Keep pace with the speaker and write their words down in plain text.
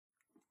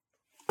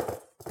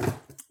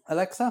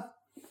Alexa,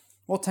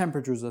 what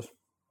temperature is it?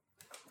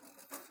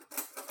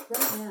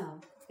 Right now,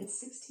 it's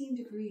 16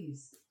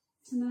 degrees.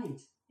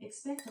 Tonight,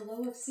 expect a low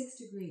of 6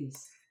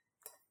 degrees.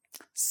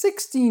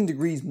 16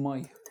 degrees,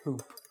 my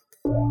poop.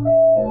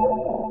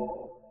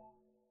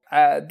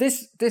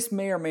 This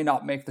may or may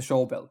not make the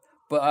show, Bill,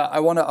 but I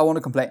want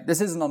to complain.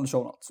 This isn't on the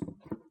show notes.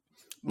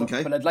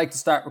 Okay. But I'd like to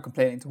start with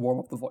complaining to warm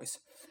up the voice.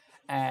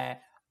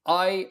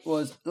 I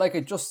was, like I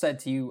just said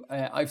to you,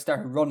 I've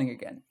started running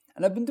again.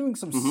 And I've been doing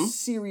some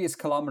serious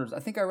kilometers. I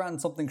think I ran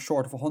something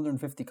short of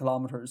 150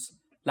 kilometers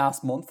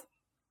last month.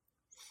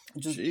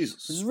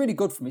 Jesus. Which is really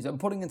good for me. So I'm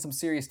putting in some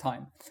serious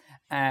time.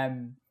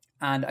 And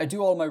I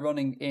do all my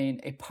running in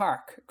a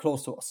park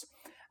close to us.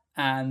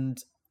 And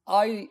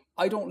I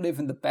don't live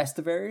in the best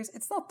of areas.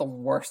 It's not the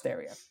worst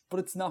area, but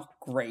it's not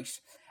great.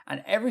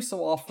 And every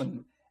so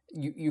often,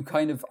 you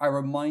kind of are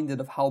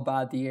reminded of how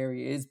bad the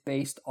area is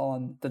based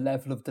on the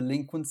level of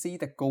delinquency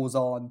that goes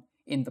on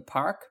in the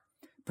park,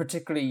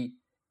 particularly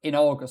in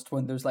August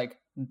when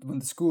when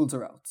the schools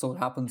are out. So it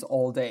happens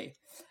all day.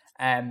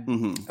 I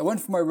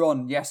went for my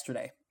run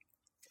yesterday,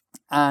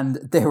 and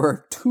there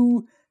were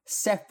two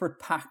separate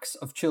packs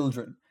of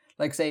children,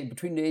 like say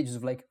between the ages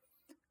of like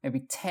maybe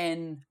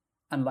 10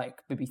 and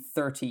like maybe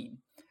 13,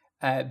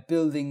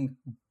 building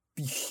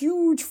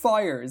huge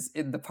fires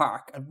in the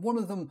park. And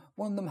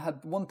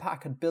one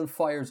pack had built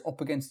fires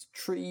up against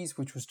trees,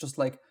 which was just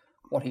like,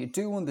 what are you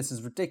doing? This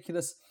is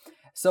ridiculous.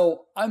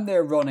 So I'm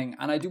there running,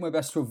 and I do my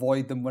best to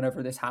avoid them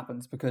whenever this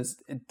happens because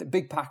the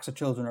big packs of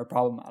children are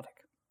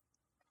problematic.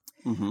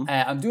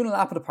 I'm doing a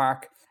lap of the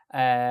park,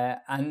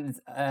 and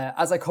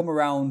as I come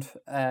around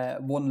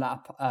one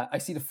lap, I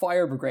see the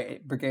fire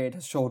brigade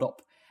has showed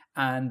up,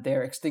 and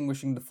they're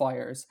extinguishing the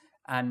fires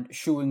and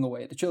shooing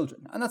away the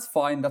children. And that's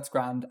fine, that's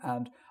grand.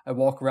 And I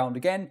walk around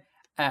again,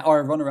 or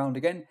I run around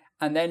again.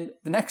 And then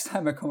the next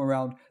time I come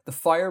around, the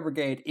fire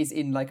brigade is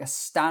in like a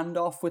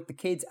standoff with the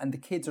kids, and the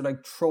kids are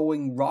like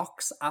throwing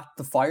rocks at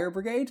the fire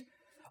brigade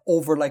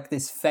over like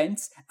this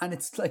fence, and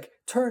it's like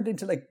turned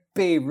into like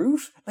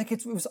Beirut. Like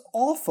it was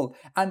awful.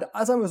 And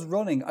as I was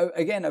running, I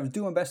was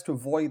doing my best to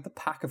avoid the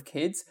pack of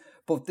kids,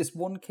 but this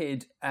one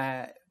kid,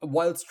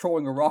 whilst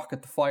throwing a rock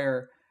at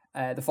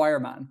the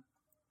fireman,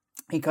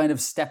 he kind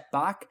of stepped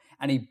back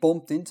and he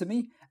bumped into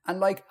me, and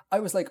like I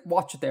was like,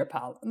 "Watch it there,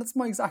 pal," and that's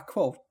my exact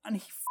quote. And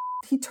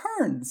he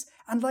turns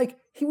and like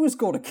he was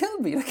going to kill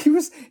me. Like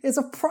it's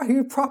a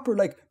proper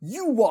like,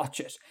 "You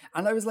watch it."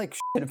 And I was like,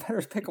 "Shit, I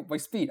better pick up my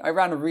speed." I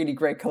ran a really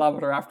great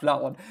kilometer after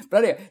that one.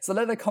 But anyway, so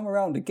then I come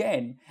around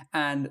again,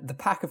 and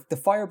the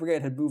fire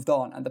brigade had moved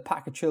on, and the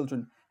pack of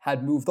children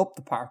had moved up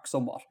the park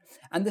somewhat.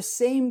 And the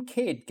same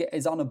kid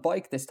is on a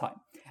bike this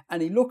time,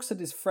 and he looks at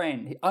his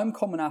friend. I'm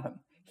coming at him.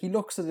 He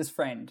looks at his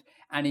friend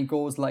and he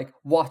goes like,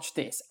 "Watch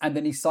this," and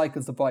then he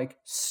cycles the bike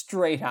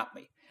straight at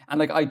me. And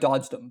like I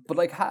dodged him, but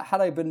like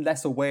had I been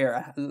less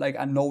aware, like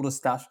and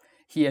noticed that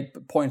he had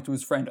pointed to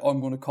his friend, "Oh,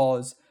 I'm going to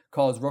cause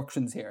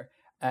ructions here,"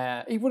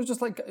 he would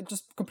have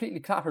just completely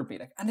clattered me.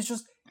 Like, and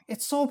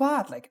it's so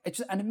bad. Like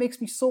and it makes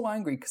me so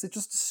angry because it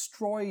just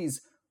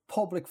destroys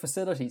public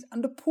facilities,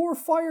 and the poor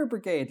fire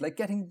brigade like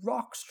getting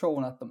rocks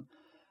thrown at them.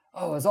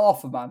 Oh, it was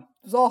awful, man.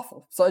 It was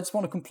awful. So I just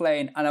want to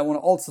complain, and I want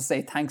to also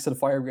say thanks to the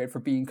fire brigade for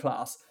being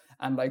class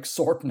and like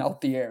sorting out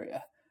the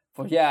area.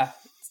 But yeah,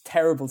 it's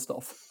terrible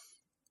stuff.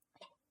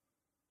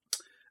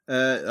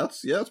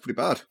 That's pretty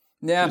bad.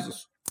 Yeah,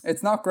 Jesus.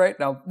 It's not great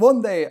now.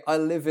 One day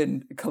I'll live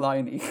in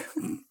Killiney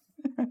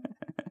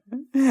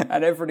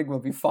and everything will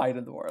be fine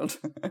in the world.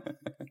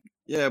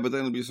 Yeah, but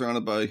then it'll be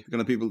surrounded by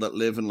kind of people that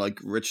live in like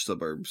rich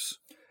suburbs.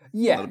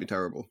 Yeah, that'll be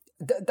terrible.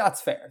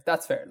 That's fair.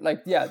 That's fair.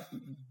 Like, yeah,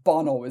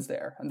 Bono is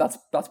there, and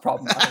that's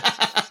problematic.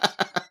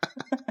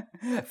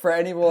 For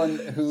anyone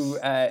who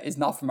is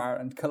not from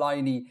Ireland,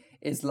 Killiney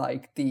is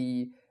like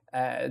the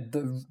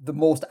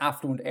most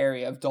affluent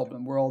area of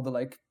Dublin, where all the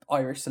like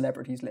Irish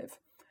celebrities live.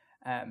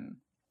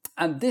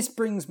 And this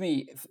brings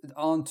me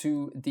on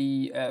to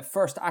the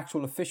first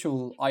actual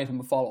official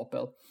item of follow-up,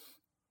 Bill.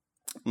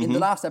 In the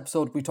last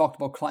episode, we talked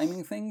about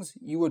climbing things.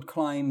 You had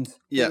climbed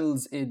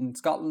hills in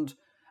Scotland,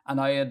 and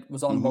I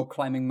was on about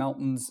climbing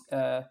mountains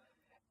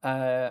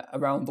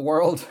around the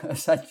world,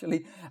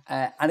 essentially.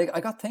 And I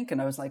got thinking,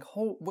 I was like,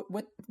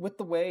 with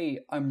the way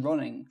I'm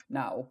running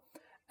now,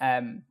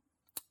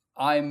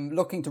 I'm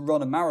looking to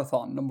run a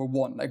marathon, number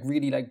one, like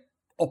really like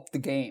up the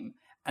game.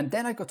 And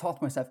then I thought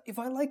to myself, if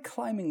I like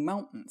climbing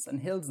mountains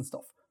and hills and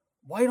stuff,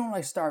 why don't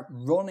I start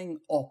running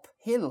up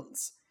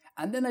hills?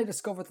 And then I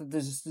discovered that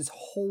there's this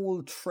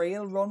whole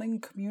trail running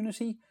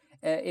community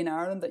in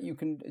Ireland that you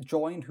can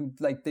join, who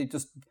like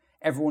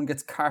everyone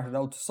gets carted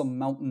out to some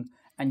mountain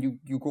and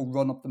you go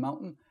run up the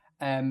mountain.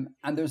 And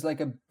there's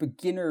like a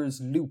beginner's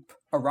loop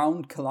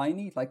around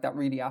Killiney, like that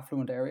really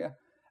affluent area,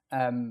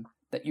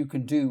 that you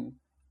can do.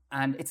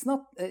 And it's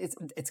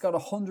got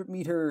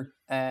 100-meter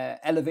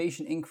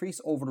elevation increase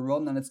over the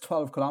run, and it's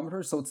 12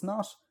 kilometers. So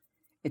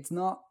it's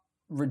not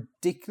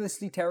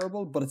ridiculously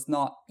terrible, but it's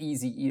not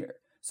easy either.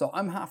 So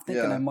I'm half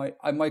thinking I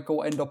might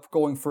end up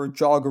going for a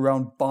jog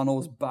around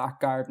Bono's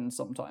back garden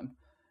sometime.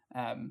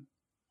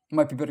 It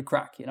might be a bit of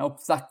crack, you know.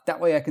 That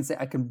way I can say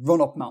I can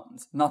run up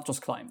mountains, not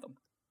just climb them.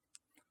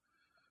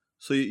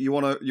 So you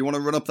wanna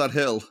run up that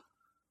hill?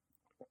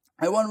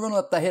 I want to run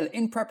up the hill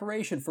in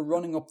preparation for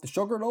running up the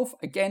Sugarloaf.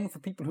 Again, for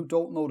people who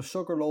don't know, the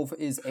Sugarloaf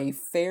is a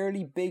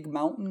fairly big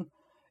mountain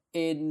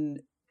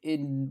in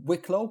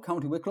Wicklow,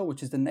 County Wicklow,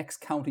 which is the next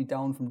county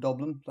down from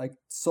Dublin, like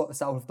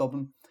south of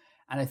Dublin.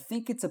 And I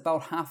think it's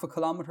about 0.5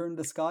 kilometre in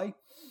the sky.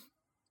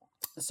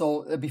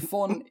 So it'd be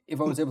fun if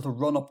I was able to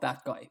run up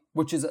that guy,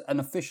 which is an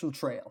official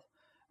trail.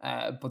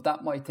 But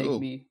that might take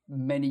me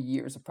many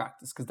years of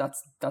practice, because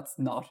that's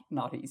not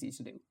easy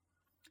to do.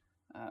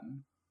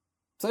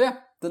 So yeah,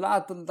 the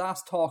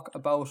last talk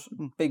about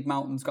big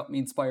mountains got me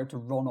inspired to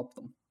run up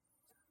them.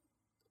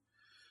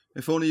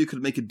 If only you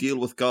could make a deal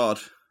with God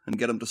and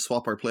get him to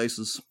swap our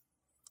places.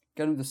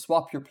 Get him to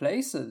swap your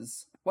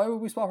places? Why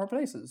would we swap our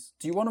places?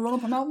 Do you want to run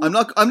up a mountain?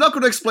 I'm not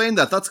going to explain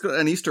that. That's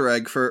an Easter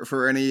egg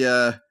for any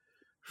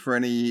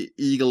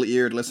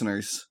eagle-eared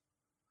listeners.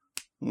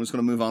 I'm just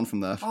going to move on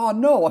from that. Oh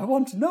no, I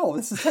want to know.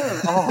 This is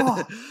terrible.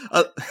 Oh.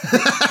 I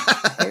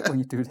hate when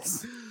you do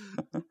this.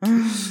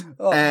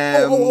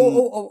 Sorry,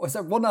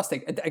 one last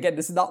thing. Again,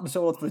 this is not in the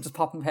show notes, but it just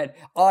popped in my head.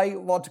 I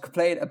want to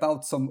complain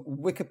about some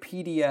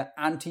Wikipedia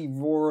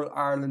anti-rural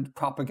Ireland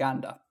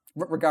propaganda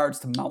with regards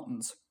to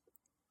mountains.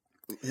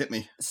 Hit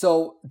me.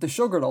 So the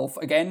Sugarloaf,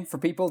 again, for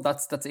people,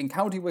 that's in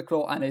County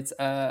Wicklow, and it's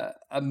a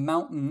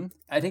mountain.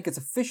 I think it's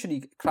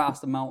officially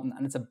classed a mountain,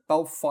 and it's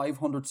about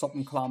 500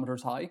 something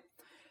kilometers high.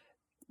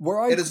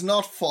 It is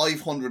not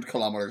 500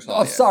 kilometers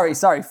high. Oh, sorry.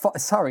 Sorry.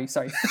 Sorry.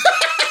 Sorry.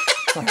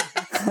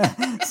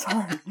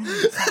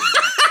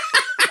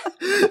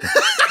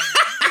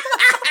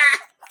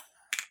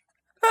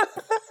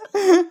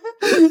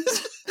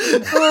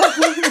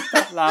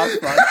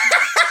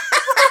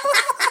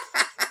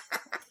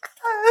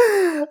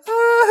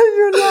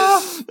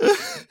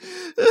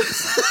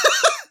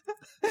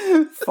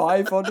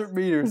 500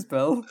 meters,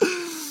 Bill.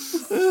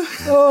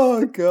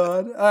 Oh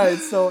god! All right,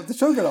 so the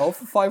Sugarloaf,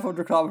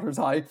 500 kilometers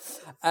high,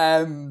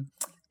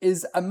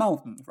 is a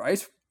mountain,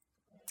 right?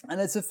 And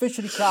it's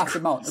officially classed a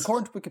mountain.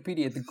 According to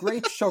Wikipedia, the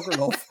Great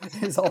Sugarloaf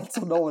is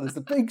also known as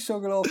the Big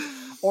Sugarloaf,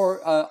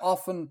 or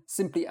often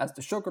simply as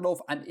the Sugarloaf,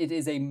 and it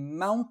is a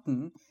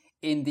mountain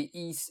in the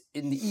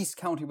East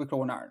County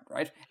Wicklow in Ireland,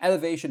 right?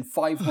 Elevation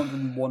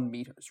 501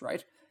 meters,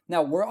 right?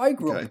 Now, where I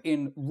grew up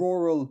in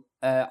rural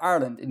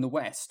Ireland in the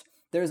west,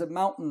 there's a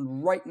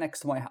mountain right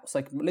next to my house.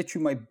 Like,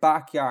 literally my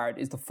backyard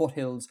is the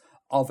foothills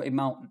of a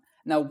mountain.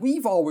 Now,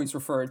 we've always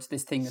referred to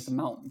this thing as a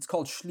mountain. It's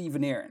called Slieve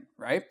Éireann,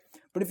 right?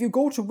 But if you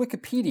go to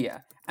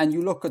Wikipedia and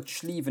you look at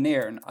Slieve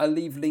Éireann, I'll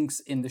leave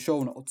links in the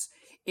show notes.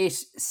 It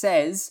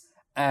says,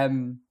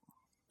 if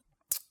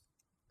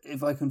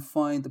I can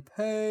find the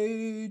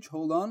page,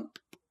 hold on.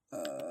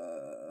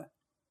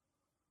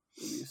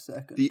 Give me a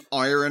second. The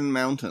Iron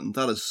Mountain.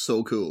 That is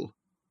so cool.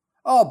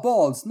 Oh,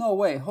 balls. No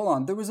way. Hold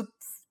on.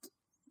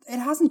 It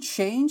hasn't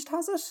changed,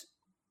 has it?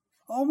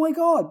 Oh my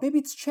god. Maybe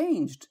it's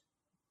changed.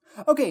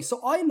 Okay,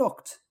 so I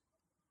looked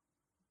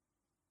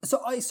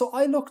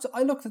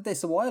at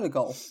this a while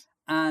ago,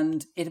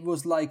 and it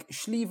was like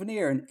Slieve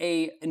Éireann,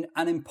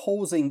 an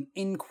imposing,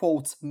 in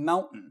quotes,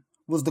 mountain,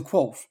 was the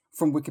quote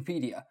from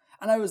Wikipedia.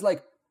 And I was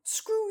like,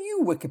 screw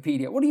you,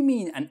 Wikipedia. What do you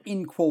mean an,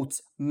 in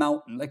quotes,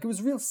 mountain? Like, it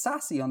was real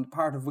sassy on the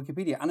part of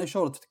Wikipedia. And I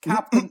showed it to the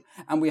captain,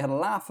 and we had a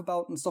laugh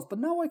about it and stuff, but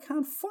now I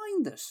can't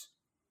find it.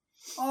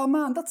 Oh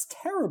man, that's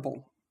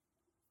terrible.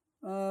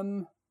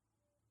 Oh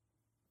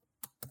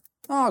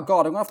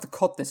god, I'm gonna have to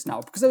cut this now,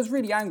 because I was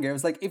really angry. I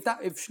was like, if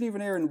Slieve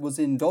Éireann was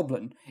in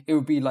Dublin, it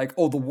would be like,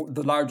 oh,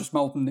 the largest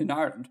mountain in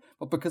Ireland.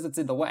 But because it's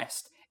in the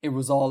west, it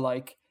was all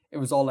like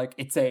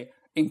it's a,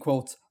 in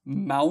quotes,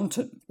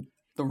 mountain.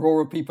 The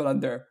rural people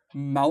and their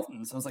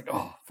mountains. I was like,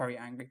 oh, very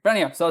angry. But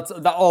anyhow, so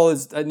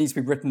that needs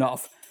to be written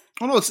off.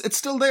 Oh no, it's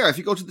still there if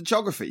you go to the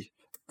geography.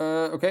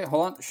 Okay,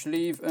 hold on.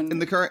 Slieve and... In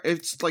the current,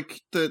 it's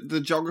like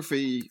the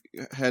geography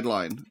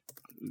headline.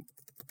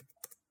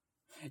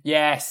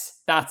 Yes,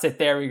 that's it.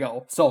 There we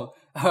go. So,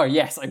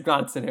 yes, I'm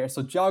glad it's in here.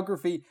 So,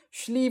 geography,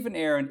 Slieve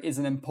Éireann is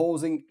an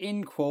imposing,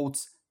 in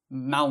quotes,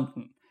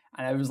 mountain.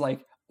 And I was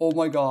like, oh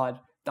my god,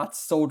 that's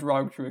so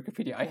derogatory,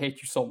 Wikipedia. I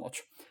hate you so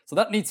much. So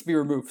that needs to be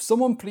removed.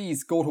 Someone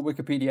please go to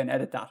Wikipedia and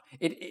edit that.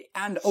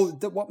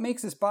 What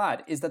makes this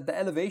bad is that the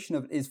elevation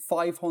of it is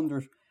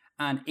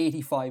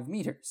 585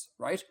 meters,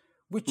 right?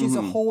 Which is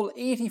a whole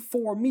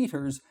 84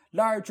 meters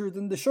larger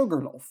than the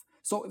Sugarloaf.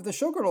 So if the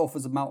Sugarloaf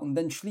is a mountain,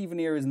 then Slieve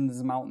Éireann is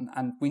a mountain,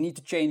 and we need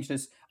to change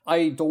this.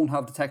 I don't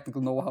have the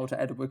technical know-how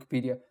to edit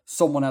Wikipedia.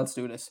 Someone else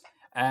do this.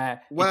 It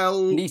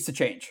needs to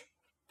change.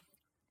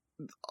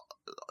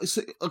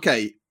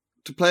 Okay,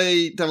 to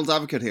play devil's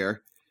advocate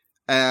here,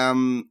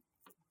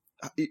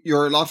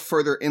 you're a lot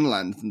further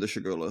inland than the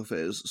Sugarloaf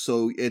is,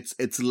 so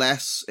it's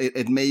less.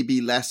 It may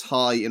be less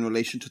high in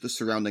relation to the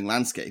surrounding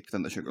landscape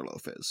than the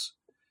Sugarloaf is.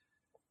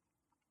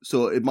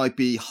 So it might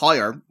be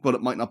higher, but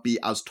it might not be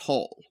as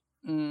tall.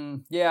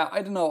 Yeah,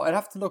 I don't know. I'd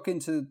have to look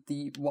into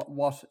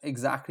what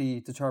exactly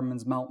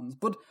determines mountains,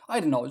 but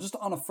I don't know. Just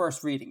on a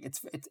first reading,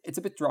 it's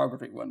a bit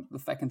derogatory when the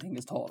feckin' thing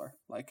is taller.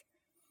 Like,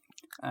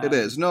 It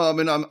is. No, I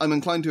mean, I'm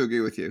inclined to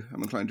agree with you.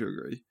 I'm inclined to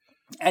agree.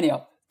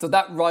 Anyhow, so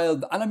that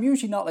riled, and I'm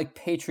usually not like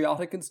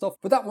patriotic and stuff,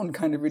 but that one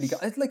kind of really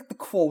got, it's like the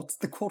quotes,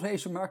 the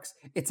quotation marks.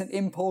 It's an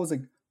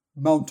imposing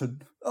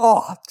mountain.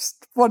 Oh,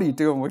 just, what are you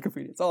doing,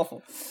 Wikipedia? It's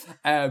awful.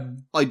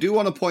 I do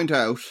want to point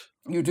out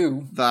You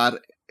do. that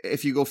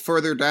if you go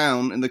further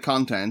down in the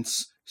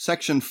contents,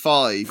 section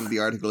 5 of the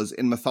article is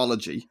in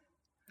mythology,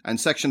 and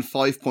section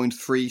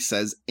 5.3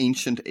 says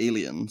ancient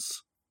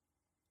aliens.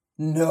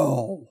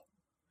 No.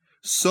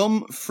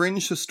 Some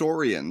fringe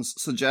historians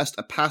suggest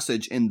a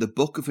passage in the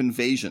Book of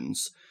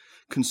Invasions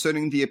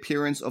concerning the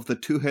appearance of the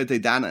Tuatha Dé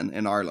Danann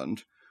in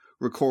Ireland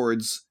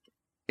records,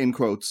 in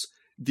quotes,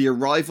 the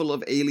arrival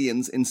of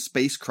aliens in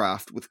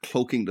spacecraft with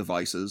cloaking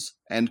devices,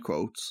 end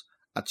quotes,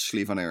 at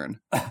Slieve an Éireann.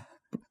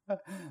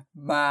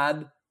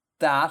 Man,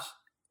 that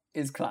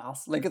is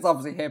class. Like, it's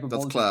obviously hyper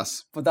That's bullshit,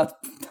 class. but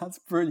that's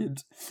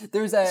brilliant.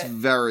 There's It's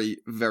very,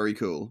 very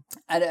cool.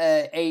 and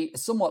a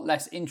somewhat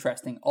less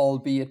interesting,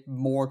 albeit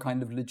more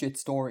kind of legit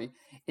story,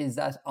 is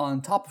that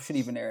on top of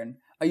Slieve an Éireann,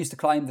 I used to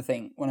climb the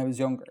thing when I was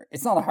younger.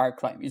 It's not a hard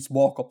climb; you just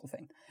walk up the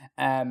thing.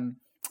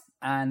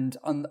 And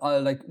on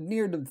like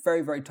near the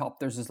very, very top,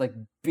 there's this like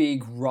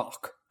big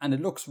rock, and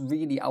it looks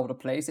really out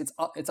of place. It's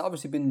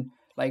obviously been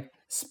like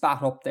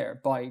spat up there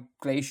by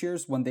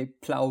glaciers when they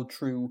plowed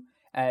through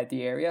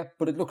the area,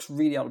 but it looks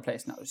really out of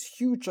place now. It's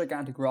huge,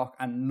 gigantic rock,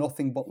 and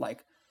nothing but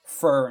like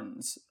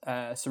ferns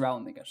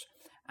surrounding it.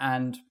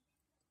 And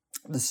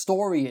the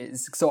story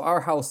is, so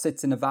our house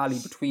sits in a valley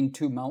between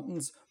two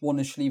mountains. One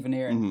is Slieve an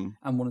Éireann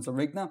and one is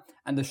Arigna.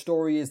 And the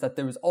story is that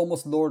there was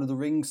almost Lord of the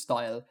Rings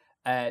style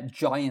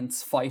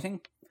giants fighting,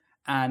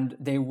 and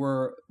they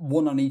were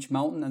one on each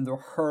mountain, and they were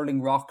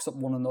hurling rocks at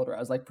one another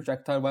as like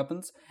projectile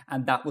weapons.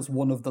 And that was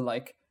one of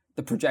the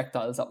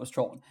projectiles that was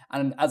thrown.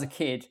 And as a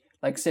kid,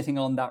 like sitting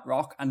on that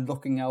rock and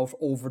looking out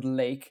over the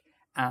lake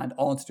and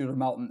onto the other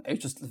mountain, it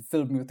just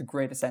filled me with the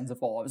greatest sense of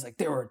awe. I was like,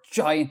 there were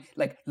giant,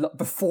 like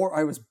before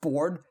I was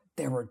born,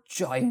 there were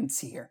giants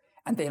here,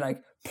 and they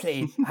like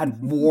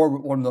had war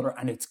with one another,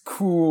 and it's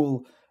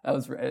cool. I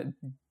was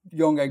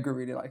young Edgar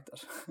really liked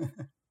it.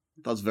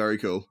 That's very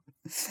cool.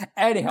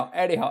 Anyhow.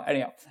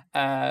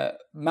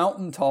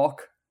 Mountain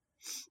talk.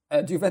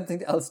 Do you have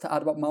anything else to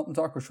add about mountain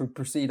talk, or should we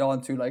proceed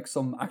on to like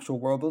some actual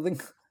world building?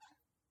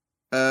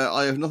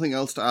 I have nothing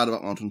else to add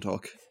about mountain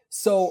talk.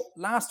 So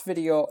last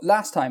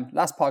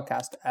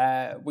podcast,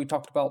 we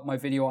talked about my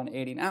video on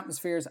alien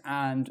atmospheres,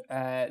 and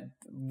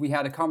we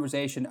had a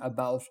conversation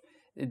about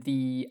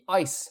the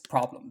ice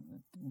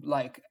problem,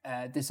 like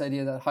this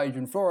idea that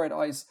hydrogen fluoride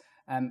ice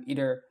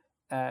either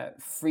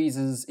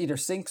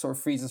sinks or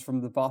freezes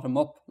from the bottom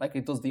up, like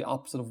it does the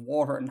opposite of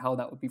water, and how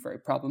that would be very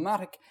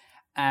problematic.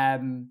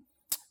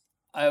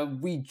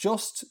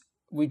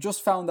 We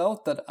just found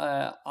out that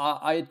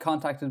I had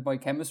contacted my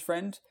chemist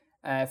friend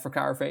for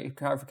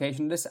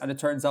clarification of this, and it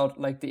turns out,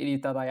 like the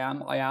idiot that I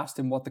am, I asked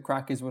him what the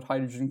crack is with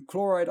hydrogen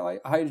chloride ice,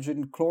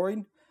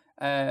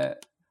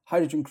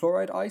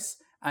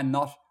 and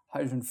not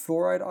hydrogen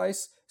fluoride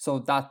ice. So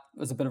that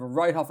was a bit of a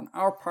write-off on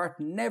our part.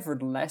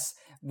 Nevertheless,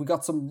 we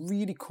got some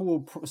really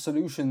cool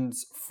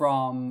solutions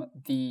from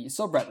the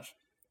subreddit.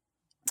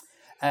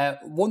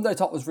 One that I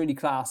thought was really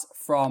class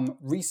from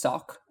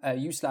Resoc,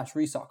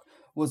 u/Resoc,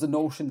 was the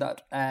notion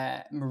that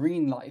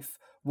marine life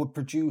would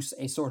produce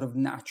a sort of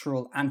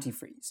natural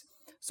antifreeze.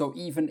 So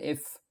even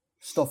if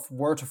stuff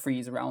were to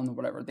freeze around or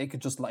whatever, they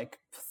could just like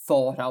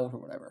thaw it out or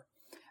whatever,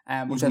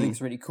 which I think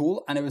is really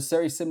cool. And it was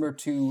very similar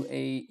to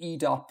a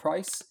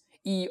E.Price,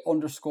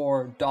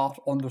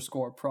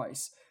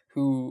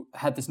 who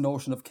had this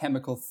notion of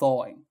chemical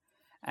thawing.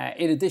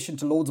 In addition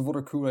to loads of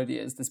other cool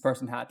ideas this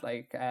person had,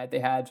 like they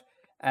had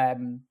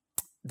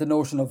the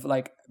notion of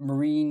like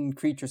marine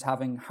creatures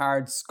having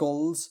hard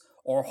skulls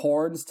or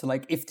horns to,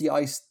 like, if the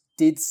ice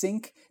did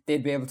sink,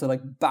 they'd be able to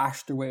like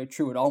bash their way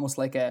through it, almost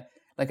like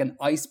an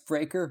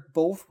icebreaker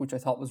boat, which I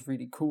thought was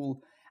really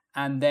cool.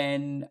 And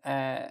then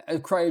a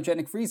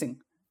cryogenic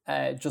freezing,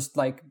 just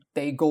like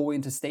they go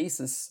into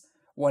stasis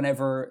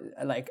whenever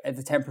like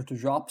the temperature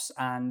drops,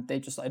 and they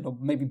just, I don't know,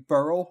 maybe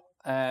burrow,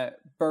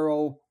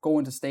 go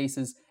into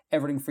stasis,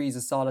 everything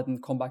freezes solid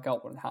and come back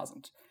out when it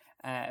hasn't.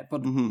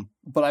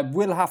 But I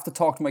will have to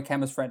talk to my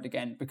chemist friend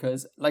again,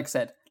 because like I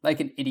said, like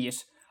an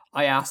idiot,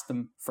 I asked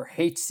them for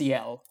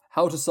HCl,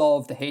 how to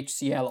solve the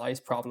HCl ice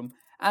problem,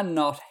 and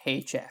not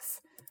HF.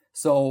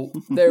 So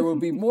there will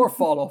be more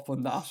follow-up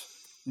on that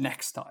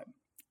next time.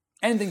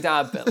 Anything to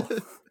add, Bill?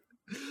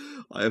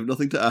 I have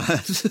nothing to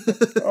add.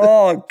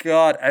 Oh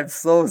God, I'm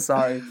so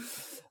sorry.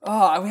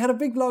 We had a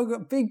big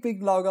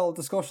long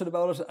discussion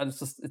about it, and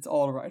it's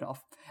all right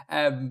off.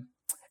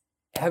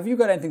 Have you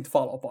got anything to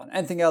follow up on?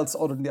 Anything else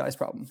other than the ice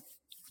problem?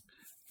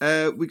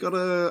 We got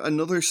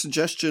another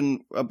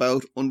suggestion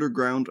about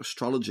underground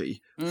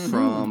astrology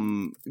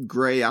from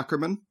Gray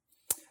Ackerman.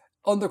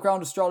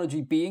 Underground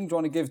astrology being, do you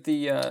want to give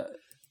the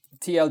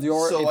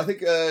TLDR? So I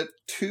think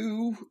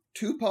two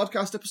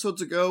podcast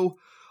episodes ago,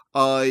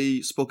 I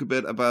spoke a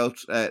bit about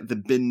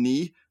the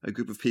Binni, a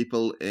group of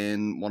people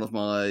in one of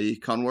my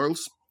con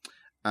worlds.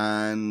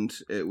 and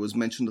it was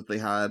mentioned that they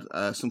had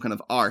some kind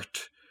of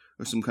art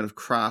or some kind of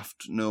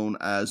craft known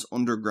as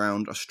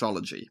underground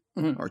astrology,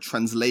 or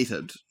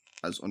translated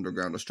as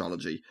underground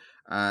astrology.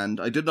 And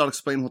I did not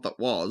explain what that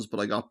was, but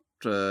I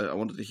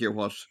wanted to hear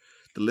what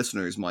the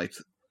listeners might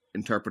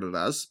interpret it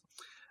as.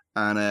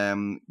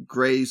 And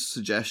Gray's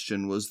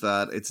suggestion was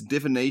that it's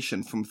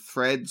divination from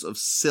threads of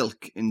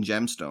silk in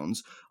gemstones.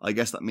 I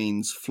guess that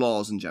means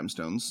flaws in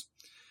gemstones.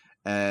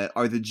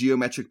 Are the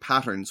geometric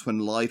patterns when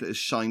light is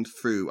shined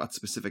through at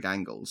specific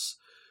angles,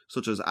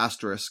 such as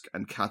asterisk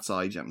and cat's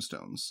eye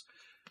gemstones.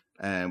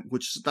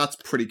 That's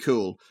pretty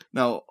cool.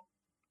 Now,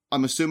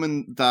 I'm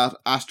assuming that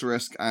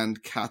asterisk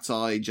and cat's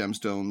eye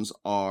gemstones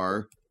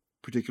are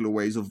particular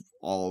ways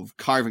of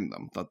carving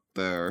them. That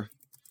they're...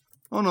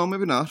 Oh no,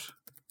 maybe not.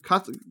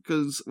 Cat's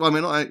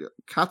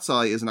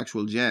eye is an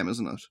actual gem,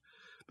 isn't it?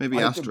 Maybe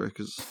asterisk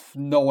is...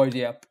 No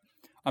idea.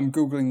 I'm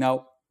Googling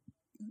now.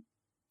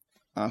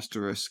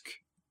 Asterisk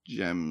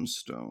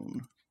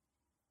gemstone.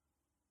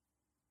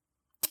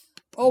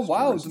 Oh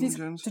wow, did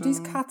these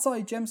cat's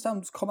eye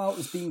gemstones come out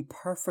as being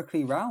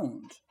perfectly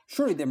round?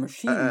 Surely they're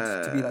machined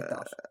to be like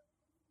that.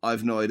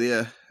 I've no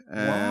idea.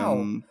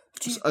 Wow.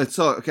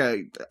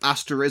 Okay,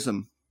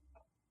 asterism.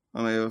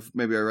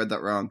 Maybe I read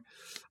that wrong.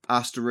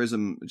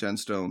 Asterism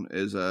gemstone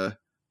is a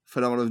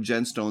phenomenon of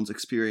gemstones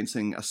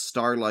experiencing a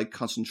star-like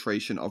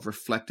concentration of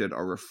reflected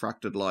or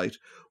refracted light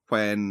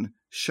when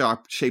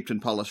sharp, shaped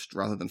and polished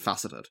rather than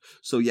faceted.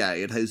 So yeah,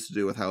 it has to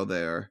do with how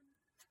they're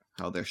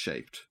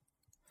shaped.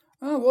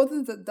 Oh well,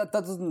 that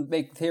doesn't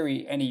make the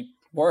theory any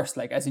worse.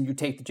 Like, as in, you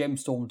take the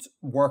gemstones,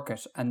 work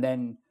it, and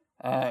then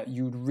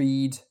you'd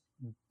read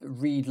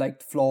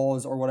like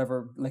flaws or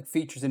whatever, like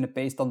features in it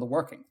based on the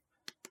working.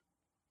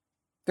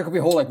 There could be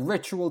a whole like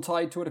ritual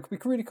tied to it. It could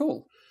be really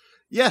cool.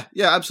 Yeah,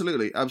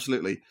 absolutely.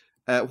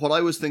 What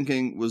I was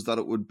thinking was that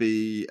it would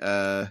be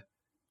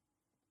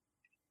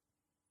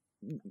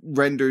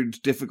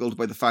rendered difficult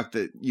by the fact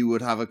that you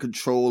would have a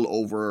control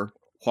over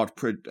what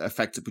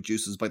effects it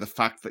produces by the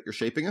fact that you're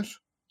shaping it.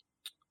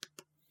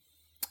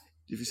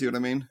 If you see what I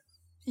mean?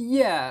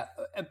 Yeah,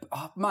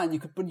 man, you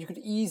could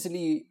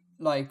easily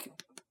like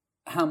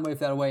hand wave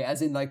that away,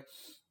 as in like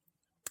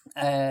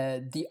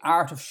the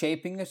art of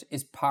shaping it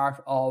is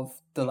part of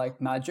the like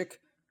magic.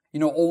 You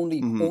know,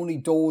 only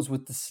those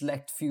with the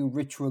select few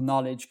ritual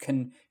knowledge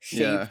can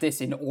shape this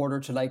in order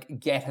to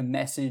like get a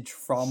message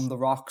from the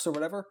rocks or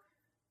whatever.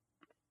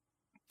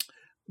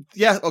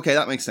 Yeah, okay,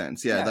 that makes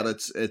sense. Yeah,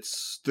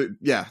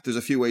 that there's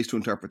a few ways to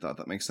interpret that.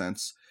 That makes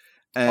sense.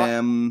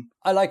 I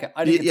like it.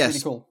 I think it's really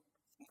cool.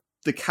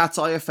 The cat's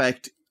eye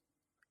effect,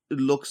 it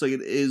looks like it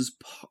is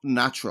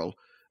natural.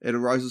 It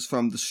arises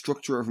from the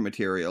structure of a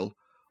material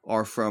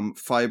or from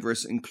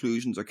fibrous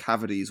inclusions or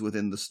cavities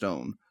within the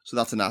stone. So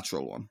that's a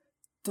natural one.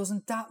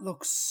 Doesn't that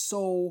look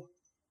so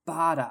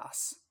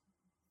badass?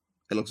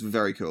 It looks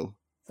very cool.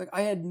 It's like,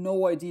 I had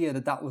no idea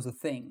that was a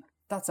thing.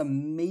 That's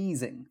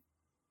amazing.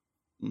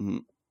 Mm-hmm.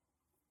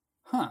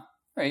 Huh.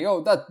 There you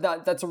go.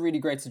 That's a really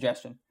great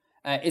suggestion.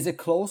 Is it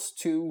close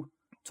to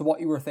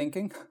what you were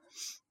thinking?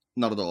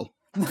 Not at all.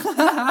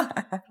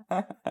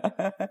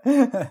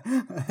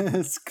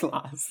 It's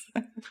class.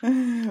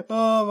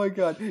 Oh my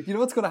god! You know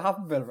what's gonna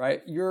happen, Bill?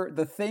 Right?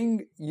 The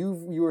thing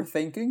you were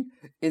thinking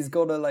is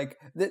gonna like.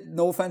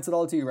 No offense at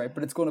all to you, right?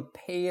 But it's gonna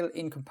pale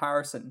in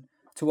comparison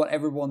to what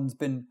everyone's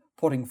been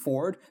putting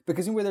forward.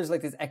 Because you know where there's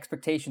like this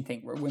expectation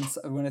thing where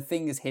when a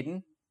thing is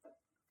hidden,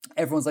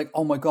 everyone's like,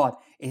 oh my god,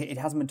 it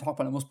hasn't been talked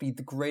about, it must be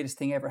the greatest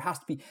thing ever. It has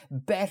to be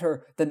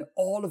better than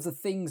all of the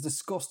things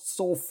discussed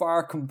so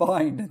far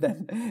combined. And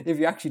then if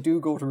you actually do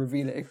go to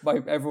reveal it,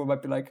 everyone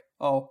might be like,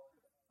 oh,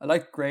 I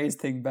like Gray's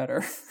thing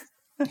better.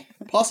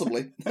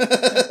 Possibly.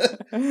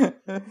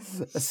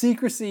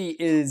 Secrecy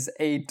is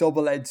a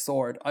double-edged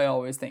sword, I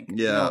always think.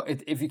 Yeah. You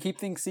know, if you keep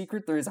things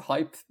secret, there is a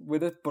hype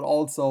with it, but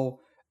also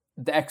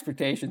the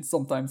expectations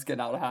sometimes get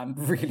out of hand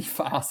really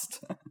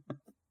fast.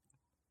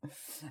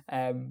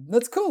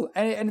 That's cool.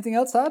 Anything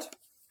else to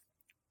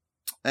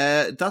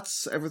add?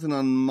 That's everything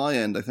on my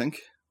end, I think.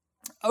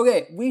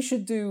 Okay,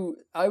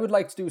 I would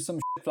like to do some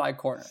shit flag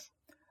corner.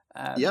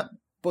 Yep.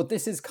 But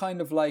this is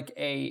kind of like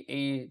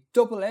a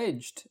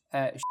double-edged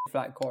shit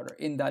flag corner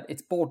in that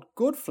it's both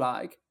good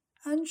flag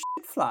and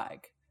shit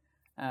flag.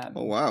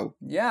 Oh wow!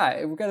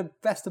 Yeah, we got a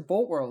best of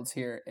both worlds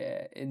here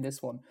in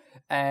this one.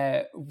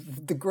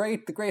 The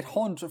great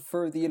hunt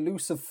for the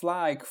elusive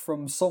flag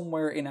from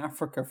somewhere in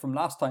Africa from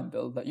last time,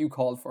 Bill, that you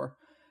called for,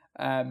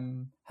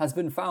 has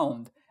been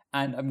found,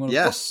 and I'm going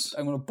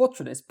to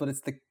butcher this, but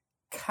it's the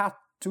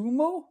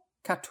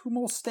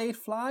Katumo state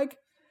flag.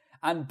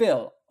 And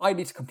Bill, I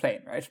need to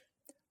complain, right?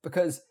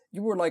 Because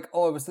you were like,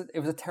 oh, it was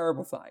a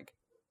terrible flag.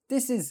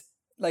 This is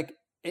like,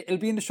 it'll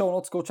be in the show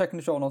notes. Go check in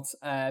the show notes,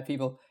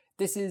 people.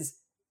 This is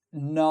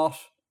not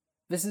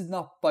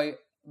by,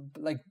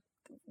 like,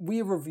 we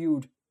have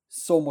reviewed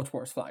so much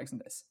worse flags than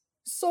this.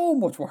 So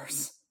much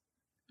worse.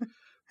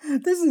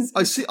 This is,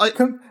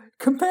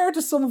 compared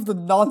to some of the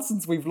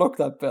nonsense we've looked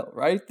at, Bill,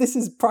 right? This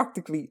is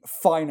practically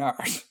fine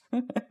art.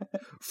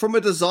 From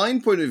a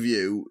design point of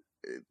view,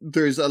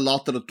 there's a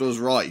lot that it does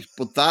right,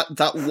 but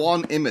that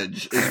one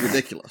image is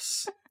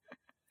ridiculous,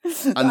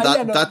 and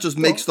that just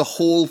makes the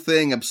whole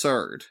thing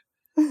absurd.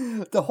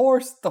 The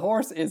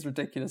horse is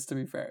ridiculous. To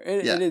be fair,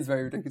 it is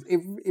very ridiculous.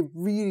 It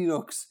really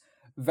looks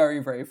very,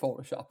 very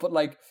Photoshop. But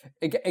like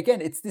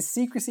again, it's this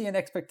secrecy and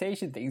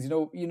expectation things.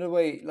 You know the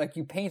way like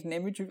you paint an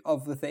image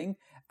of the thing,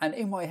 and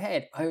in my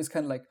head, I was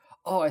kind of like,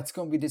 oh, it's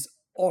going to be this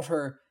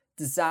utter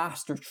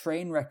disaster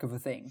train wreck of a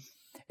thing.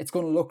 It's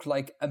going to look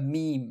like a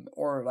meme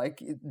or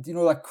like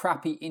like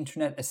crappy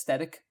internet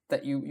aesthetic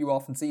that you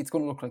often see. It's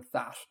going to look like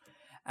that.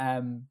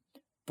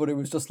 But it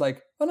was just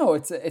like, oh no,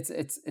 it's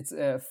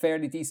a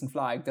fairly decent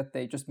flag that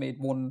they just made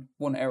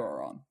one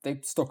error on. They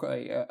stuck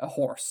a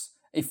horse,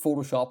 a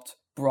photoshopped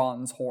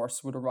bronze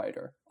horse with a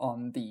rider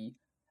on the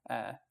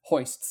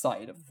hoist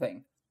side of the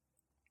thing.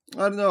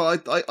 I don't know.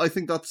 I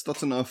think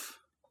that's enough.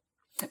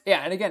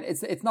 Yeah, and again,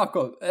 it's not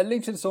good.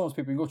 Link to the show notes,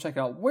 people. You can go check it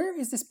out. Where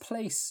is this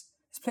place?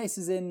 This place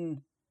is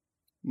in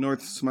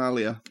North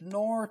Somalia.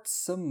 North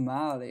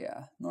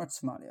Somalia,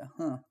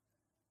 huh?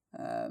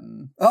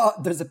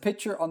 There's a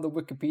picture on the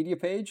Wikipedia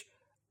page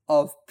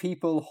of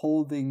people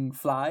holding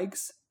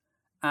flags,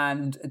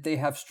 and they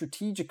have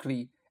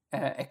strategically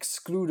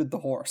excluded the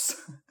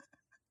horse.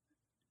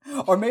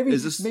 Or maybe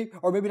that's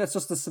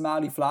just the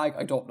Somali flag.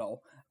 I don't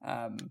know.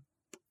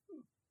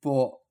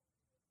 But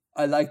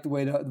I like the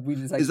way that we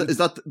just like. Is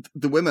that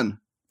the women?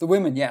 The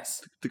women,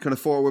 yes. The kind of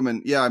 4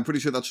 women. Yeah, I'm pretty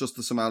sure that's just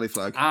the Somali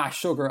flag.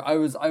 Sugar. I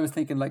was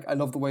thinking like I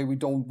love the way we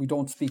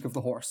don't speak of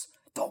the horse.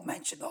 Don't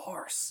mention the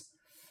horse.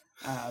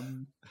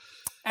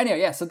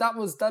 Anyway, yeah. So that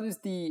is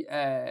the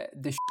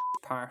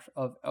part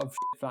of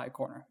Flag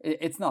Corner.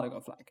 It's not a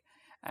good flag.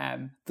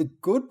 The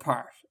good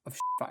part of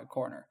Flag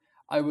Corner.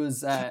 I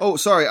was. Oh,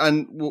 sorry,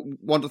 and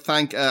want to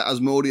thank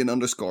Asmodean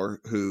 _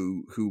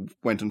 who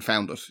went and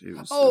found it.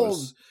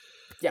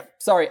 Yeah,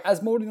 sorry,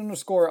 Asmodean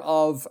 _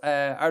 of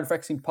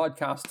Artifacting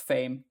Podcast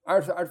fame,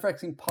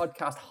 Artifacting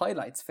Podcast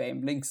highlights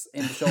fame. Links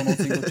in the show notes,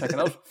 so you can check it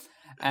out.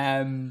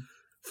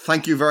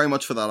 Thank you very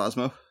much for that,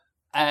 Asmo.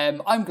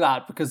 I'm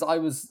glad because I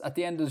was at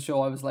the end of the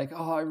show. I was like,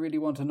 oh, I really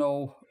want to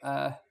know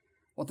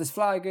what this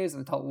flag is,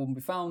 and I thought it wouldn't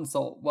be found.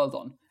 So well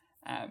done.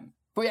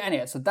 But yeah,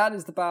 anyway, so that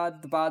is the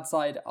bad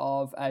side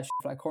of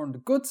Flag Corner. The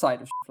good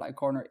side of Flag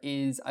Corner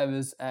is I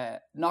was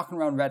knocking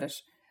around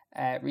Reddit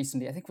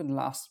recently. I think in the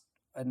last,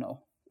 I don't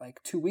know,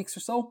 like 2 weeks or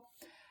so.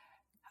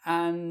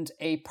 And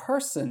a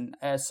person,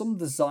 some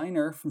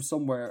designer from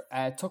somewhere,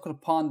 took it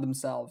upon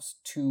themselves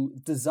to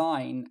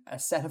design a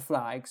set of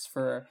flags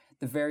for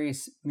the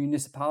various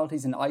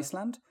municipalities in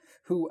Iceland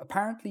who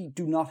apparently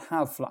do not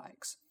have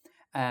flags.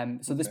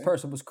 So this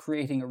person was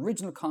creating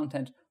original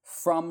content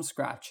from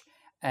scratch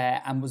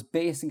and was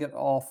basing it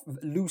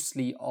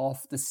loosely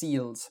off the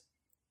seals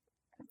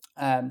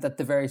that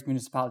the various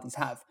municipalities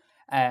have.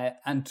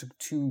 And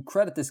to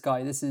credit this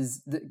guy,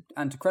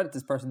 to credit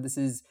this person, this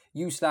is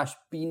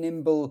 /be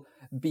nimble,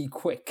 be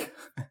quick,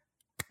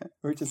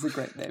 which is a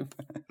great name.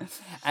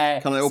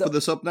 Can I open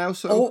this up now?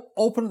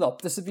 Open it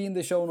up. This will be in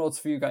the show notes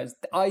for you guys.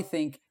 I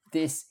think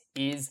this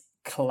is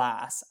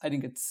class. I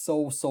think it's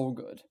so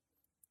good.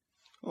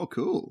 Oh,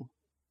 cool.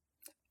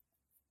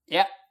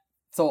 Yeah.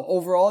 So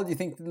overall, do you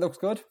think it looks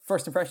good?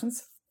 First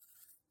impressions?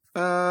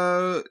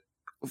 Some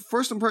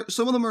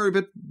of them are a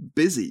bit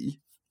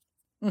busy.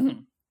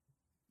 Mm-hmm.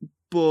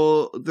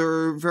 But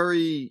they're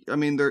very,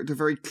 they're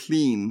very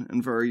clean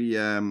and very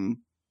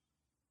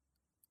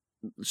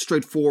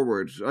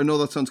straightforward. I know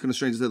that sounds kind of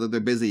strange to say that they're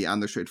busy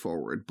and they're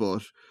straightforward,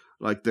 but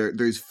like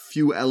there's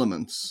few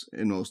elements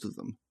in most of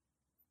them.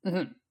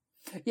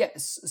 Mm-hmm.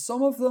 Yes,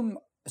 some of them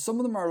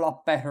are a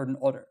lot better than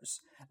others.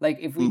 Like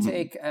if we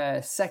take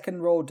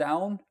second row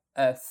down,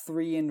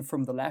 3 in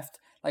from the left,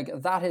 like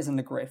that isn't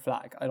a great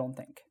flag, I don't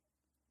think.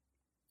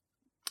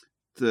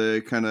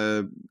 The kind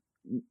of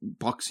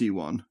boxy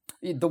one.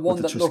 The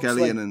one that looks like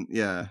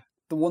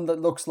the one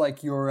that looks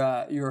like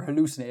you're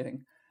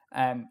hallucinating.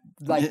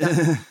 Like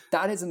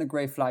that isn't a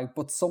great flag,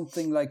 but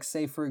something like,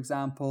 say for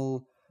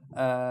example,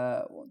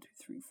 1,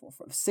 2, 3, 4,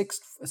 5,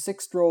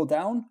 sixth row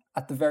down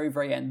at the very,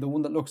 very end, the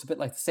one that looks a bit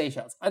like the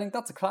Seychelles. I think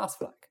that's a class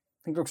flag.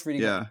 I think it looks really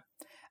good.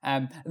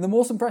 And the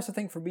most impressive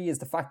thing for me is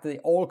the fact that they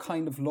all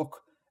kind of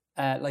look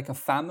like a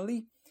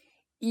family,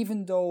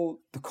 even though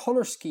the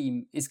color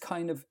scheme is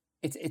kind of.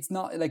 It's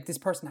not like this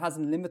person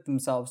hasn't limited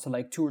themselves to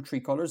like 2 or 3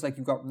 colors. Like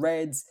you've got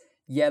reds,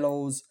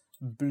 yellows,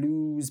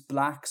 blues,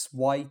 blacks,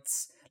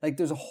 whites. Like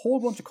there's a whole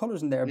bunch of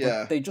colors in there,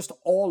 but they just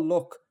all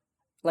look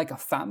like a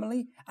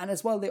family. And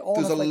as well, they all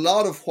there's a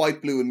lot of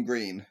white, blue, and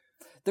green.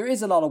 There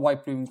is a lot of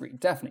white, blue, and green.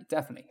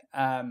 Definitely.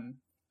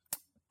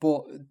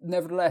 But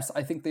nevertheless,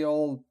 I think they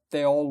all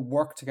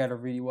work together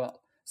really well.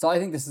 So I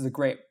think this is a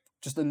great,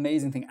 just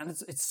amazing thing, and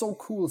it's so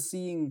cool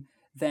seeing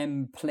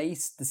them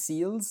place the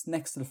seals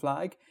next to the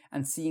flag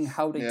and seeing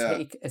how they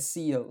take a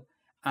seal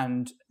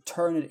and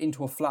turn it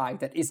into a flag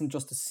that isn't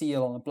just a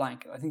seal on a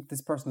blanket. I think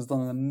this person has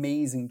done an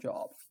amazing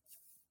job.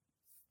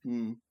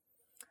 Cool,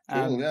 I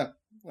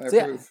approve.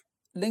 Yeah,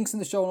 links in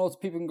the show notes.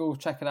 People can go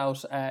check it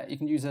out. You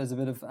can use it as a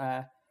bit of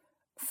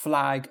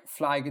flag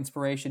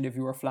inspiration if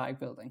you were flag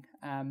building.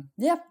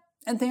 Yeah.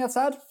 Anything else to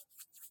add?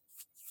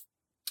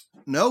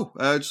 No,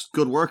 just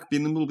good work.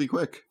 Being nimble will be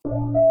quick.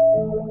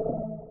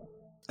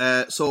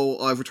 So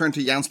I've returned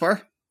to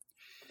Janspar.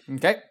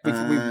 Okay.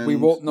 We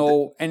won't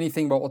know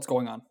anything about what's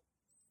going on.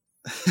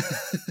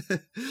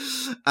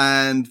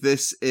 And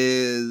this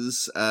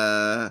is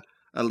a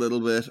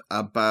little bit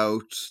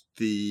about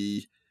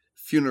the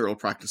funeral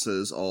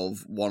practices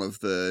of one of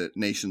the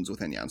nations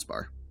within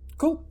Janspar.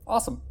 Cool.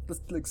 Awesome.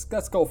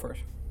 Let's go for it.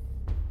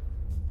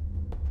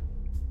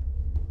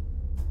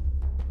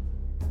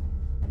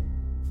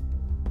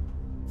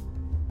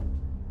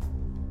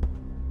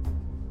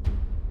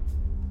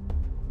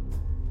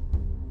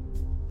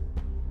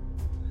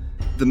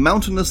 The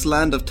mountainous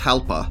land of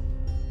Talpa,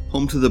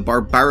 home to the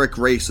barbaric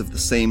race of the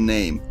same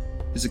name,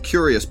 is a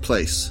curious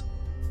place.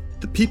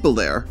 The people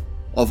there,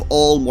 of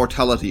all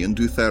mortality in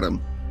Dutherum,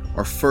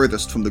 are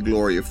furthest from the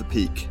glory of the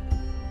peak.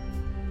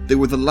 They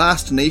were the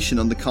last nation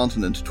on the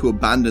continent to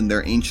abandon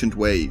their ancient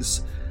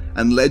ways,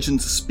 and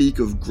legends speak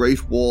of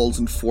great walls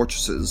and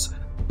fortresses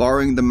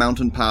barring the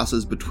mountain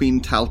passes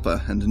between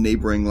Talpa and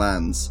neighbouring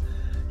lands,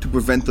 to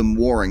prevent them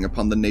warring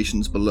upon the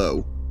nations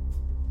below.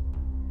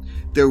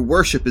 Their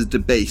worship is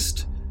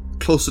debased,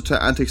 closer to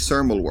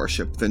antithermal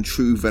worship than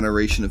true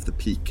veneration of the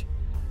peak.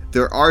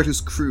 Their art is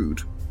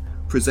crude,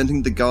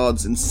 presenting the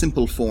gods in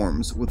simple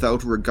forms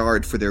without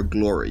regard for their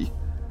glory,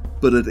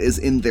 but it is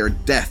in their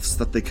deaths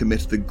that they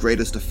commit the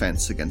greatest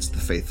offence against the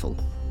faithful.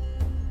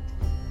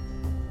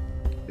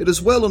 It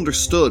is well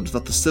understood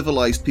that the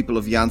civilized people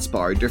of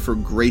Janspar differ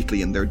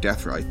greatly in their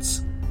death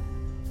rites.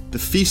 The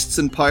feasts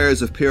and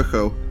pyres of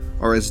Pircho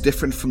are as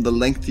different from the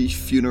lengthy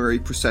funerary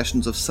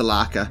processions of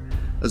Salaka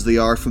as they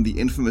are from the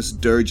infamous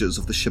dirges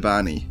of the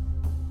Shabani.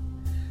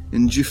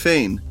 In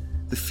Jufane,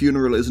 the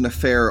funeral is an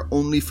affair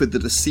only for the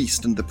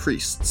deceased and the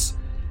priests.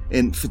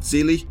 In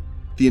Fitzili,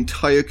 the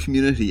entire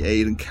community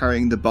aid in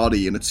carrying the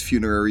body in its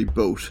funerary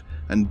boat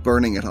and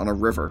burning it on a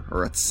river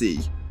or at sea.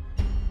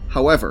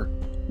 However,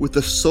 with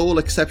the sole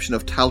exception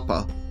of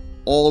Talpa,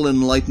 all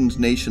enlightened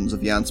nations of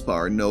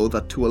Janspar know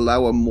that to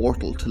allow a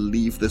mortal to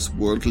leave this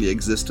worldly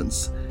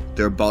existence,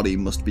 their body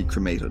must be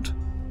cremated.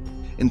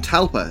 In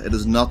Talpa, it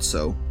is not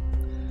so.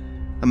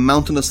 A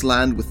mountainous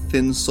land with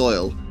thin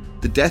soil,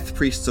 the death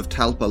priests of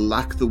Talpa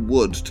lack the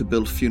wood to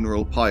build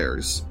funeral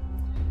pyres.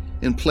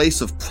 In place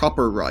of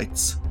proper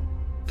rites,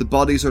 the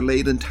bodies are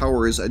laid in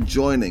towers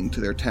adjoining to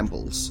their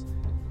temples.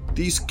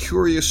 These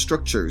curious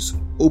structures,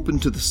 open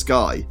to the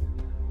sky,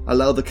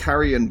 allow the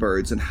carrion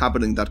birds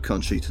inhabiting that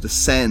country to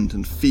descend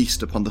and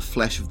feast upon the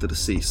flesh of the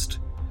deceased.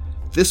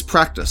 This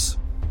practice,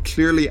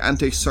 clearly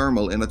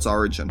antithermal in its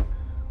origin,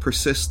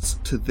 persists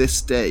to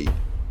this day,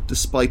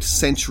 despite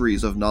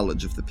centuries of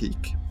knowledge of the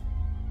peak.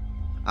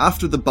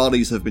 After the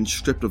bodies have been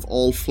stripped of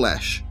all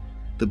flesh,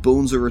 the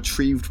bones are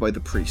retrieved by the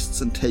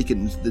priests and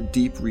taken into the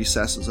deep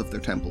recesses of their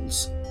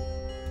temples.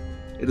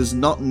 It is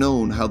not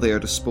known how they are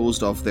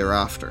disposed of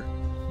thereafter,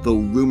 though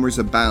rumours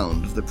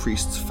abound of the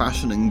priests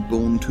fashioning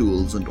bone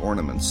tools and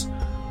ornaments,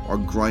 or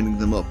grinding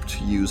them up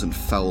to use in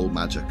foul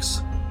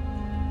magics.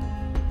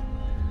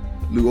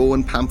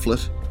 Llewellyn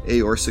Pamphlet,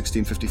 AR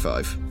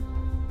 1655.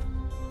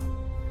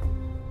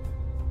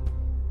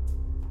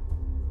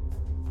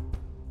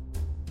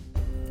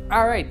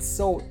 Alright,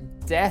 so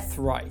death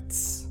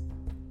rites.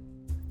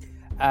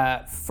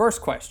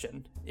 First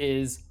question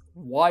is,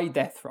 why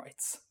death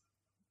rites?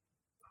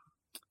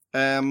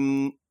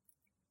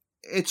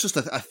 It's just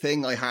a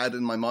thing I had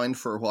in my mind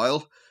for a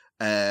while.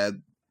 I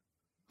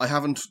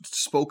haven't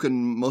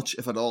spoken much,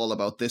 if at all,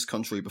 about this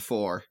country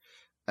before,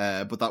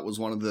 but that was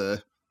one of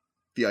the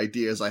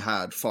ideas I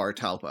had for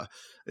Talpa,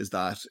 is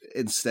that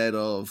instead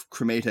of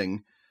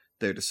cremating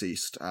their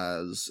deceased,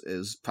 as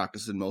is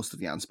practiced in most of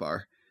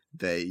Janspar,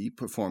 they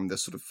perform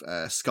this sort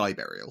of sky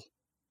burial.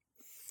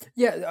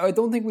 Yeah, I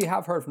don't think we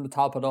have heard from the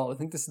Talpa at all. I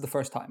think this is the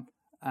first time.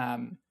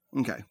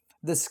 Okay.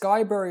 The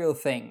sky burial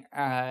thing,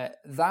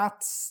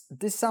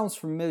 this sounds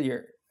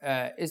familiar.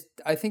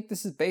 I think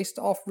this is based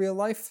off real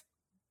life.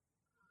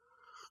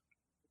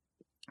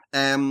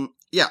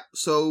 Yeah,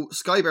 so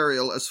sky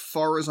burial, as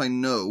far as I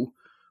know,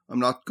 I'm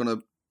not going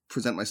to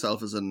present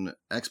myself as an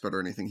expert or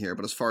anything here,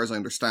 but as far as I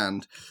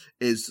understand,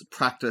 is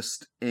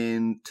practiced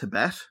in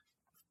Tibet.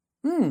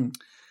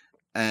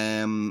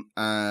 And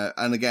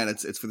again,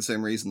 it's for the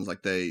same reasons.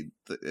 Like they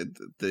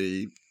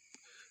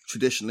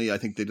traditionally, I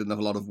think they didn't have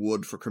a lot of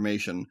wood for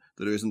cremation.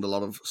 There isn't a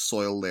lot of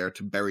soil there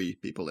to bury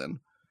people in.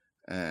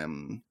 At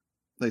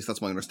least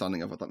that's my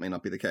understanding of it. That may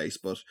not be the case,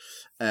 but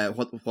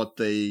what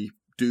they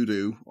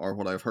do, or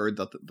what I've heard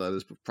that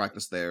is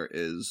practiced there,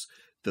 is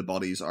the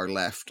bodies are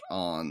left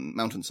on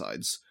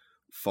mountainsides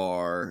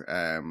for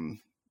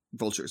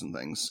vultures and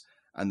things,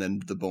 and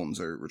then the bones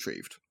are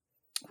retrieved,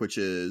 which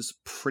is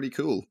pretty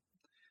cool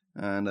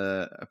and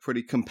a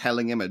pretty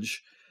compelling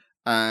image.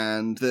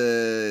 And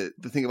the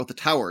thing about the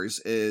towers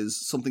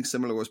is something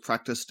similar was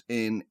practiced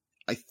in,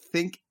 I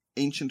think,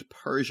 ancient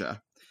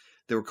Persia.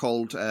 They were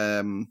called,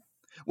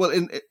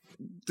 Well,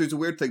 there's a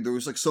weird thing. There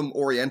was like some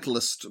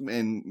Orientalist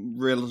in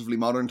relatively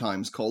modern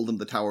times called them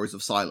the Towers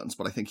of Silence,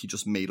 but I think he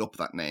just made up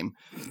that name.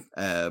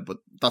 But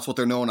that's what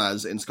they're known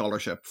as in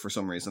scholarship for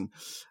some reason.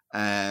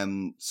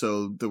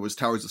 So there was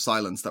Towers of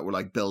Silence that were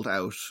like built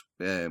out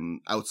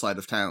outside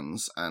of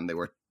towns, and they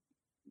were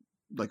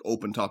like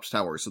open-topped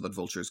towers so that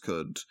vultures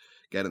could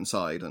get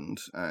inside and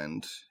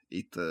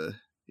eat the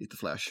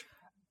flesh.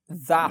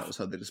 That was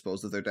how they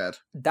disposed of their dead.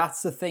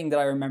 That's the thing that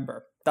I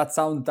remember. That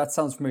sounds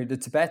familiar. The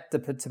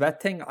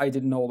Tibet thing I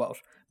didn't know about,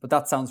 but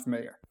that sounds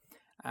familiar.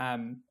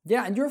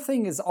 Yeah, and your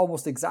thing is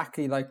almost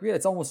exactly like, yeah,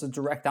 it's almost a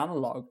direct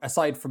analog,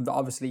 aside from the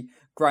obviously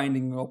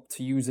grinding up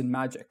to using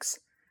magics.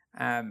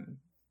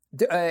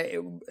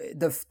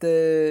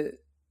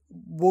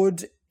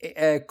 Would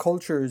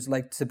cultures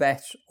like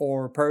Tibet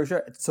or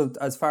Persia, so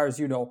as far as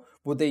you know,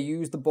 would they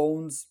use the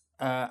bones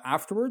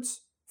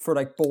afterwards for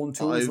like bone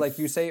tools, like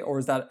you say, or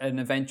is that an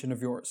invention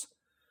of yours?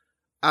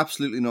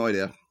 Absolutely no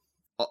idea.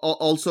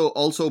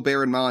 Also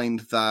bear in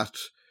mind that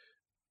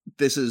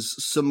this is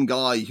some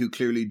guy who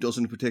clearly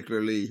doesn't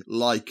particularly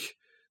like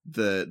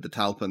the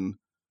Talpan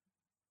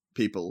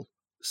people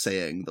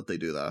saying that they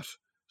do that.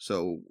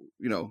 So,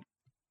 you know,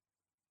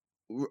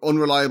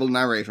 unreliable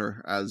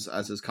narrator as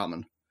is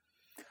common.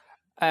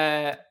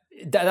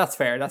 That's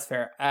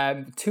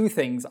fair. Two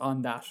things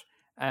on that.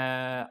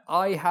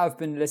 I have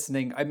been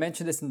listening. I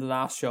mentioned this in the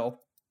last show.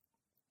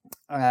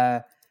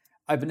 I've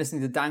been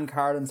listening to Dan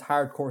Carlin's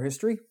Hardcore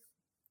History,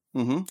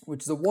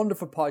 which is a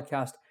wonderful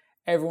podcast.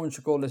 Everyone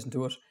should go listen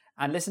to it,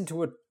 and listen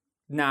to it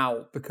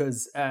now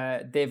because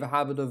they have a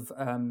habit of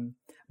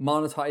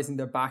monetizing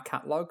their back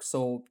catalogue.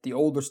 So the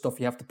older stuff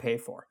you have to pay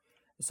for.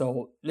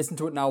 So listen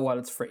to it now while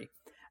it's free.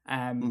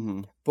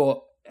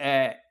 But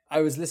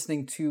I was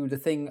listening to a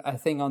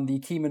thing on the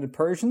Achaemenid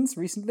Persians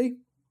recently.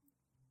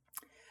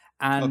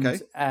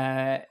 And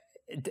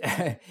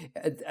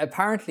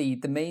apparently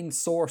the main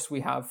source we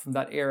have from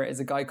that era is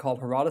a guy called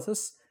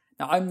Herodotus.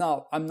 Now I'm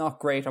not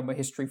great on my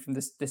history from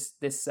this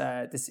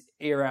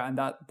era and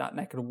that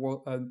neck of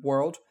the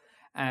world.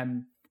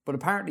 But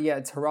apparently, yeah,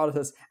 it's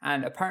Herodotus,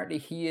 and apparently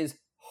he is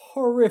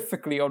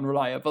horrifically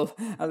unreliable.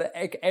 And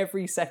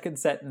every second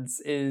sentence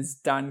is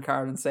Dan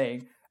Carlin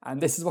saying, and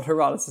this is what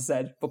Herodotus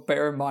said, but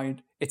bear in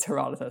mind, it's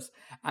Herodotus.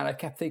 And I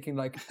kept thinking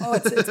like, oh,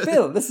 it's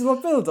Bill. This is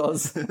what Bill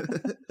does. That's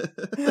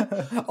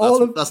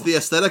the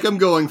aesthetic I'm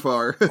going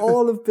for.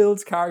 All of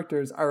Bill's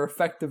characters are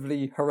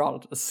effectively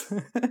Herodotus.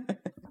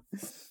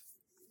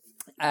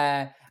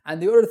 And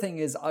the other thing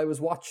is I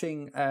was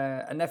watching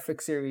a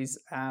Netflix series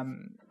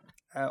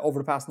over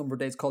the past number of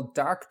days called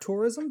Dark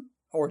Tourism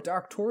or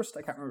Dark Tourist.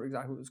 I can't remember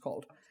exactly what it was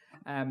called.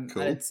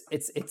 Cool. And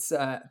it's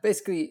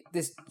basically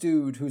this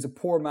dude who's a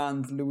poor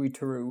man's Louis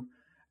Theroux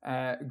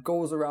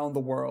goes around the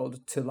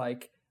world to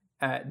like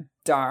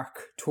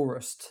dark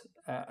tourist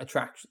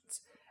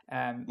attractions,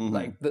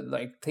 like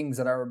things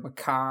that are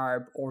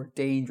macabre or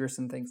dangerous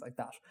and things like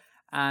that.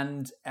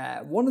 And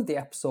one of the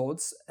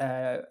episodes,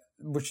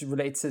 which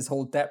relates to this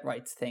whole debt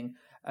rights thing,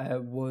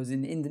 was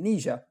in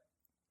Indonesia.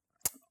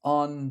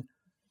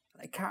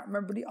 I can't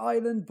remember the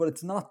island, but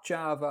it's not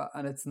Java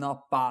and it's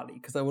not Bali,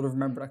 because I would have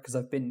remembered that because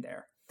I've been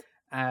there.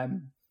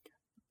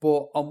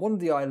 But on one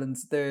of the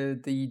islands,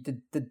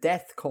 the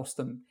death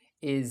custom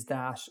is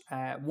that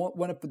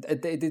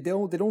they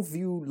don't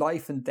view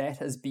life and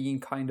death as being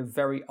kind of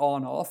very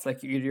on off,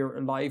 like either you're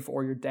alive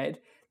or you're dead.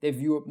 They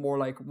view it more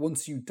like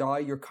once you die,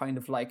 you're kind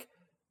of like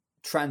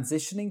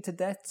transitioning to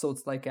death. So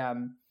it's like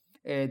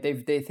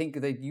they think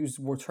they use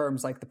more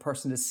terms like the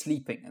person is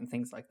sleeping and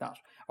things like that,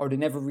 or they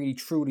never really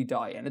truly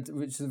die, and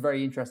which is a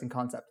very interesting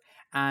concept.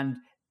 And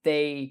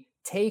they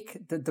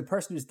take the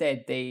person who's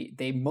dead, they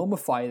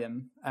mummify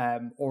them,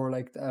 or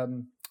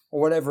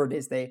whatever it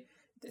is. They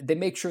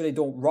make sure they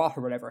don't rot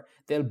or whatever.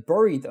 They'll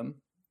bury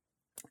them,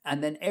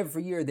 and then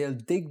every year they'll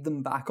dig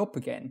them back up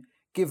again,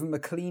 give them a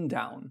clean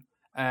down,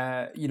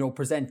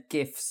 present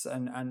gifts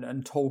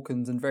and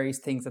tokens and various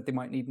things that they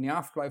might need in the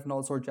afterlife and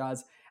all sorts of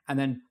jazz, and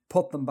then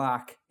put them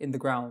back in the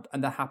ground.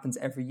 And that happens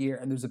every year.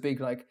 And there's a big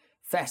like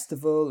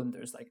festival, and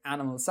there's like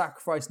animal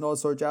sacrifice and all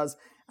sorts of jazz.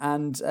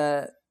 And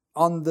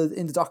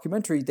in the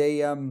documentary,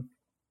 they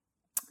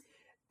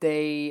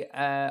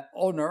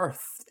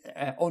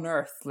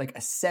unearthed like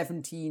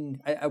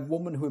a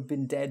woman who had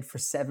been dead for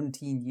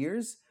 17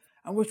 years,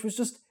 and which was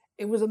just,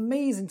 it was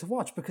amazing to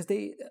watch because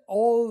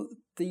all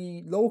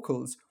the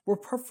locals were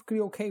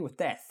perfectly okay with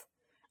death.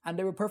 And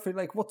they were perfectly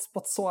like, what's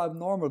so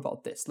abnormal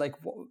about this? Like,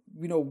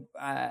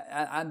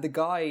 and the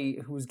guy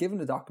who was given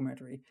the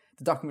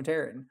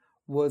documentarian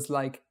was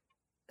like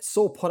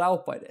so put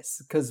out by this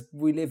because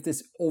we live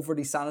this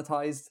overly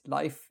sanitized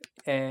life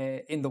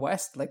in the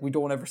West. Like, we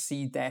don't ever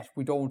see death.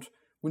 We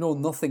know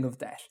nothing of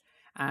death.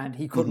 And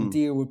he couldn't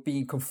deal with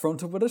being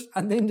confronted with it.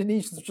 And the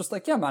Indonesians were just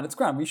like, yeah, man, it's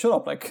grand. We shut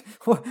up. Like,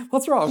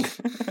 what's wrong?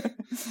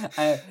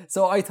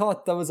 So I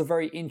thought that was a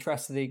very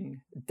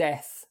interesting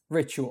death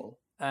ritual.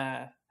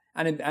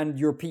 And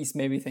your piece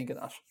made me think of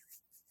that.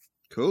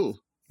 Cool.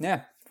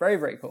 Yeah, very,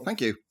 very cool.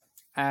 Thank you.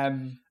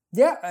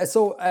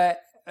 So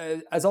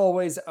as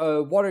always,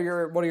 what are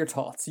your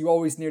thoughts? You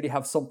always nearly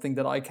have something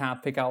that I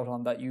can't pick out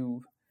on that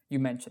you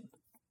mention.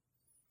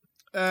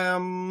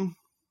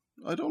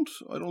 I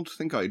don't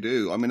think I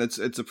do. I mean,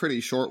 it's a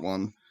pretty short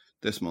one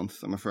this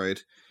month, I'm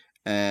afraid.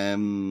 There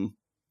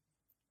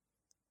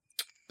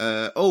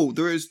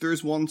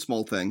is one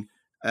small thing.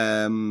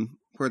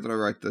 Where did I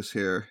write this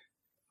here?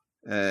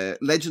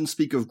 Legends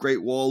speak of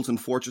great walls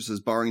and fortresses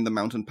barring the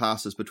mountain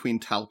passes between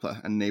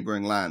Talpa and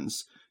neighbouring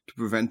lands to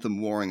prevent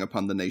them warring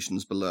upon the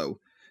nations below.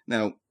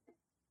 Now,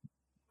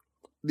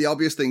 the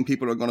obvious thing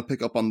people are going to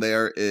pick up on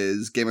there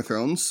is Game of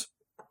Thrones.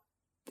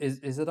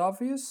 Is it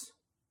obvious?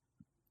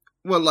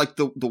 Well, like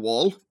the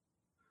wall.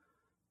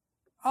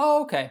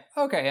 Oh, okay,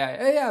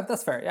 yeah,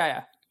 that's fair,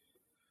 yeah.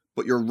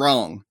 But you're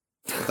wrong,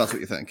 if that's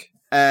what you think.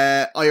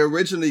 I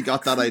originally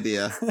got that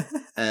idea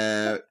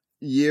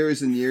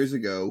years and years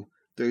ago.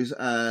 There's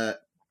a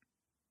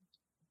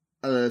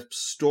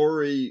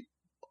story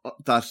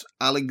that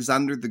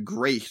Alexander the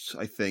Great,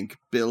 I think,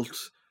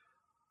 built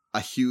a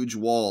huge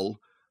wall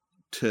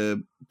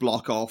to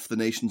block off the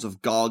nations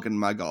of Gog and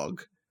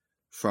Magog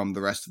from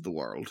the rest of the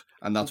world,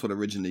 and that's what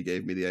originally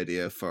gave me the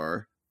idea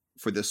for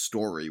this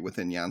story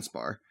within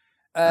Janspar.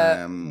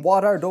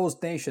 What are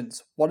those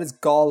nations? What is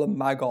Gaul and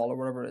Magog, or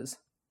whatever it is?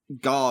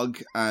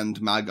 Gog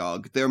and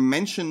Magog. They're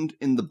mentioned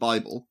in the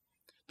Bible.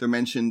 They're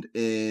mentioned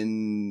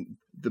in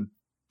the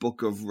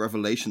Book of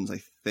Revelations,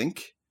 I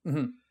think.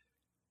 Mm-hmm.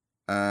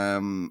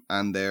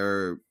 And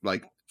they're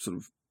like sort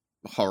of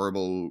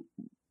horrible,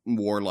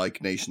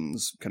 warlike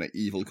nations, kind of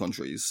evil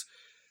countries.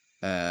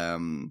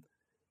 And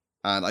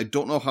I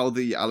don't know how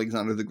the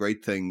Alexander the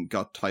Great thing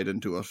got tied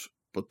into it,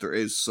 but there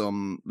is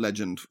some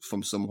legend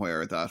from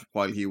somewhere that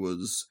while he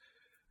was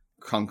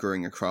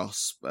conquering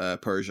across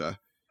Persia,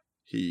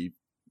 he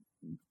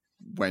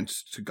went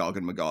to Gog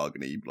and Magog,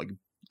 and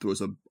there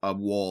was a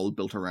wall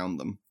built around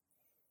them.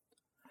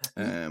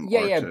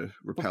 To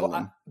repel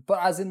them.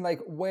 But as in,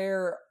 like,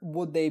 where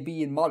would they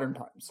be in modern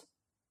times?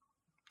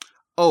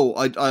 Oh,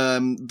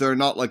 they're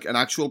not like an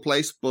actual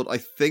place, but I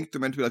think they're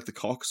meant to be like the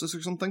Caucasus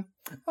or something.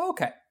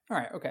 Okay, all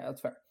right, okay,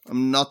 that's fair.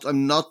 I'm not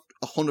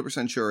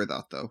 100% sure of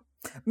that though.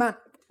 Man,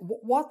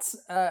 what's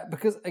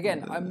because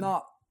again, I'm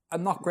not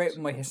great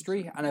with my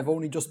history, and I've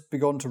only just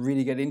begun to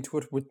really get into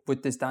it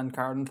with this Dan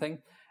Carden thing,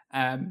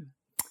 and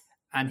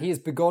he has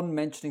begun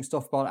mentioning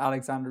stuff about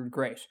Alexander the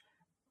Great.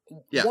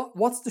 Yeah.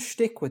 What's the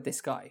shtick with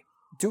this guy?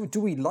 Do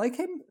we like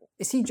him?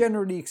 Is he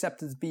generally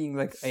accepted as being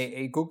like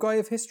a good guy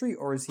of history,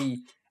 or is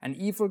he an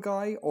evil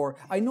guy? Or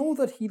I know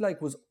that he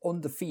was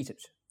undefeated,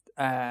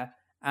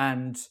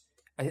 and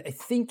I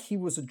think he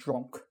was a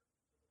drunk.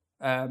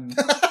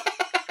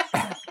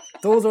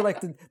 Those are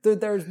like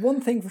there's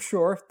one thing for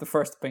sure, the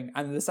first thing,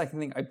 and the second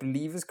thing I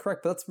believe is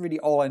correct, but that's really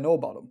all I know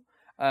about him.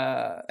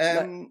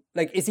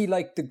 Is he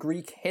like the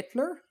Greek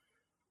Hitler,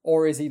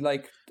 or is he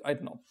like, I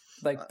don't know,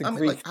 like the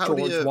Greek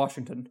George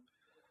Washington?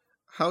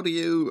 How do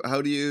you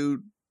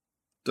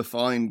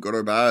define good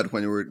or bad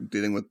when you were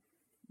dealing with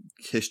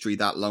history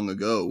that long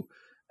ago?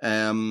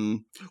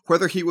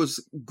 Whether he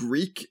was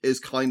Greek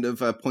is kind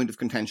of a point of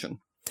contention,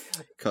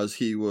 because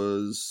he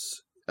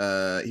was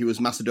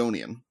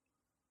Macedonian,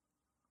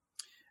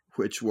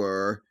 which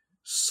were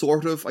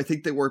sort of, I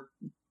think they were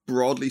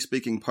broadly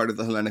speaking part of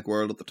the Hellenic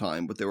world at the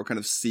time, but they were kind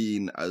of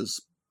seen as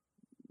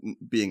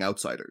being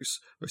outsiders,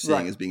 or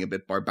seen as being a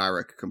bit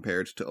barbaric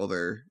compared to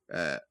other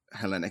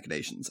Hellenic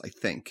nations, I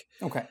think.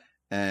 Okay.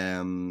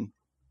 And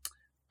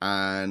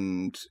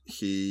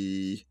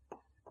he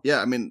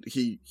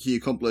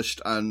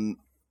accomplished an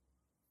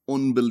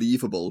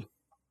unbelievable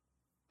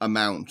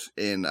amount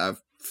in a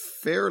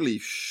fairly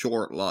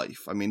short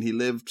life. I mean, he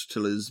lived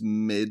till his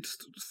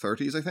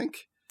mid-30s, I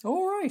think.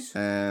 Oh, right.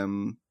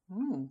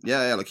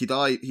 Like he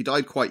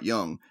died quite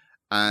young,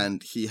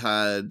 and he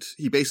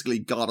basically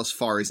got as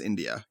far as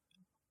India.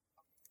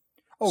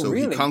 Oh, so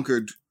really?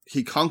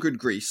 He conquered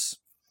Greece,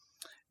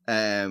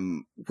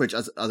 which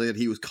as I said,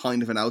 he was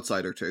kind of an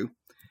outsider to.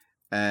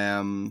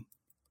 What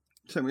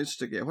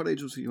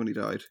age was he when he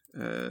died?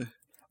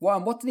 Well,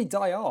 and what did he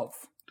die of?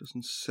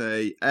 Doesn't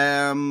say.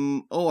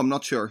 I'm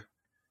not sure.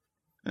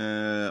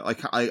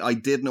 I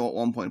did know at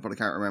one point, but I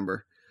can't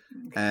remember.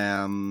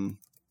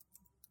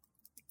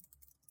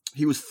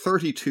 He was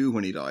 32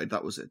 when he died.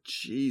 That was it.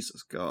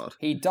 Jesus God.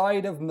 He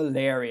died of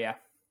malaria.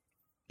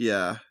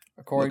 Yeah.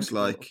 According to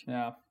like.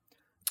 Yeah.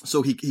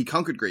 So he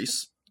conquered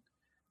Greece.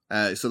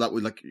 So that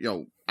was like,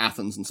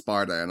 Athens and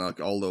Sparta and like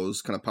all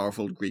those kind of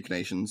powerful Greek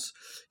nations.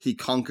 He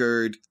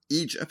conquered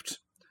Egypt.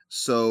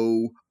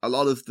 So a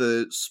lot of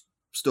the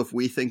stuff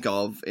we think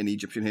of in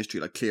Egyptian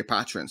history, like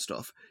Cleopatra and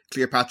stuff,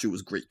 Cleopatra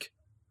was Greek.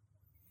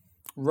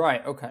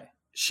 Right. Okay.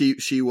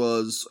 She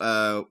was.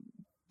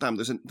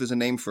 There's a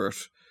name for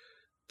it.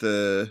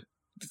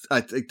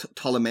 I think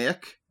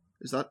Ptolemaic,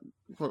 is that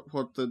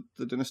what the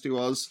dynasty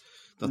was?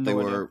 That they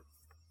were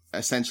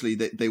essentially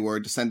they were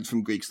descended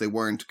from Greeks. They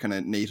weren't kind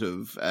of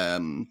native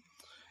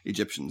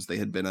Egyptians. They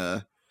had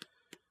been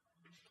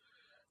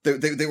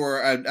they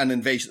were an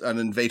invader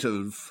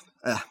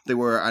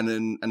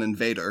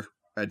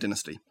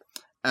dynasty,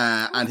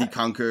 And he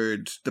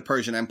conquered the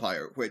Persian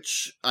Empire,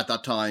 which at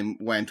that time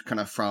went kind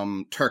of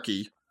from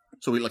Turkey.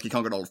 So he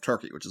conquered all of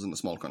Turkey, which isn't a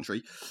small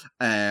country.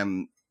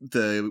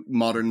 The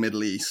modern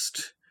Middle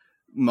East,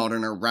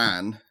 modern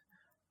Iran,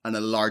 and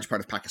a large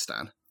part of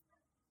Pakistan.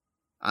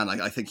 And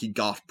I think he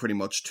got pretty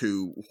much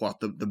to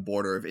what the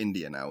border of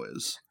India now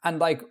is. And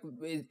like,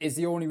 is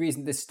the only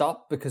reason this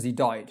stopped because he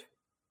died?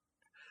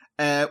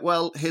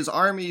 Well, his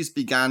armies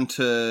began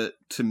to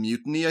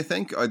mutiny, I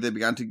think, or they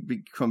began to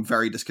become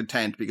very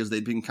discontent because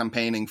they'd been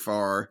campaigning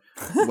for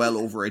well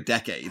over a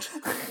decade.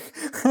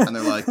 And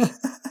they're like,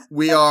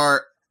 we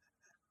are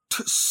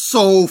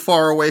so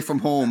far away from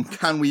home.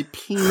 Can we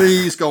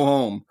please go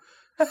home?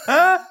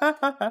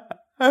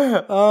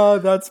 Oh,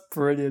 that's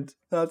brilliant.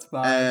 That's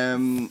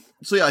bad.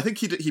 So yeah, I think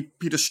he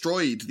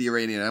destroyed the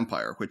Iranian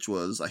Empire, which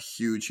was a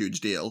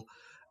huge deal.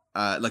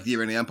 Like the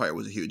Iranian Empire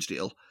was a huge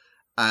deal.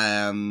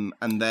 And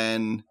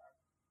then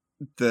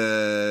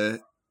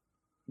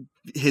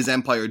his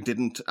empire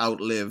didn't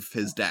outlive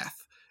his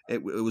death.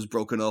 It was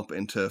broken up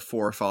into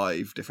 4 or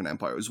 5 different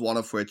empires, one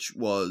of which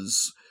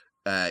was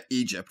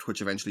Egypt,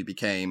 which eventually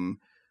became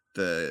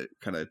the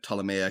kind of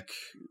Ptolemaic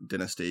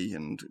dynasty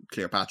and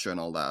Cleopatra and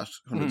all that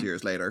hundreds of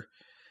years later.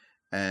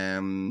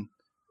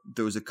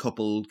 There was a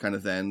couple kind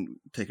of then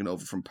taken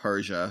over from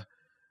Persia.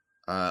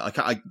 I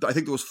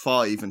think there was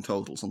 5 in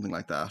total, something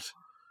like that.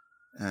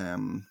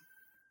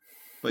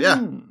 But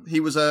yeah, he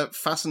was a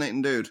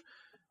fascinating dude.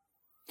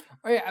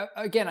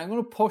 Again, I'm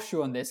going to push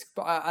you on this,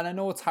 and I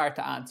know it's hard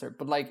to answer,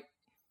 but like,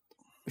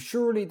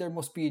 surely there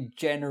must be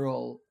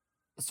general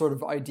sort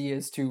of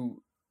ideas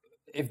to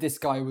if this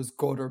guy was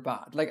good or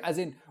bad. Like, as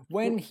in,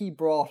 when he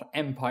brought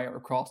empire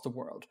across the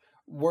world,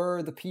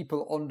 were the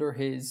people under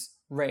his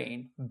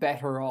reign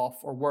better off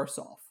or worse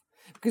off?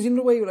 Because you know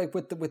the way, like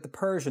with the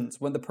Persians,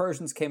 when the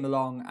Persians came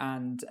along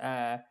and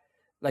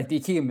like the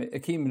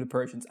Achaemenid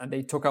Persians, and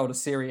they took out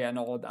Assyria and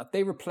all of that,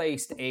 they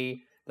replaced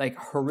a like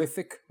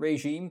horrific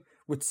regime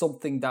with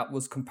something that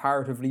was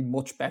comparatively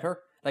much better.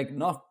 Like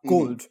not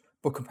good,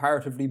 but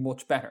comparatively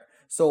much better.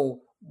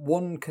 So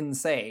one can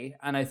say,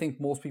 and I think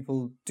most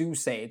people do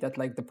say, that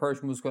like the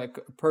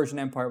Persian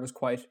Empire was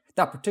quite,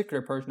 that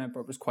particular Persian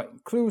Empire was quite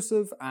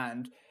inclusive,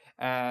 and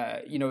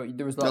there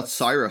was a lot. That's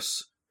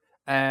Cyrus.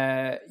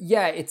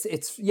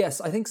 Yes,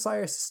 I think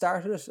Cyrus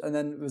started it, and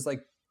then it was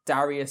like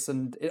Darius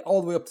and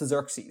all the way up to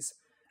Xerxes.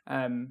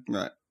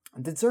 Right.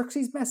 Did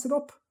Xerxes mess it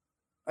up?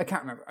 I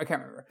can't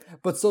remember.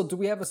 But so do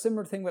we have a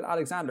similar thing with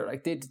Alexander?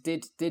 Like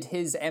did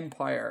his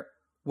empire,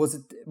 was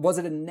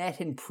it a net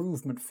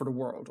improvement for the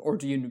world, or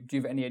do you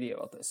have any idea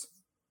about this?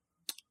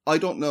 I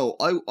don't know.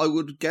 I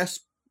would guess,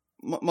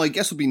 my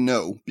guess would be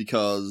no,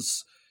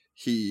 because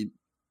he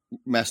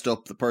messed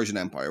up the Persian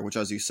Empire, which,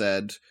 as you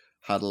said,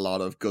 had a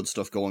lot of good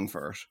stuff going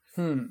for it.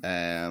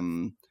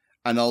 And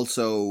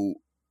also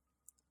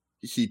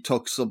he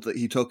took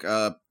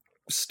a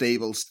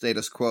stable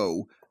status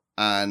quo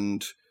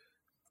and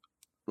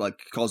like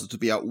caused it to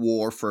be at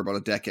war for about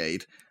a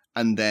decade,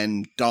 and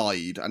then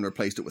died and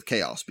replaced it with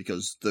chaos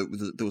because there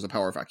was a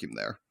power vacuum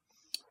there.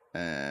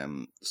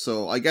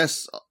 So I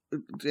guess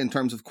in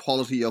terms of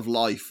quality of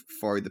life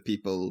for the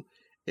people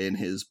in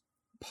his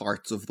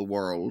parts of the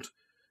world,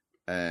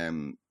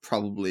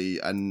 probably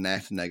a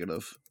net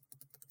negative.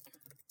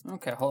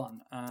 Okay,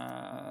 hold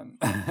on.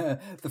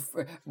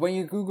 When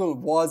you Google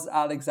 "was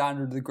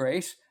Alexander the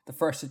Great," the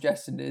first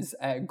suggestion is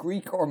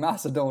Greek or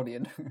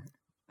Macedonian.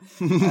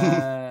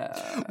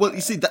 Well,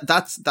 you see,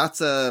 that's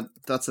a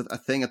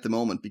thing at the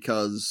moment,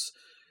 because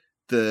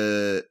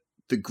the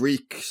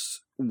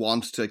Greeks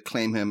want to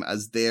claim him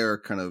as their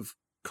kind of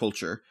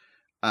culture,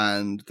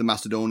 and the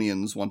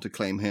Macedonians want to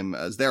claim him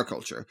as their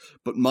culture.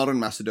 But modern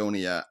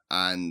Macedonia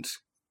and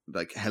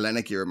like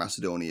Hellenic era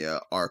Macedonia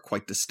are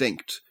quite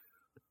distinct.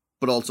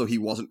 But also, he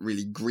wasn't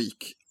really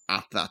Greek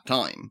at that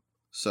time,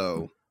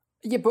 so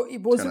yeah. But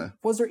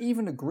was there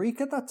even a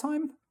Greek at that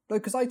time?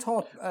 Like, because I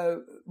thought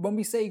when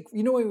we say,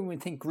 when we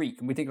think Greek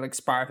and we think like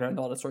Sparta and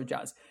all that sort of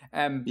jazz,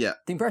 the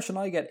impression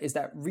I get is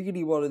that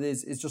really what it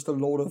is just a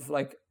load of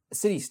like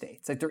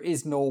city-states. Like, there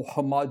is no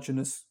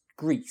homogenous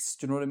Greece.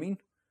 Do you know what I mean?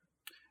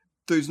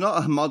 There's not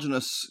a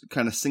homogenous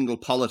kind of single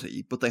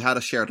polity, but they had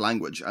a shared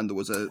language, and there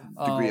was a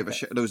degree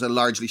there was a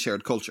largely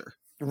shared culture.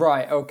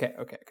 Right. Okay.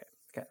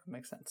 That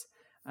makes sense.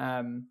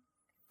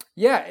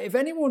 If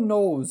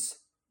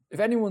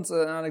anyone's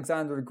an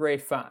Alexander the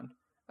Great fan,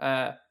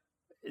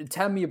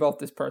 tell me about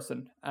this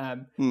person,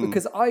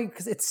 because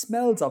it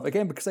smells of,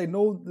 again, because I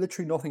know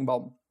literally nothing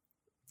about him,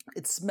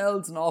 it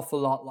smells an awful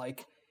lot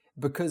like,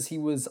 because he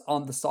was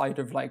on the side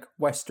of like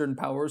Western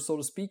powers, so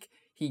to speak,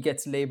 he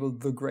gets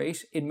labeled the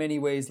Great. In many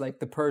ways, like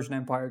the Persian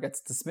Empire gets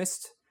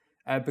dismissed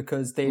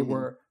because they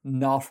were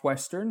not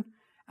Western.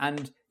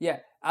 And yeah,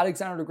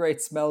 Alexander the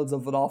Great smells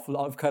of an awful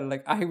lot of kind of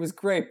like, he was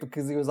great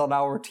because he was on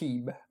our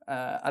team.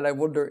 And I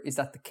wonder, is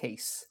that the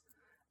case?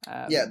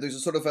 There's a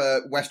sort of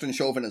a Western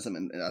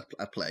chauvinism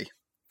at play.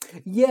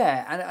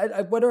 Yeah, and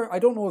I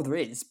don't know if there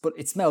is, but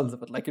it smells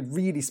of it. Like, it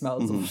really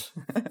smells of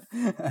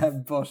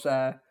it.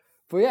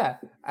 But yeah.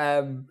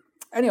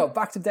 Anyway,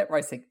 back to debt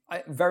rising.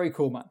 Very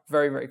cool, man.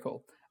 Very, very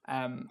cool.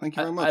 Thank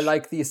you very much. I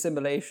like the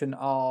assimilation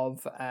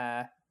of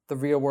the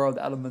real world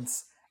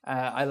elements.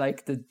 I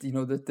like that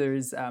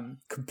there's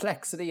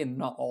complexity and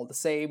not all the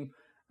same.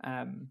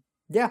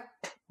 Yeah,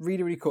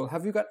 really, really cool.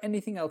 Have you got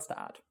anything else to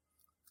add?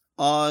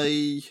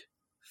 I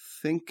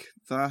think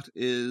that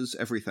is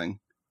everything.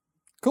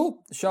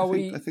 Cool.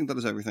 I think that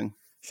is everything.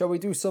 Shall we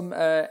do some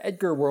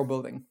Edgar world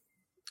building?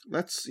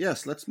 Let's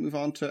move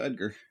on to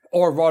Edgar.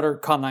 Or rather,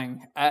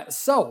 Conang.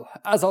 So,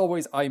 as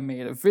always, I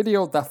made a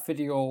video. That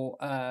video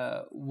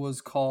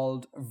was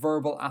called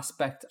Verbal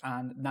Aspect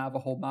and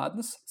Navajo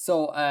Madness.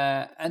 So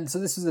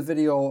this is a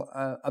video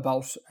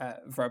about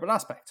verbal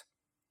aspect.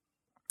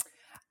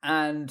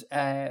 And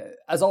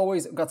as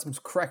always, I've got some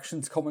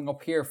corrections coming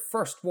up here.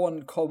 First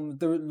one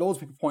loads of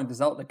people point this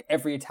out, like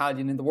every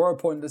Italian in the world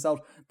pointed this out,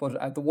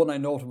 but the one I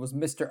noted was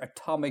Mr.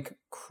 Atomic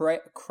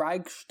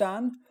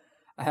Kragstein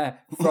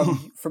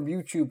from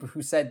YouTube,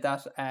 who said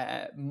that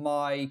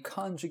my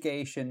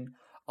conjugation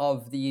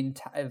of the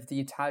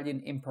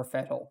Italian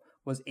imperfetto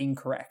was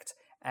incorrect.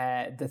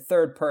 The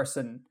third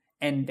person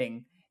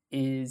ending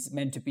is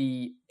meant to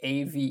be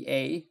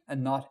AVA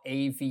and not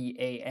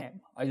AVAM.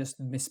 I just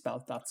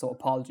misspelled that, so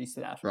apologies to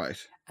that. Right.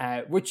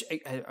 Which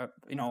I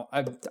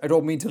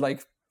don't mean to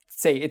like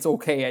say it's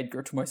okay,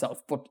 Edgar, to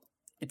myself, but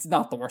it's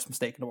not the worst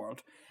mistake in the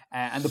world.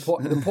 And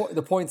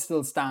the point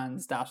still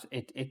stands that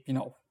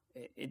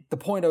the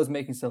point I was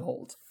making still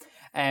holds.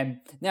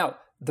 Now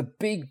the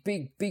big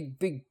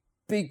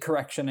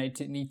correction I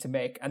need to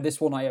make, and this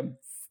one I am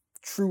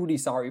truly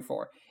sorry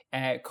for,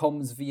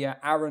 comes via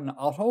Aaron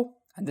Otto.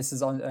 And this is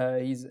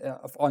he's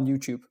on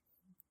YouTube.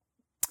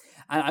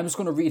 And I'm just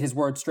going to read his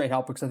words straight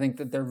out because I think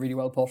that they're really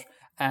well put.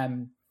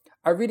 I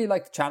really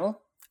like the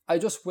channel. I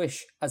just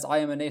wish, as I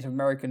am a Native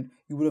American,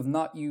 you would have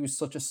not used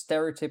such a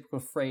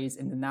stereotypical phrase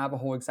in the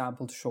Navajo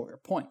example to show your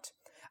point.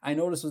 I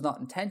know this was not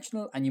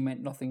intentional and you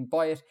meant nothing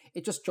by it.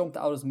 It just jumped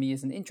out at me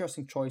as an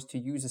interesting choice to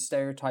use a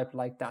stereotype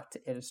like that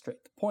to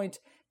illustrate the point.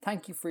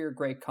 Thank you for your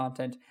great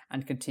content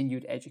and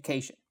continued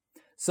education.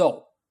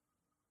 So,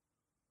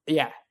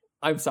 yeah.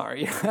 I'm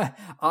sorry. For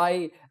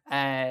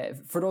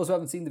those who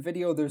haven't seen the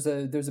video, there's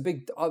a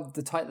big.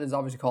 The title is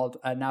obviously called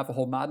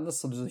Navajo Madness,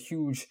 so there's a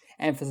huge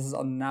emphasis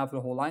on the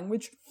Navajo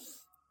language.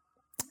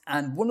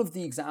 And one of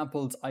the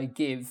examples I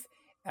give,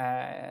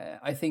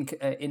 I think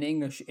in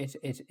English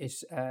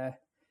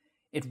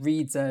it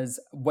reads as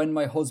 "When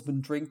my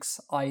husband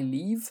drinks, I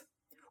leave,"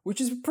 which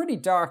is a pretty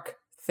dark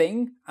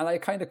thing. And I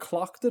kind of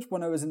clocked it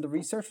when I was in the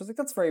research. I was like,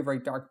 that's very, very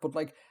dark. But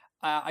like,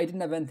 I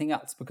didn't have anything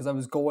else because I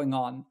was going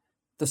on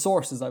the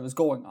sources I was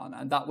going on,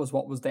 and that was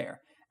what was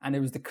there. And it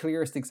was the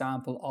clearest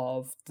example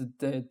of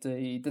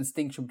the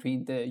distinction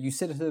between the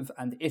usidative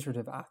and the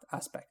iterative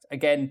aspect.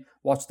 Again,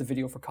 watch the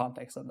video for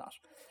context on that.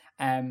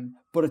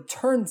 But it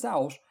turns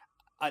out,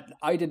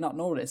 I did not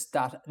notice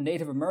that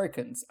Native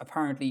Americans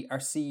apparently are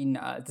seen,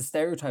 the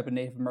stereotype of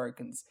Native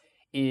Americans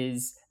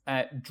is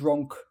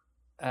drunk,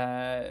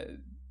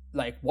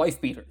 like wife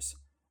beaters.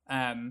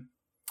 And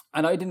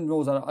I didn't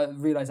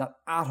realize that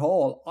at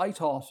all. I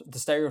thought the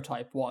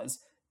stereotype was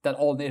that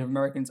all Native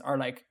Americans are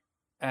like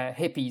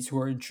hippies who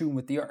are in tune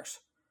with the earth.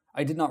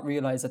 I did not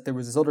realize that there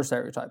was this other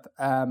stereotype.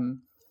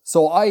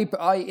 So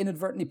I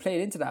inadvertently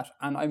played into that,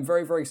 and I'm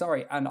very, very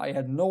sorry. And I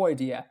had no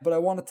idea. But I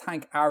want to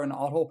thank Aaron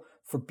Otto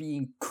for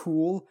being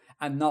cool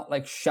and not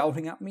like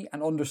shouting at me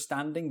and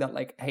understanding that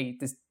like, hey,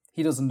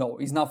 he doesn't know.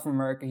 He's not from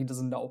America. He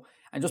doesn't know.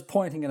 And just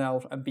pointing it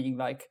out and being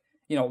like,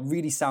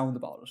 really sound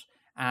about it.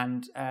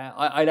 And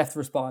I left a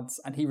response,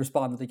 and he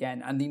responded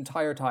again. And the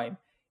entire time,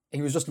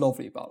 he was just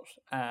lovely about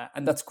it.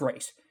 And that's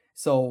great.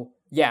 So,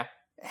 yeah,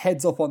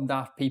 heads up on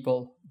that,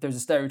 people. There's a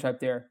stereotype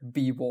there.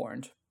 Be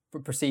warned.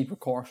 But proceed with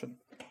caution.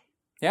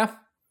 Yeah?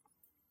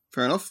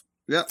 Fair enough.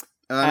 Yeah.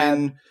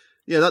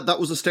 That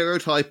was a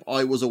stereotype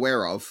I was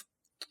aware of.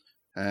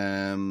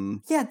 Yeah,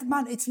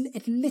 man,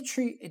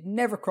 it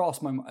never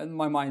crossed my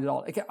mind at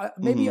all. Like,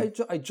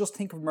 I just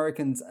think of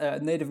Americans,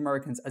 Native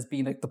Americans, as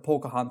being like the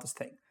Pocahontas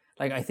thing.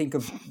 Like, I think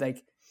of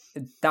like,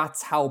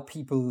 that's how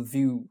people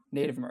view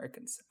Native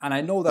Americans. And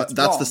I know that's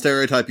wrong. The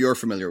stereotype you're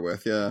familiar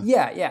with, yeah.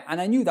 Yeah. And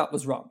I knew that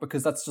was wrong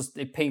because that's just,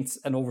 it paints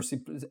an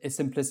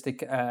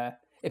simplistic,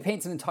 it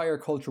paints an entire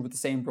culture with the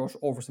same brush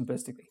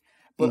oversimplistically.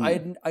 But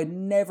I'd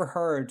never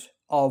heard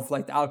of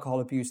like the alcohol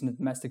abuse and the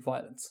domestic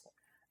violence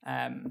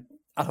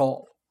at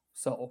all.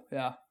 So,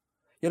 yeah.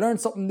 You learn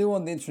something new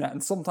on the internet,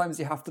 and sometimes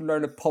you have to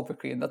learn it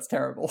publicly, and that's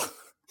terrible.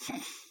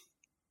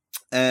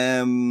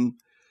 This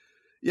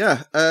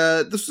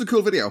was a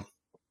cool video.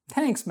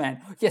 Thanks,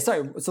 man. Yeah,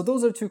 sorry. So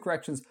those are the two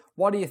corrections.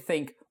 What do you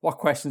think? What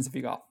questions have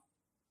you got?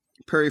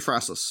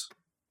 Periphrasis.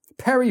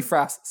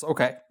 Periphrasis,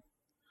 okay.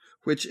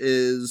 Which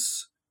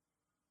is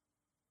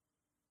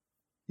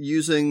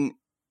using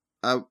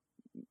a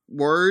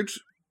word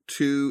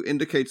to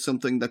indicate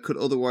something that could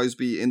otherwise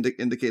be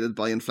indicated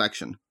by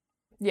inflection.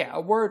 Yeah,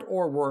 a word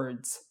or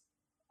words.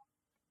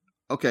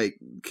 Okay,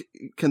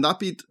 can that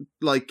be,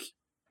 like,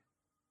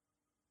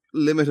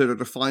 limited or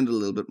defined a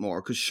little bit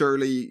more? Because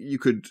surely you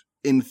could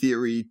in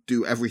theory,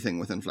 do everything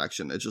with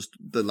inflection. It's just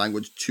the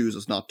language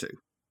chooses not to.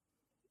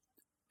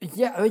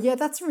 Yeah,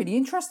 that's a really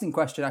interesting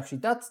question, actually.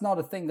 That's not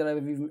a thing that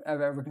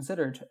I've ever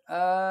considered.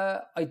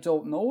 I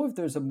don't know if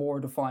there's a more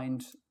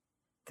defined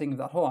thing of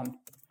that. Hold on.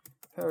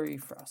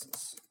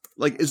 Periphrasis.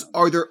 Like,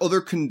 are there other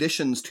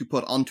conditions to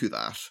put onto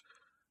that?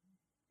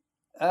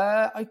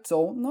 I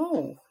don't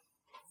know.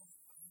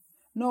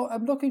 No,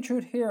 I'm looking through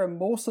it here, and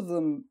most of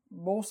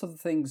the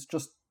things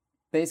just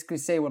basically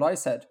say what I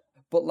said.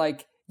 But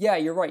like, yeah,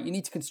 you're right. You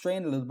need to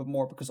constrain a little bit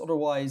more, because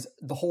otherwise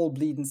the whole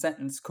bleeding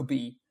sentence could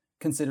be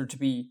considered to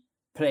be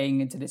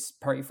playing into this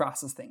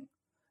periphrasis thing.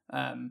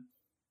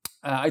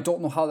 I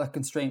don't know how that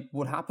constraint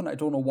would happen. I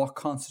don't know what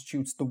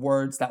constitutes the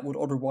words that would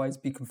otherwise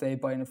be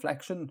conveyed by an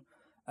inflection.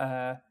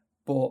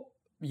 But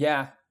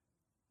yeah,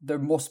 there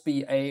must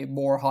be a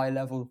more high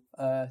level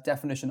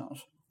definition on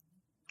it.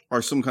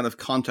 Or some kind of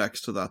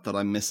context to that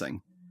I'm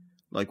missing.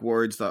 Like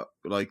words that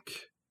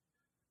like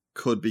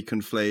could be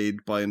conflated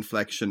by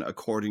inflection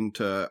according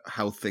to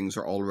how things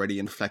are already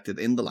inflected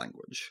in the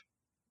language.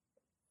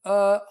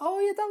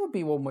 That would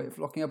be one way of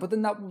looking at it. But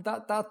then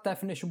that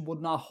definition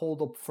would not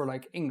hold up for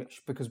like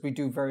English, because we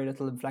do very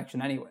little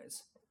inflection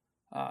anyways.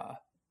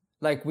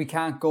 Like we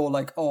can't go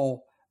like,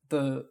 oh,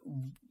 the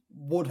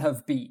would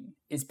have been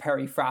is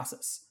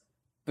periphrasis,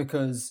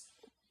 because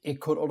it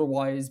could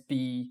otherwise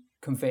be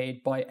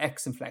conveyed by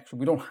X inflection.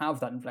 We don't have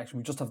that inflection.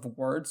 We just have the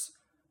words.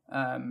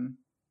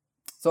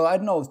 So I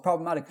don't know. It's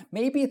problematic.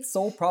 Maybe it's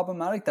so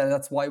problematic that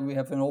that's why we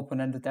have an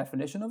open-ended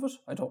definition of it.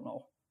 I don't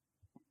know.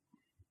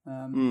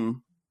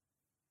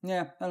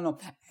 Yeah, I don't know.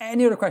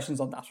 Any other questions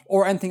on that?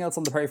 Or anything else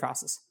on the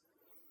periphrasis?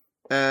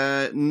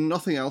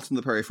 Nothing else in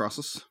the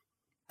periphrasis.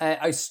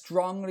 I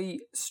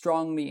strongly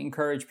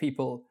encourage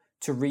people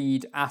to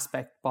read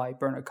Aspect by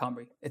Bernard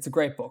Comrie. It's a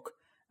great book.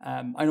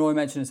 I know I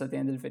mentioned this at the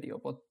end of the video,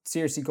 but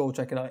seriously, go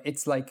check it out.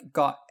 It's like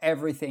got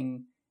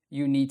everything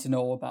you need to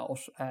know about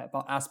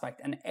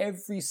Aspect, and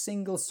every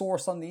single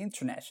source on the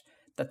internet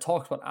that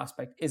talks about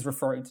Aspect is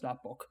referring to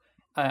that book.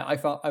 I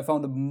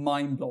found it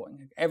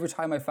mind-blowing. Every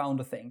time I found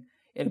a thing,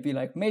 it'll be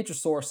like major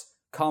source,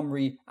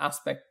 Comrie,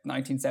 Aspect,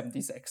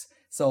 1976.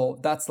 So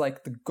that's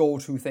like the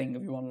go-to thing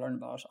if you want to learn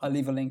about it. I'll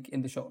leave a link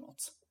in the show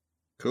notes.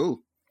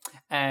 Cool.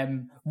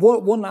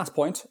 One last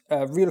point,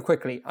 real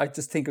quickly. I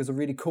just think it was a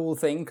really cool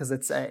thing because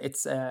it's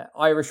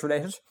Irish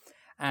related.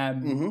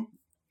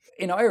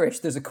 In Irish,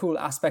 there's a cool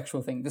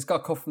aspectual thing. This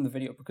got cut from the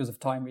video because of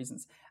time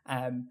reasons.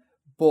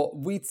 But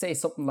we'd say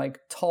something like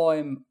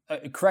time.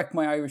 Correct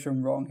my Irish if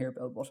I'm wrong here,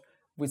 Bill. But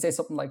we'd say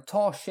something like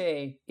tá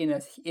sé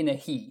in a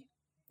he.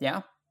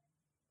 Yeah.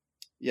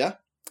 Yeah.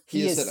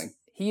 He is sitting.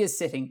 He is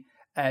sitting.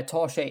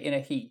 Tá sé in a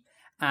he,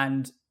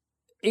 and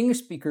English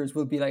speakers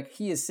will be like,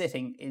 he is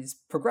sitting is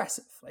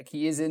progressive, like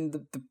he is in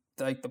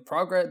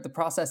the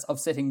process of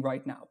sitting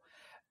right now.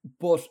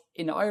 But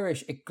in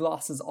Irish, it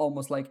glosses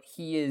almost like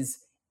he is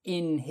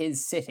in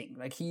his sitting,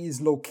 like he is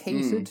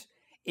located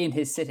in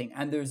his sitting.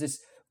 And there's this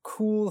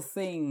cool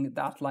thing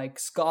that like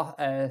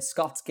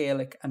Scots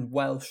Gaelic and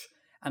Welsh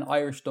and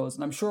Irish does,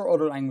 and I'm sure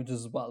other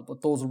languages as well,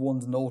 but those are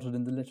ones noted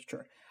in the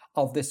literature,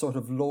 of this sort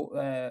of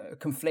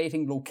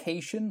conflating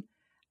location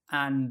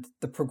and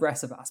the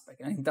progressive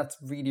aspect. I think that's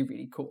really,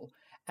 really cool.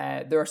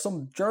 There are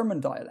some German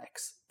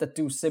dialects that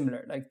do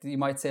similar. Like you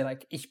might say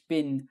like, ich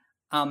bin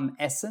am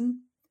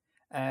Essen,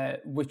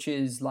 which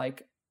is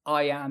like,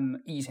 I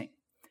am eating.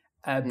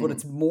 But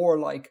it's more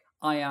like,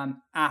 I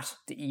am at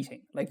the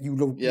eating. Like you're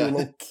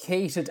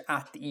located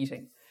at the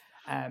eating.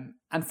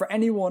 And for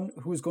anyone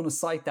who's going to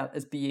cite that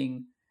as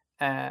being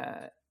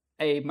a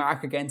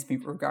mark against me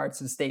with regards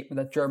to the statement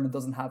that German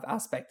doesn't have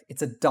aspect,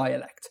 it's a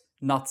dialect,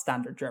 not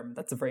standard German.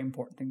 That's a very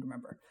important thing to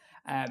remember.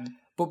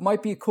 But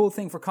might be a cool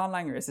thing for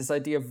conlanger is this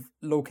idea of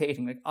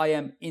locating. Like I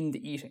am in the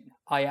eating.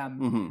 I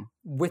am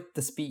with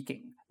the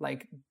speaking.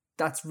 Like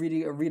that's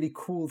really a really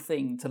cool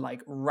thing to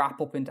like wrap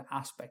up into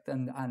aspect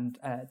and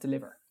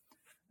deliver.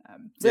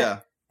 Yeah,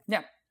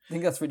 I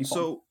think that's really fun.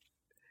 So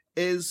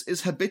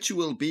is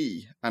habitual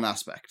be an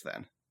aspect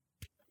then?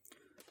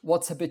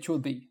 What's habitual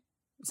be?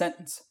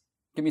 Sentence.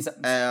 Give me a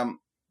sentence.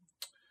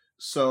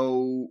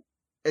 So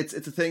it's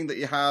a thing that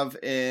you have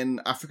in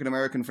African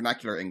American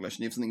vernacular English, and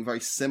you have something very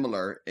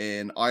similar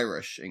in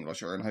Irish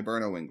English or in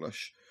Hiberno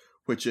English,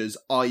 which is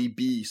I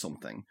be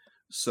something.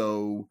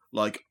 So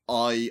like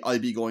I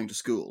be going to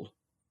school.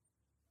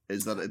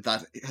 Is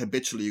that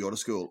habitually you go to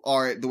school,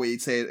 or the way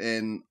you'd say it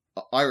in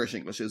Irish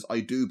English is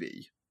I do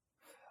be.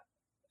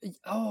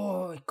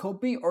 Oh, it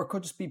could be, or it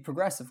could just be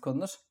progressive,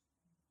 couldn't it?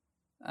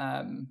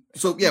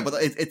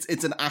 But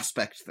it's an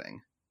aspect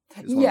thing.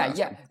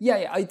 Yeah.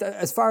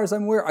 As far as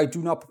I'm aware, I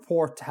do not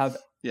purport to have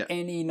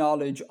any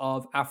knowledge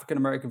of African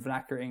American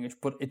vernacular English,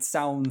 but it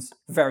sounds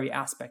very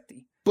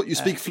aspecty. But you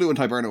speak fluent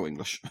Hiberno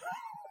English.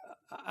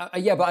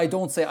 But I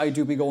don't say I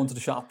do be going to the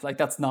shop. Like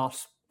that's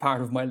not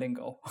part of my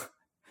lingo.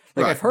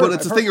 Right, but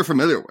it's a thing you're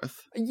familiar with.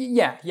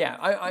 Yeah.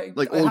 I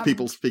old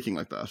people speaking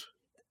like that.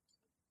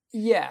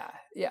 Yeah.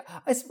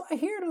 I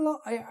hear it a lot.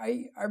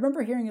 I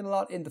remember hearing it a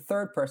lot in the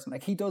third person.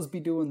 Like he does be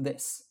doing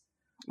this.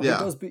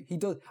 Yeah. He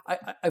does.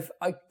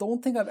 I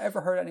don't think I've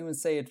ever heard anyone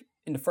say it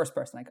in the first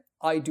person. Like,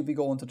 I do be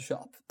going to the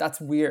shop. That's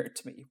weird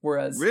to me.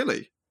 Whereas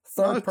Really?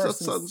 third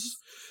person.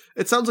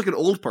 It sounds like an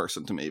old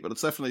person to me, but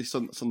it's definitely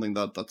something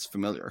that's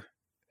familiar.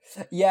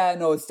 Yeah,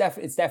 no, it's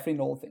definitely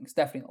an old thing. It's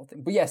definitely an old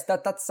thing. But yes,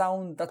 that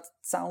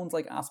sounds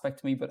like aspect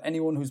to me. But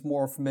anyone who's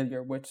more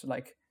familiar with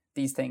like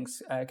these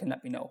things can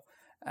let me know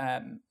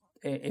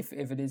if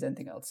it is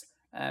anything else.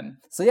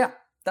 So yeah,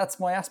 that's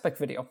my aspect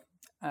video.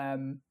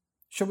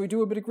 Should we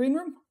do a bit of green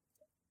room?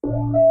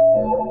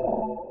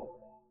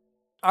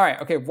 All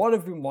right. Okay. What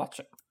have you been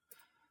watching?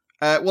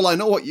 Well, I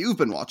know what you've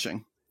been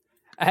watching.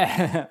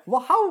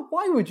 Well,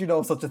 why would you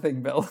know such a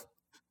thing, Bill?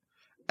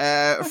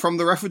 From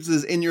the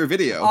references in your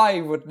video.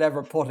 I would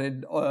never put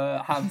in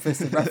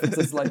ham-fisted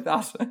references like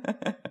that.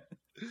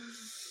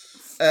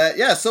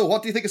 Yeah, so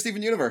what do you think of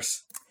Steven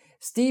Universe?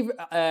 Steve,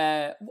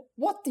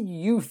 what do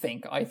you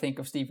think I think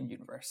of Steven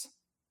Universe?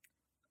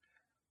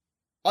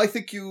 I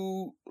think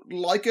you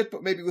like it,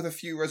 but maybe with a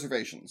few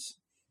reservations.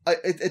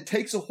 It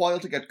takes a while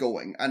to get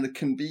going, and it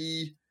can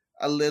be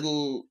a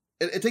little...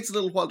 It takes a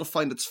little while to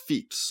find its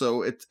feet,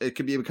 so it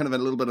can be kind of a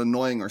little bit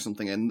annoying or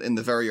something in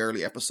the very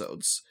early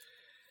episodes.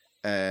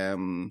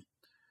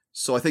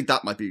 So I think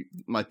that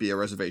might be a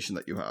reservation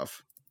that you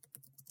have.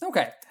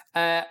 Okay.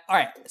 All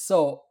right.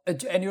 So,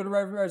 any other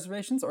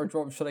reservations, or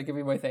should I give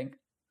you my thing?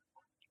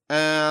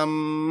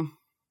 I'm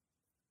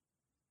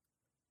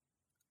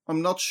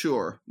not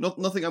sure.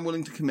 Nothing I'm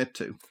willing to commit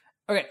to.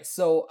 Okay.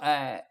 So,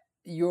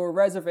 your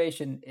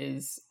reservation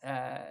is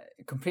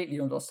completely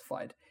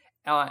unjustified.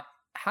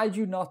 Had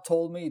you not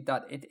told me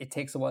that it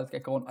takes a while to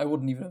get going, I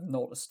wouldn't even have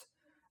noticed.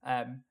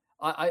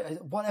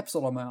 What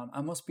episode am I on?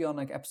 I must be on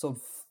like episode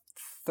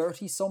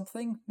 30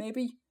 something,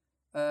 maybe.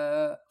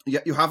 Yeah,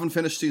 you haven't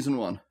finished season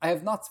 1. I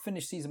have not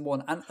finished season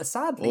 1, and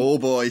sadly, oh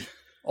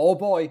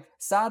boy,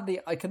 sadly,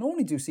 I can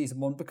only do season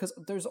 1 because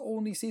there's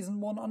only season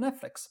 1 on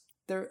Netflix.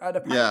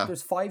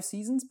 There's 5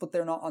 seasons, but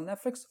they're not on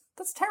Netflix.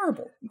 That's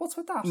terrible. What's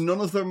with that?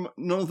 None of them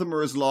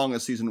are as long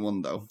as season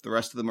 1, though. The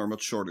rest of them are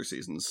much shorter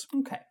seasons.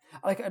 Okay,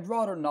 like I'd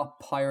rather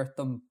not pirate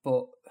them,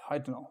 but I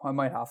don't know. I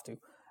might have to.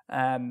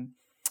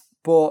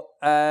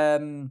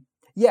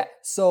 Yeah,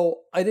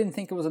 so I didn't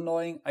think it was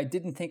annoying. I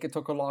didn't think it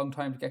took a long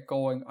time to get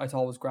going. I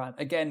thought it was grand.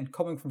 Again,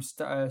 coming from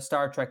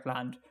Star Trek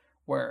land,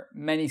 where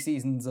many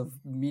seasons of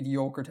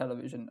mediocre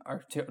television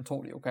are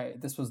totally okay.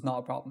 This was not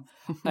a problem.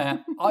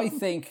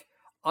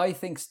 I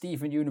think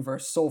Steven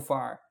Universe so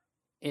far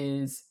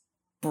is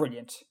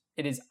brilliant.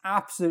 It is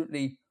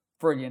absolutely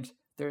brilliant.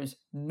 There's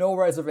no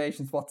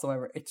reservations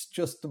whatsoever. It's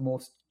just the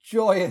most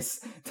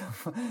joyous,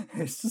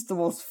 it's just the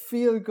most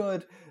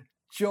feel-good,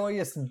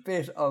 joyous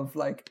bit of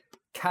like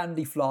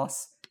candy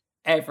floss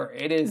ever.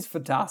 It is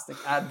fantastic,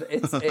 and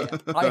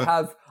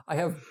I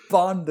have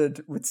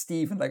bonded with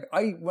Stephen. Like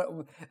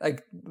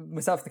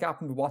myself and the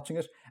captain were watching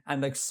it,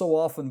 and like so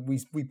often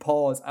we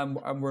pause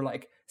and we're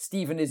like,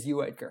 Stephen is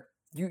you, Edgar.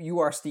 You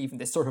are Stephen,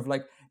 this sort of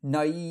like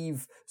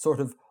naive, sort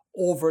of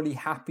overly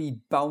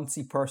happy,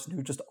 bouncy person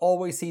who just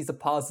always sees the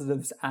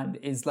positives and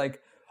is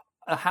like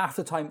half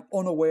the time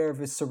unaware of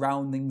his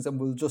surroundings and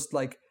will just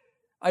like,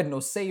 I don't know,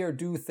 say or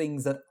do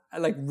things that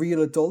like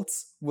real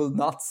adults will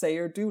not say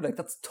or do. Like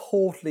that's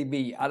totally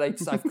me, and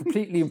I've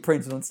completely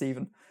imprinted on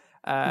Stephen.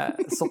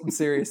 Something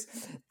serious.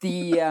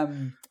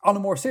 On a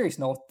more serious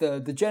note,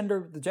 the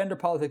gender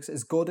politics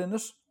is good in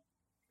it.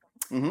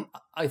 Mm-hmm.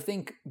 I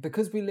think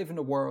because we live in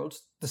a world,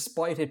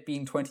 despite it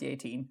being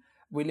 2018,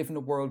 we live in a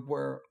world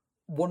where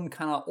one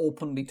cannot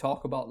openly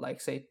talk about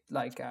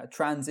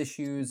trans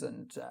issues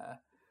and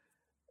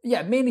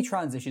mainly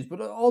trans issues,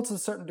 but also to a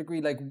certain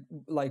degree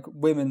like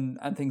women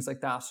and things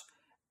like that.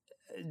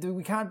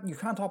 You can't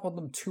talk about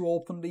them too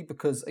openly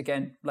because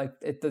again, like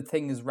the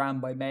thing is ran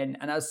by men,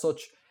 and as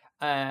such,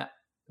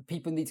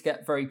 people need to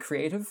get very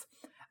creative.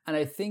 And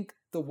I think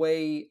the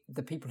way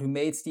the people who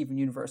made Steven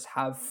Universe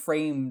have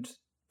framed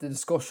the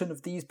discussion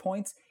of these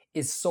points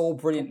is so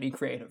brilliantly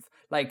creative.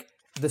 Like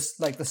the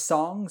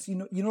songs,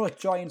 like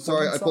Giant.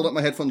 Sorry, Woman I pulled up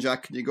my headphone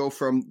jack. Can you go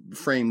from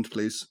framed,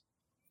 please?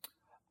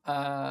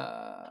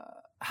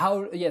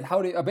 How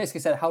they, I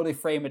basically said how they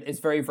frame it is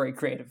very, very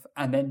creative.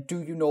 And then,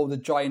 do you know the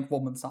Giant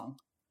Woman song?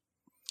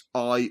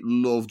 I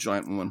love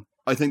Giant Woman.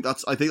 I think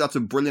that's a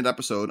brilliant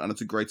episode, and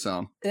it's a great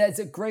song. It's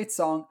a great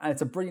song, and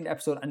it's a brilliant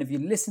episode. And if you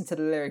listen to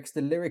the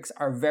lyrics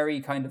are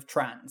very kind of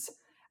trans,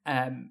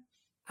 and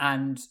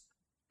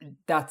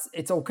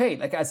it's okay.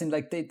 Like as in,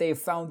 like they've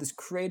found this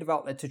creative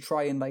outlet to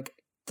try and like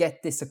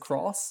get this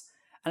across.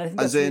 And I think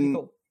that's really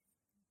cool.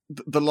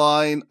 The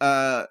line,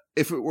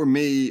 "If it were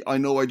me, I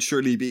know I'd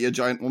surely be a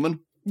giant woman."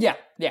 Yeah,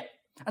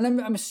 and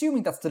I'm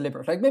assuming that's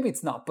deliberate. Like maybe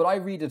it's not, but I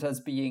read it as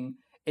being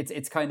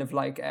it's kind of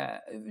like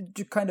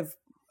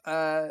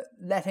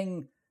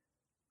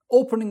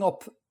opening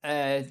up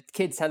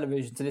kids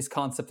television to this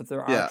concept that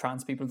there are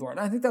trans people in the world.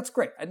 And I think that's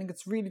great. I think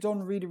it's really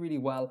done really, really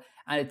well,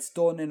 and it's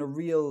done in a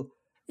real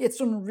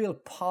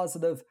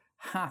positive,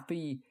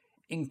 happy,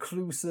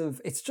 inclusive.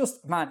 It's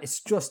just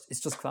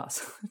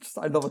class.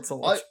 I love it so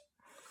much.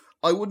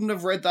 I wouldn't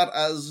have read that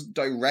as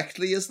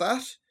directly as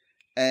that.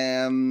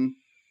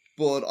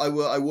 but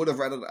I would have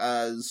read it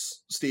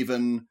as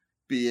Stephen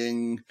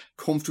being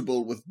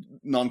comfortable with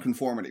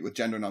nonconformity, with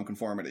gender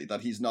nonconformity,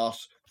 that he's not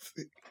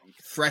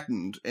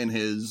threatened in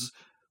his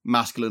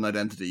masculine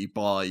identity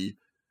by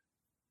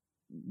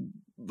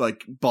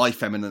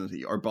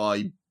femininity or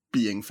by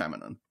being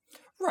feminine.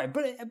 Right,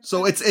 but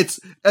so it's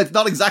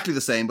not exactly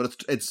the same, but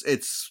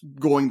it's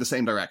going the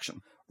same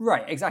direction.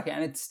 Right, exactly,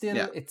 and it's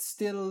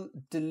still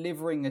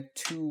delivering it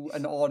to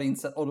an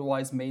audience that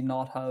otherwise may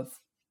not have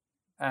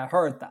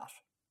heard that.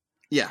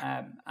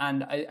 Yeah,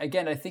 and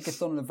I think it's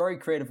done in a very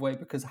creative way,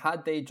 because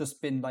had they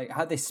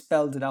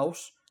spelled it out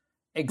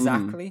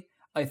exactly,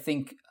 I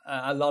think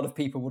a lot of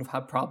people would have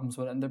had problems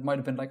with it, and there might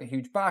have been like a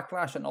huge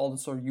backlash and all the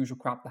sort of usual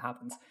crap that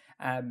happens.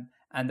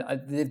 And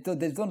they've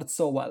done it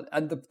so well.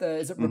 And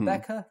is it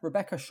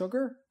Rebecca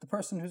Sugar, the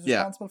person who's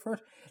responsible for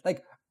it?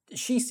 Like,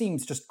 she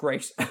seems just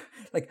great.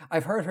 Like,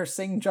 I've heard her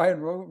sing Giant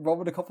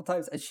Robot a couple of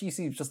times, and she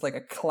seems just like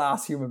a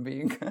class human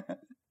being.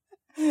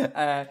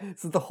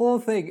 So the whole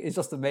thing is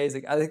just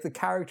amazing. I think the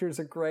characters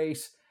are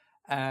great.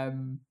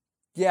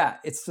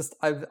 It's just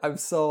I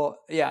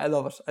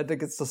love it. I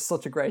think it's just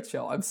such a great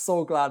show. I'm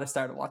so glad I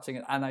started watching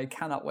it, and I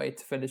cannot wait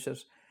to finish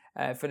it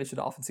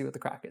off and see what the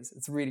crack is.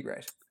 It's really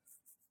great.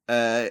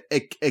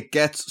 It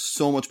gets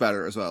so much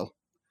better as well.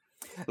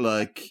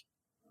 Like,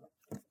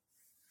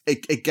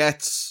 it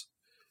gets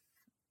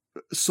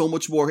so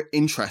much more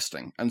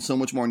interesting and so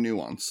much more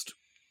nuanced.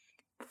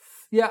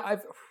 Yeah,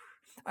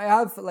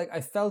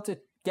 I felt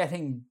it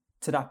getting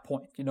to that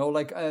point, you know,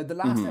 like the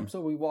last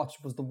episode we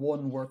watched was the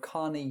one where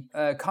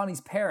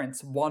Connie's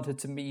parents wanted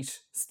to meet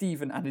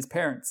Stephen and his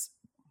parents.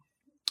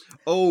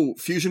 Oh,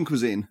 fusion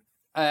cuisine.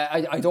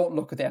 I don't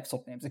look at the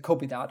episode names. It could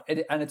be that,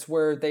 and it's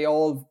where they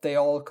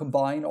all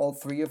combine, all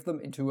three of them,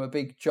 into a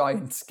big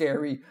giant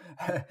scary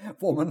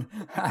woman.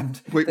 And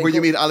where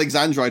you meet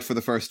Alexandrite for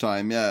the first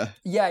time,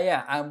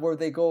 yeah, and where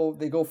they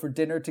go for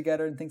dinner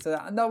together and things like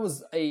that. And that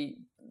was a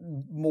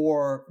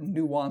more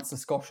nuanced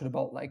discussion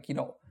about, like, you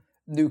know,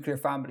 nuclear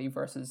family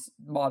versus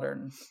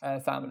modern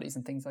families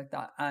and things like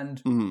that.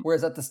 And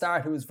whereas at the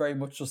start it was very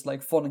much just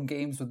like fun and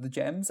games with the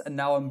gems, and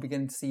now I'm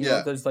beginning to see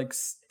there's like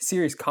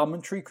serious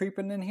commentary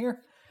creeping in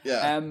here.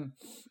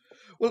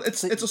 Well,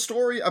 it's a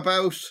story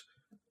about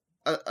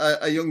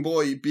a young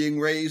boy being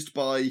raised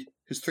by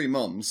his three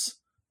mums,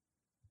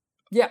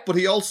 but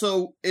he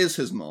also is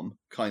his mum,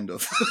 kind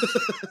of.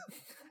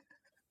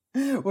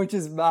 Which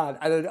is mad.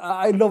 And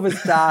I love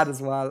his dad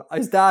as well.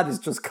 His dad is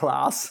just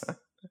class.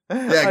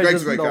 Yeah,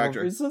 Greg's a great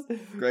character.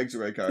 Greg's a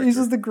great character. He's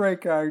just a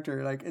great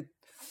character. Like it,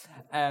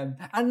 and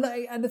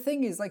the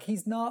thing is, like,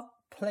 he's not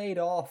played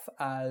off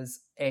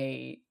as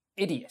a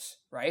idiot,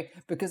 right?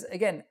 Because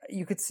again,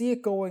 you could see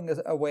it going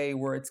a way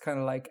where it's kind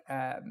of like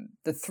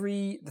the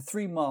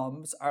three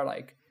moms are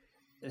like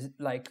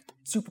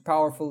super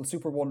powerful,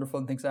 super wonderful,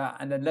 and things like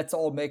that, and then let's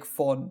all make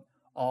fun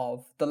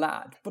of the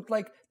lad. But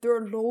like, there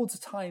are loads of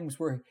times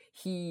where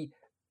he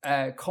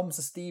comes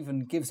to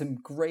Stephen, gives him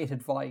great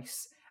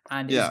advice,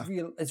 and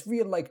is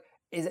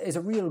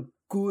a real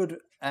good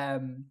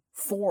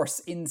force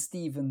in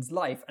Stephen's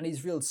life, and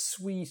he's real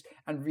sweet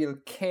and real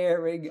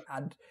caring,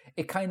 and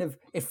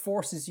it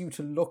forces you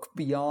to look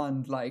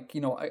beyond, like,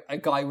 you know, a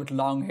guy with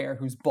long hair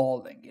who's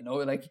balding, you know,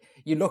 like,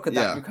 you look at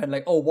that and you're kind of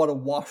like, oh, what a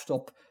washed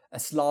up a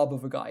slob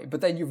of a guy,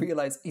 but then you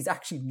realize he's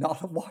actually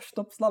not a washed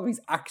up slob. He's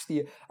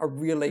actually a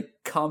really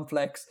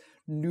complex,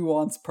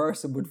 nuanced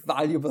person with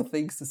valuable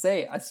things to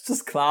say. It's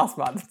just class,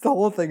 man. The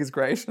whole thing is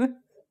great.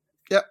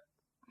 Yep.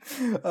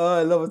 Oh,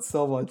 I love it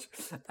so much.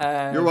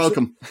 You're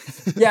welcome.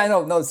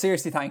 No,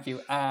 seriously, thank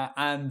you.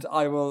 And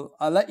I'll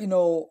let you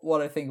know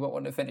what I think about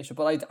when I finish it.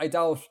 But I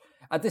doubt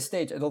at this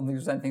stage, I don't think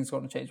there's anything that's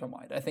going to change my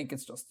mind. I think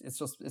it's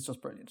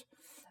just brilliant.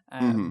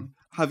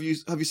 Have you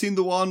seen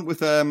the one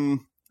with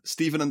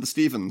Stephen and the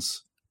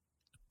Stevens?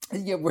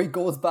 Yeah, where he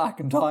goes back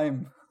in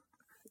time.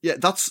 Yeah,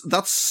 that's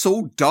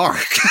so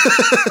dark.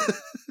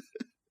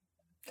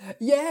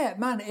 Yeah,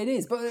 man, it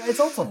is, but it's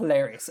also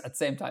hilarious at the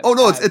same time. Oh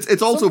no,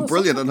 it's also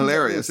brilliant and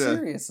hilarious. Yeah,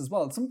 serious as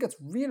well. Some gets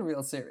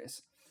real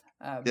serious.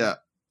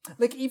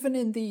 Like even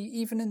in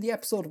the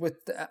episode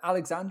with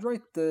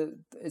Alexandrite,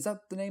 is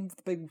that the name of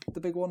the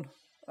big one?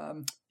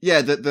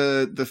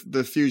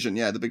 The fusion.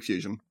 Yeah, the big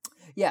fusion.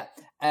 Yeah.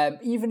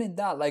 Even in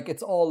that, like,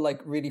 it's all like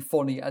really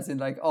funny, as in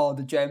like, oh,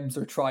 the gems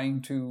are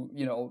trying to,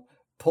 you know,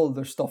 pull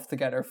their stuff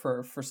together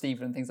for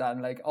Stephen and things like that,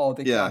 and like, oh,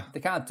 they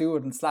can't do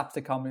it, and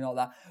slapstick comedy and all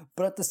that.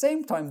 But at the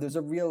same time, there's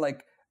a real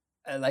like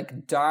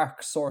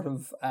dark sort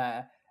of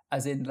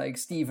as in like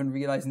Stephen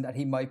realizing that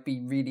he might be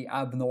really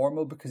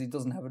abnormal because he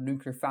doesn't have a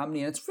nuclear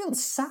family, and it's real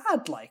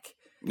sad, like.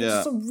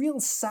 There's some real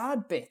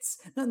sad bits.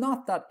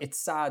 Not that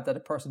it's sad that a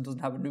person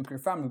doesn't have a nuclear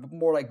family, but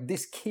more like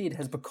this kid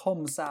has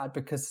become sad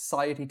because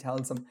society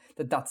tells him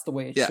that that's the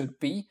way it should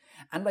be.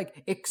 And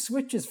like, it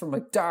switches from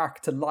like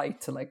dark to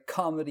light to like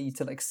comedy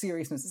to like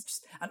seriousness. It's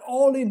just, and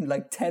all in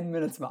like 10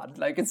 minutes, man.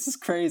 Like, it's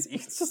just crazy.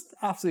 It's just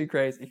absolutely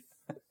crazy.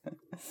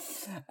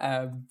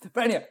 But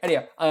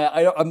anyhow,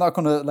 I'm not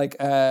going to like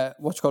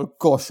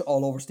gush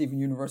all over Steven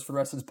Universe for the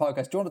rest of this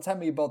podcast. Do you want to tell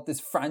me about this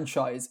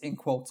franchise, in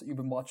quotes, that you've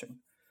been watching?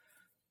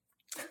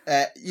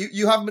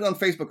 You haven't been on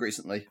Facebook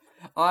recently.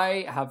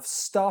 I have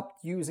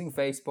stopped using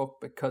Facebook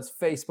because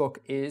Facebook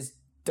is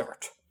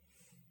dirt.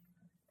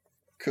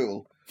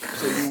 Cool.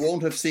 So you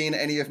won't have seen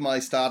any of my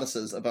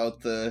statuses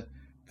about the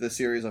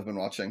series I've been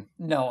watching.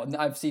 No,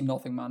 I've seen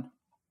nothing, man.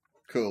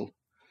 Cool.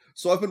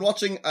 So I've been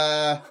watching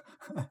an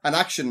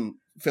action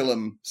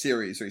film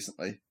series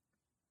recently.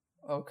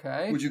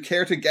 Okay. Would you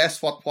care to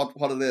guess what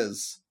it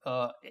is?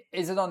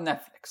 Is it on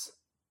Netflix?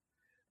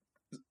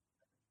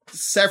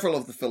 Several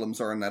of the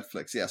films are on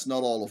Netflix. Yes,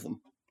 not all of them.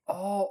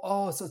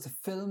 Oh, so it's a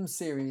film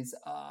series.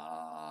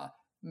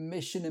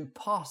 Mission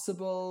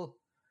Impossible.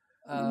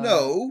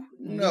 No,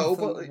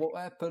 Lethal but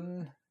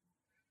Weapon.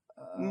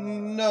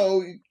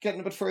 no, you're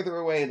getting a bit further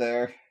away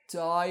there.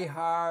 Die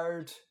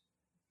Hard.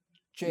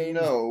 James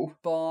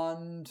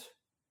Bond.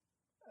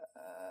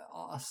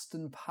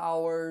 Austin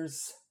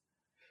Powers.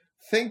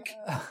 Think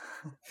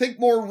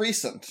more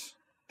recent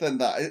than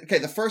that. Okay,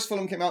 the first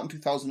film came out in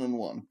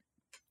 2001.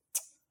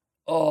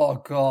 Oh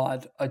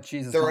God!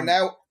 Jesus. There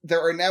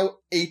are now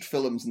 8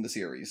 films in the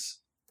series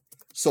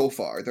so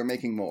far. They're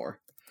making more.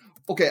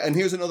 Okay, and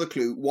here's another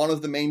clue. One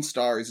of the main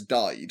stars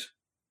died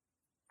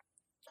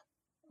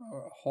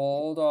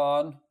Hold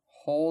on.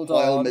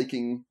 while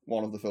making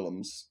one of the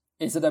films.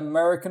 Is it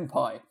American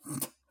Pie?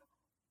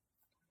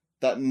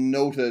 That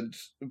noted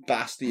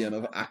bastion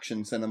of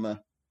action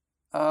cinema.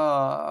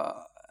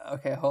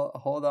 Okay.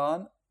 Hold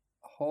on.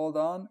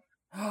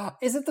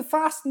 Is it The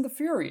Fast and the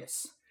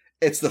Furious?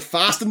 It's The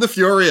Fast and the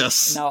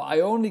Furious. Now, I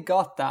only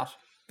got that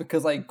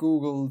because I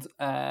googled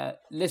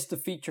list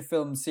of feature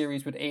film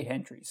series with 8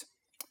 entries.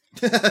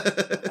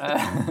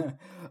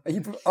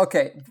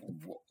 Okay,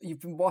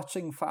 you've been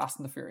watching Fast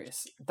and the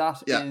Furious.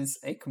 That is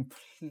a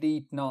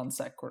complete non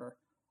sequitur.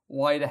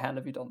 Why the hell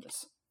have you done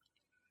this?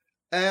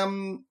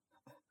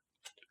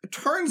 It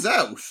turns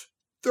out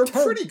they're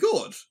pretty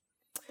good.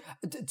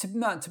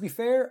 To be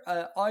fair,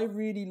 I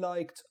really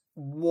liked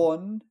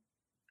 1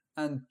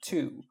 and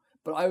 2,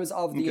 but I was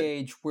of the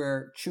age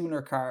where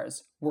tuner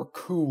cars were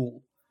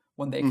cool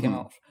when they came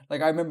out.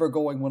 Like, I remember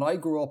going, when I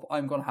grew up,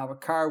 I'm going to have a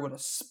car with a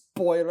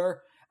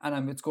spoiler,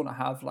 and it's going to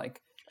have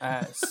like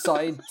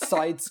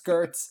side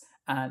skirts,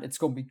 and it's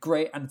going to be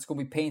great, and it's going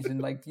to be painted in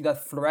like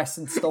that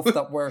fluorescent stuff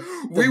that were.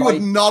 We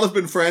would not have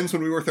been friends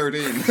when we were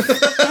 13.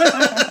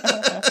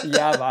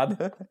 Yeah, man.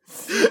 And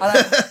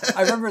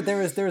I remember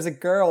there was a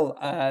girl.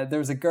 There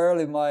was a girl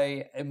in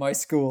my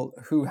school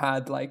who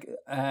had like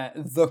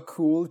the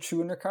cool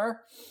tuner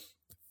car,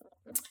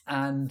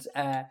 and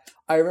I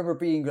remember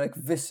being like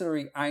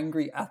viscerally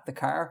angry at the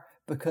car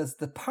because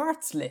the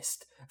parts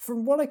list,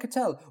 from what I could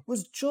tell,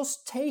 was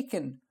just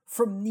taken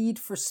from Need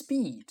for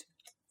Speed.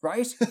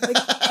 Right? Like,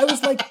 I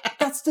was like,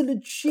 that's the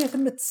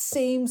legitimate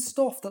same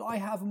stuff that I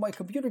have in my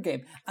computer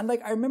game. And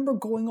like, I remember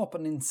going up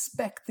and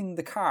inspecting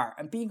the car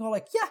and being all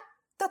like, yeah,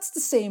 that's the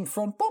same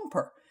front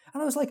bumper.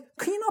 And I was like,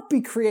 can you not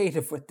be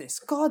creative with this?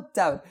 God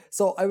damn it.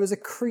 So I was a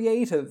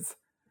creative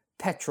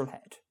petrol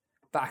head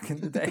back in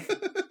the day.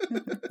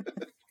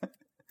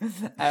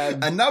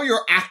 And now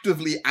you're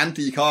actively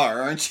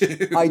anti-car, aren't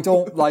you? I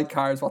don't like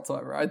cars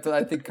whatsoever. I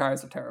think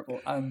cars are terrible,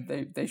 and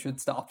they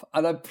should stop.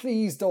 And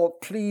please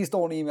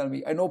don't email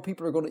me. I know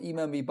people are going to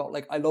email me about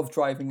like I love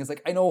driving. It's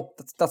like, I know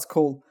that's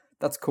cool.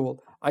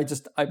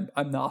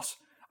 I'm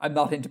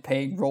not into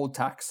paying road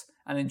tax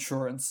and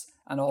insurance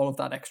and all of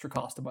that extra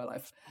cost in my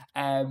life.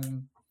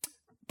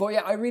 But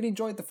yeah, I really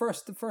enjoyed the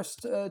first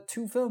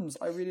 2 films.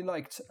 I really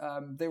liked.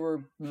 They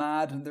were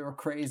mad and they were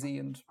crazy,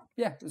 and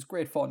yeah, it was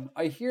great fun.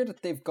 I hear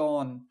that they've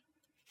gone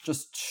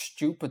just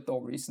stupid though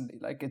recently.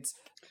 Like, it's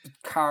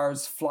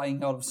cars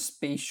flying out of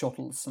space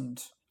shuttles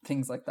and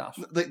things like that.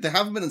 They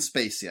haven't been in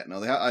space yet. No,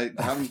 they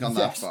haven't gone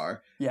that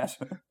far yet.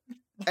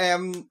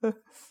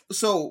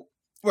 So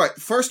right,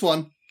 first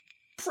one,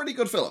 pretty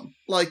good film.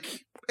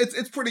 Like,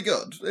 it's pretty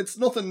good. It's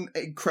nothing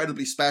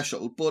incredibly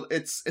special, but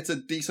it's a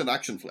decent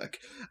action flick.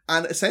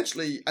 And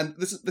essentially, and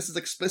this is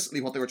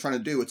explicitly what they were trying to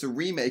do. It's a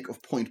remake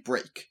of Point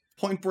Break.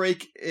 Point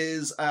Break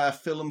is a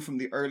film from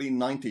the early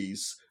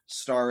 90s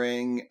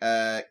starring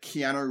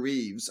Keanu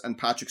Reeves and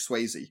Patrick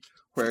Swayze,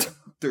 where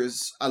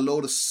there's a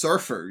load of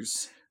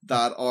surfers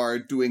that are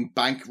doing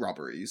bank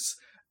robberies,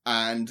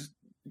 and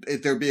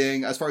they're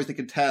being, as far as they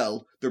can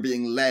tell, they're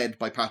being led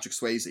by Patrick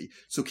Swayze.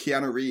 So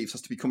Keanu Reeves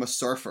has to become a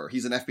surfer.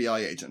 He's an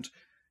FBI agent.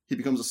 He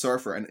becomes a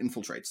surfer and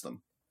infiltrates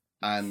them.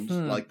 And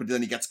but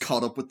then he gets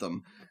caught up with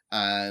them,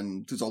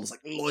 and there's all this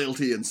like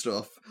loyalty and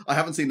stuff. I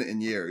haven't seen it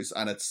in years,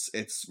 and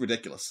it's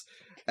ridiculous.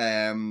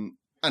 And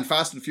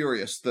Fast and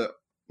Furious, The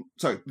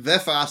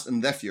Fast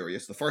and the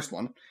Furious, the first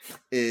one,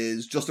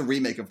 is just a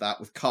remake of that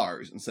with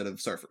cars instead of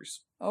surfers.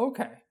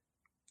 Okay.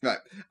 Right.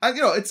 And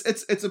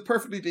it's a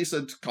perfectly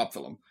decent cop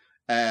film.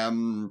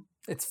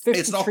 It's 53%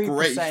 it's not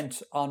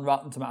great on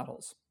Rotten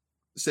Tomatoes.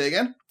 Say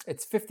again?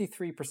 It's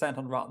 53%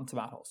 on Rotten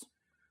Tomatoes.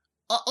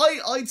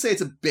 I'd say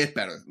it's a bit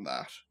better than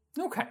that.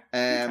 Okay.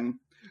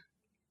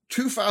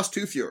 Too Fast,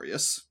 Too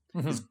Furious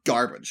is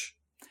garbage.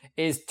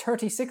 is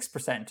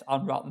 36%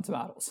 on Rotten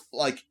Tomatoes.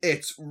 Like,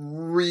 it's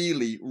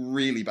really,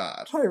 really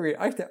bad. I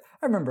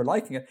remember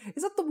liking it.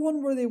 Is that the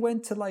one where they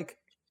went to, like,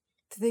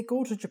 did they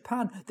go to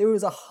Japan? There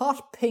was a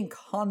hot pink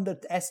Honda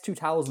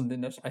S2000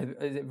 in it,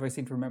 if I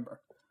seem to remember.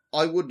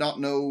 I would not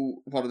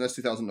know what an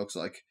S2000 looks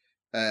like.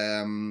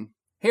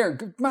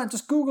 Here, man,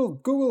 just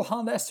Google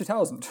Honda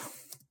S2000.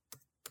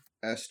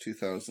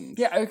 S2000.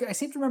 Yeah, I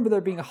seem to remember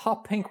there being a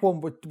hot pink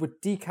one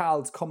with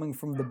decals coming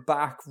from the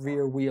back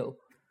rear wheel.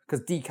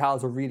 Because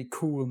decals were really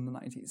cool in the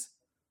 90s.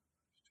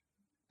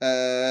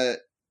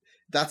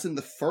 That's in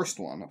the first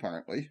one,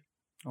 apparently.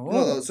 Oh.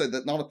 No, so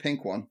that's not a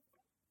pink one.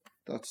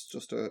 That's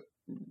just a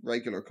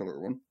regular colour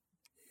one.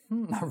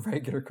 A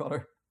regular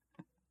colour.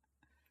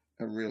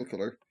 A real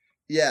colour.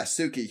 Yeah,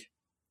 Suki.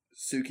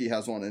 Suki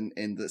has one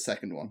in the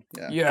second one.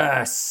 Yeah.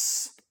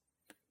 Yes.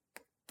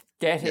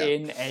 Get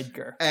in,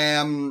 Edgar.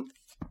 And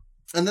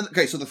then,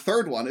 okay, so the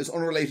third one is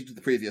unrelated to the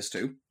previous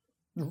two.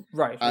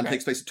 Right. And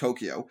takes place in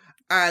Tokyo.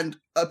 And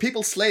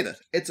people slate it.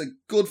 It's a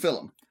good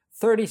film.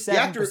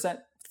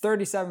 37%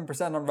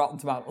 on Rotten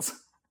Tomatoes.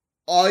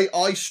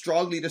 I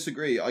strongly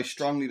disagree.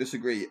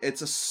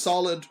 It's a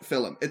solid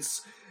film.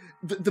 It's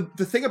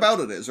the thing about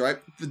it is, right,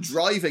 the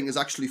driving is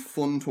actually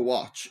fun to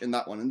watch in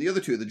that one. In the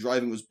other two, the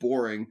driving was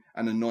boring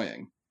and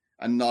annoying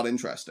and not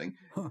interesting.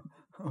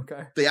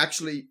 Okay.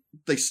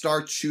 They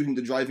start shooting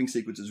the driving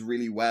sequences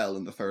really well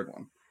in the third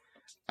one.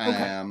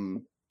 Okay.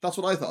 That's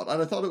what I thought.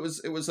 And I thought it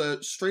was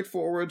a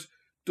straightforward,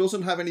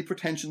 doesn't have any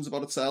pretensions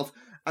about itself,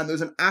 and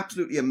there's an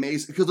absolutely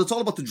amazing, because it's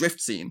all about the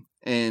drift scene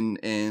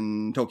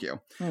in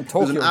Tokyo.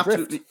 Tokyo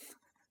Drift.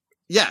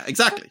 Yeah,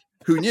 exactly.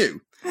 Who knew?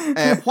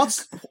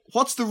 What's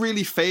the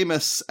really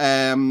famous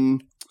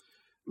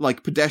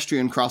like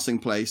pedestrian crossing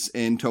place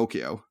in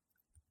Tokyo?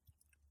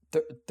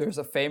 There's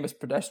a famous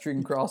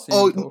pedestrian crossing.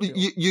 Oh, in Tokyo.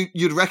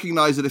 you'd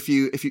recognize it if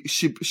you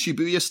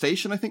Shibuya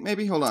Station, I think,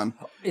 maybe. Hold on.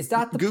 Is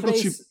that the Google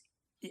place?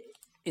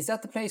 Is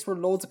that the place where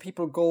loads of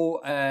people go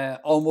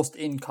almost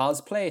in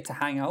cosplay to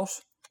hang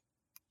out?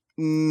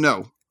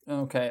 No.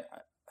 Okay.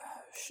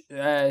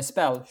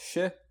 Spell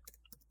sh.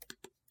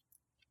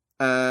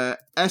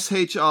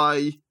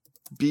 SHIBUYA.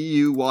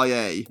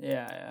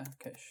 Yeah.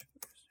 Okay.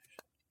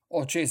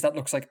 Oh, jeez, that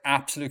looks like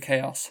absolute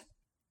chaos.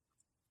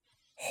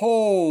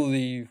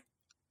 Holy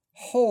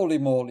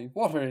moly!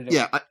 What are they doing?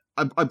 Yeah,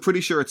 I'm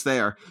pretty sure it's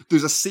there.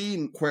 There's a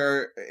scene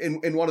where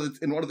in one of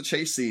the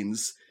chase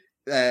scenes,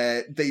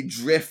 they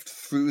drift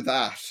through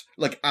that,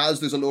 like, as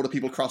there's a load of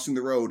people crossing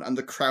the road and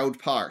the crowd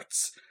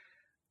parts,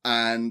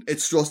 and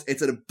it's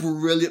a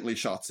brilliantly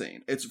shot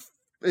scene. It's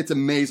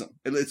amazing.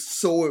 It's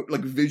so,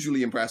 like,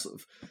 visually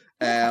impressive.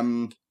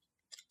 So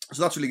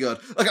that's really good.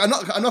 Like, I'm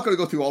not going to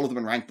go through all of them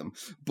and rank them,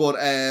 but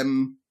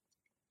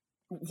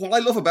what I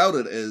love about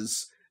it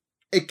is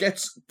it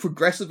gets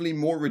progressively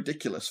more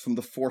ridiculous from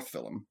the fourth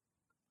film.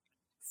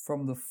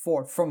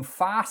 From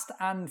Fast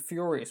and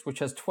Furious, which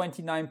has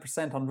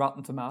 29% on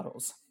Rotten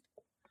Tomatoes.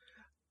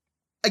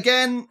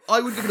 Again, I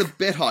would give it a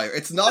bit higher.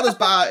 It's not as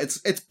bad.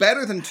 It's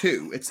better than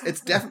 2.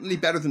 It's definitely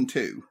better than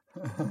 2.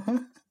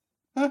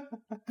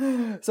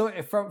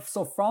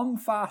 So from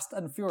Fast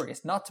and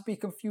Furious, not to be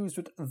confused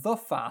with The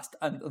Fast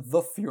and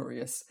The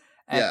Furious,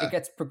 it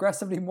gets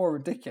progressively more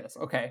ridiculous.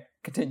 Okay,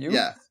 continue.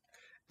 Yeah.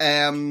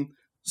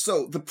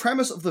 So the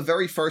premise of the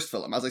very first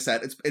film, as I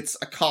said, it's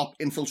a cop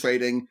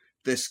infiltrating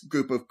this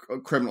group of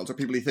criminals, or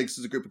people he thinks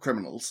is a group of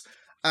criminals.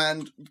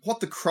 And what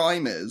the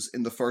crime is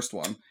in the first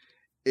one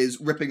is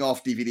ripping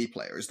off DVD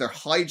players. They're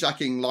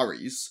hijacking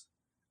lorries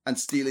and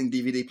stealing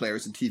DVD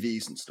players and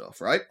TVs and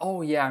stuff, right?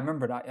 Oh yeah, I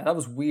remember that. Yeah, that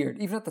was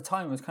weird. Even at the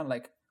time, it was kind of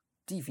like,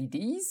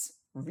 DVDs?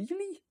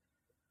 Really?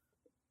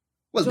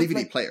 Well, just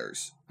DVD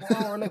players.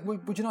 Or like,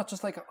 would you not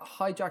just like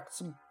hijack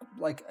some,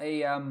 like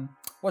a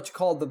what you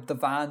call the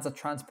vans that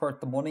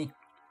transport the money?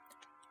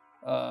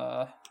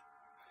 The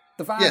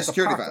vans. Yeah,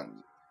 security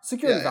vans.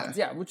 Security vans.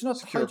 Yeah, would you not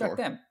Secure hijack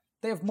them?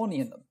 They have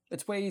money in them.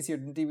 It's way easier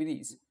than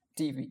DVDs.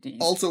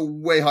 Also,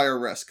 way higher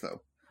risk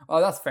though.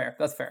 Oh, that's fair.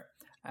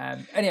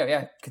 Anyway,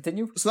 yeah,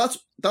 continue. So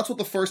that's what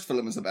the first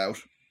film is about.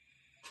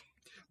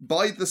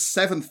 By the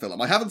seventh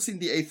film, I haven't seen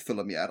the eighth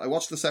film yet. I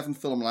watched the seventh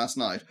film last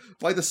night.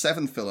 By the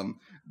seventh film,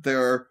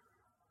 they're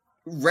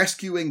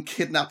rescuing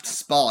kidnapped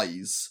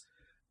spies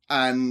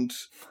and,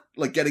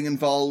 like, getting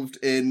involved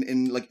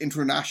in like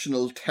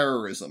international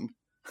terrorism.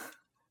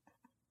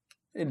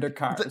 In their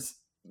cars.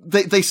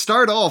 They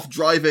start off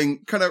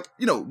driving kind of,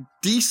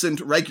 decent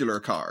regular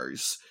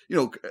cars,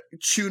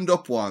 tuned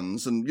up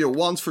ones, and,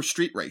 ones for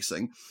street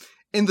racing.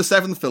 In the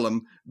seventh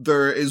film,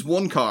 there is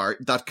one car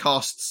that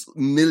costs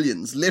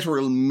millions,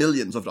 literal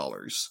millions of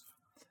dollars.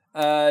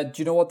 Do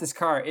you know what this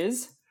car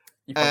is?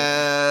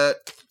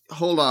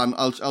 Hold on,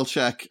 I'll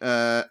check.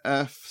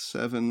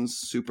 F7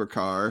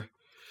 supercar.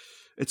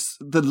 It's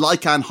the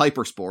Lycan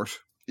Hypersport.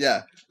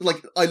 Yeah,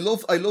 like, I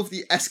love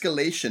the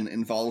escalation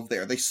involved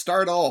there. They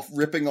start off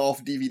ripping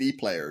off DVD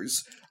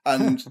players,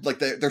 and like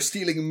they're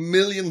stealing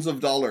millions of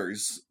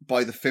dollars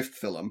by the fifth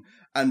film,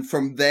 and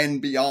from then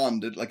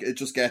beyond, it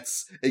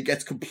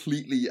gets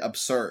completely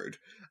absurd,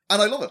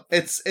 and I love it.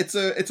 It's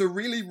a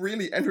really,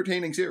 really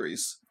entertaining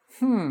series.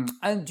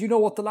 And do you know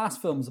what the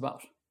last film's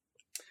about?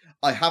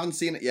 I haven't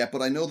seen it yet,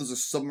 but I know there's a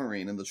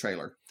submarine in the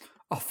trailer.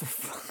 Oh, for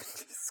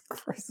fuck's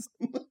Christ.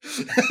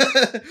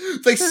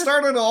 They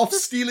started off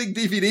stealing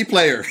DVD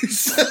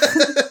players.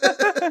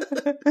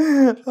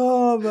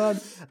 Oh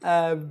man.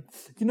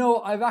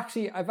 I've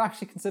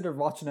actually considered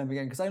watching them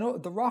again because I know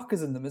The Rock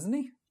is in them, isn't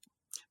he?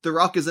 The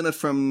Rock is in it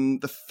from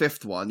the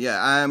fifth one,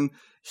 yeah.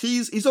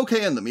 He's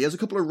okay in them. He has a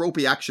couple of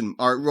ropey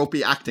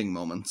acting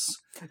moments.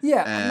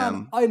 Yeah,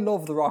 man, I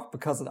love The Rock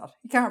because of that.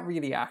 He can't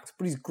really act,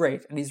 but he's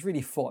great and he's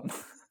really fun.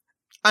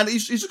 And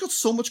he's just got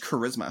so much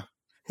charisma.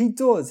 He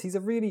does. He's a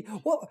really...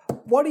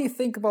 What do you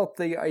think about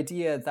the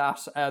idea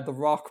that The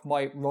Rock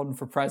might run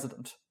for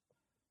president?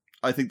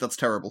 I think that's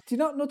terrible. Do you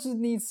not just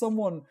need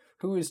someone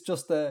who is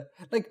just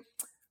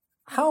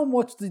how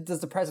much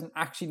does the president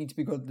actually need to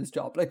be good at this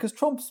job? Like, because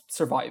Trump's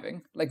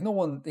surviving. Like,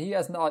 he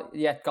has not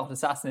yet got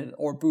assassinated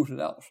or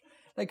booted out.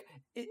 Like,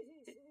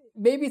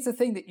 maybe it's a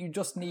thing that you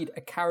just need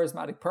a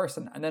charismatic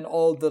person and then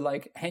all the,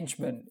 like,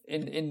 henchmen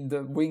in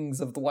the wings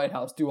of the White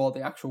House do all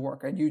the actual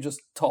work and you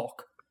just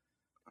talk.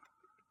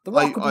 The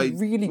Rock would be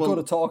really good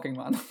at talking,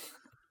 man.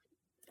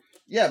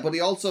 Yeah, but he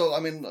also,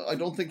 I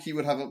don't think he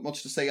would have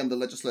much to say on the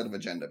legislative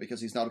agenda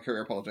because he's not a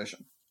career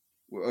politician.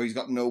 Or he's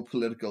got no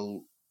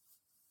political,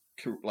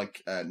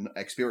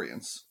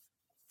 experience.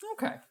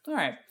 Okay, all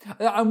right.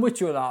 I'm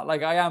with you on that.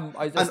 Like, I am...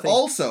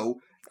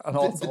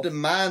 The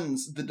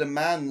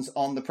demands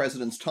on the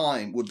president's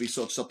time would be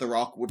such that The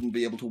Rock wouldn't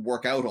be able to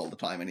work out all the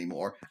time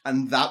anymore,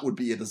 and that would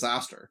be a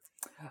disaster.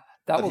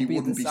 That he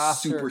wouldn't be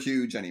super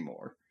huge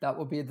anymore. That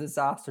would be a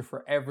disaster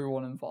for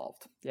everyone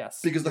involved. Yes.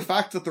 Because the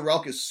fact that The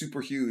Rock is super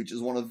huge is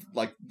one of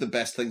the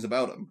best things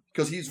about him.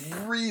 Because he's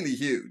really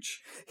huge.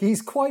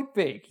 He's quite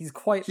big. He's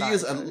quite large. He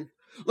is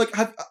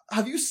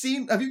have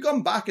you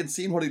gone back and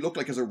seen what he looked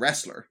like as a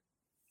wrestler?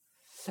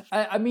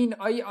 I've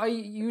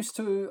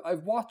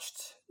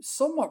watched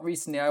somewhat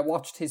recently, I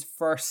watched his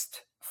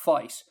first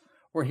fight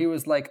where he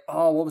was like,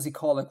 what was he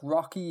called? Like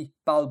Rocky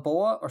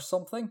Balboa or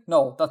something?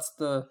 No, that's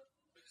the...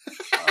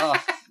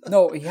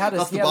 no, he had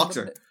the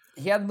boxer.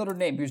 He had another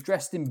name. He was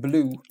dressed in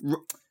blue.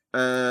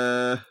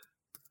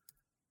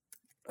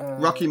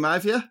 Rocky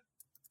Mavia?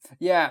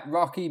 Yeah,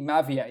 Rocky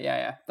Mavia.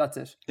 Yeah, that's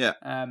it. Yeah.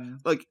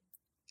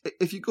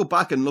 If you go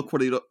back and look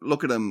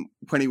at him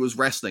when he was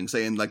wrestling,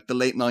 say in like the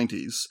late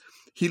 90s,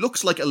 he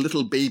looks like a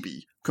little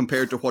baby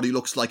compared to what he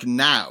looks like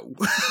now.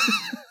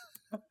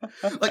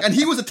 And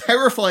he was a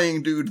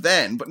terrifying dude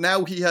then, but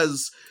now he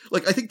has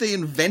I think they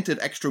invented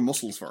extra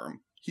muscles for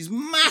him. He's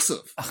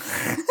massive.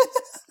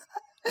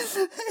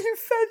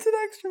 Invented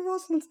extra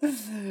muscles.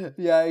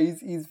 Yeah,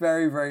 he's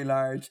very, very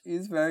large.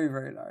 He's very,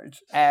 very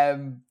large.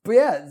 But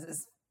yeah,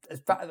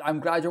 I'm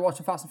glad you're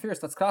watching Fast and Furious.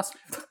 That's class.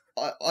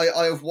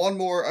 I have one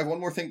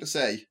more thing to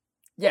say.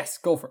 Yes,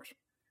 go for it.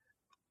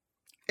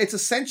 It's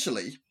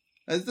essentially,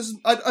 and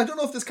I don't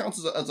know if this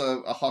counts as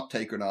a hot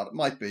take or not. It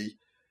might be.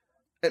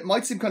 It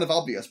might seem kind of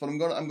obvious, but I'm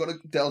gonna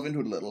delve into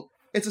it a little.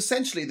 It's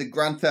essentially the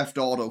Grand Theft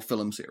Auto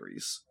film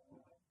series.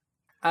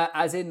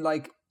 As in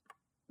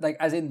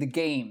as in the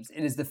games.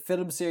 It is the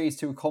film series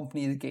to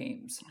accompany the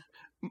games.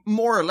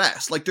 More or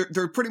less.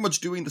 They're pretty much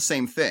doing the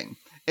same thing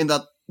in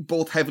that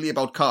both heavily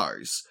about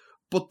cars.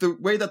 But the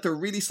way that they're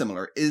really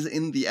similar is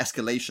in the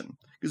escalation.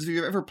 Because if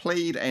you've ever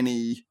played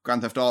any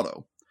Grand Theft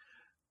Auto,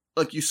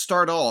 you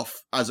start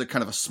off as a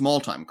kind of a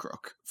small-time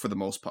crook for the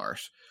most part.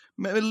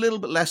 Maybe a little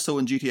bit less so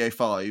in GTA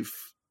 5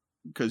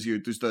 because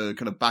there's the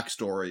kind of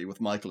backstory with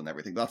Michael and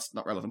everything. That's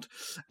not relevant.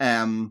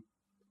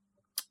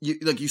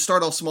 You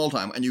start off small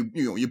time and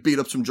you beat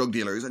up some drug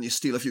dealers and you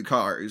steal a few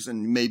cars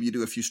and maybe you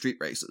do a few street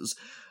races,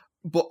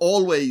 but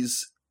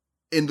always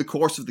in the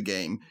course of the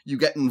game you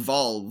get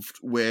involved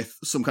with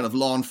some kind of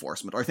law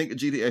enforcement. I think at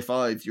GTA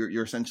 5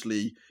 you're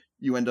essentially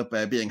you end up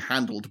being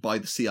handled by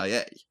the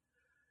CIA.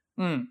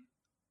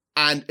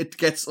 And it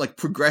gets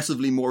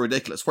progressively more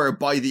ridiculous, where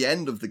by the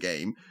end of the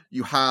game,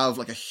 you have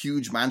a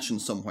huge mansion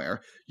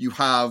somewhere, you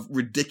have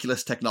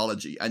ridiculous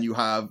technology, and you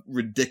have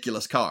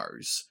ridiculous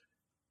cars.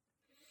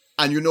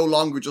 And you're no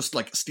longer just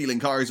stealing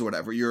cars or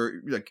whatever.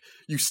 You're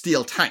you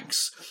steal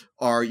tanks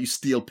or you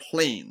steal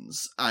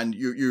planes, and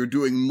you're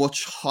doing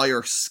much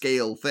higher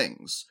scale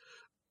things.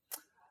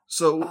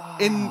 So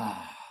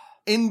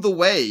in the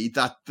way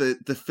that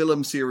the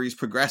film series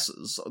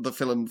progresses, the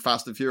film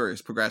Fast and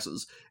Furious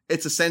progresses,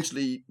 it's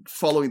essentially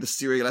following the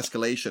serial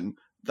escalation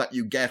that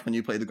you get when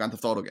you play the Grand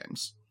Theft Auto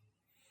games.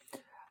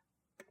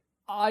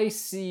 I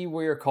see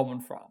where you're coming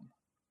from.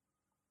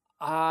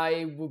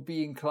 I would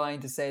be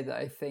inclined to say that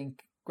I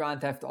think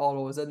Grand Theft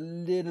Auto is a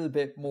little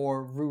bit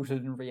more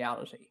rooted in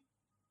reality.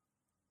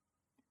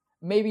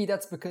 Maybe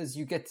that's because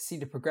you get to see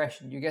the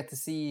progression. You get to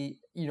see,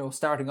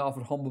 starting off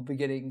at humble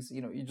beginnings,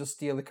 you just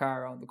steal the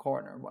car around the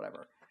corner and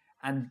whatever.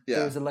 And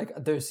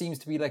there seems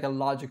to be a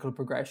logical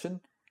progression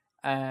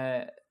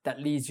that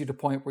leads you to the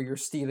point where you're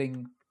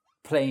stealing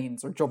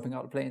planes or jumping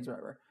out of planes or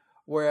whatever.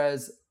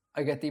 Whereas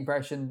I get the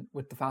impression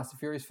with the Fast and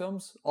Furious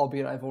films,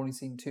 albeit I've only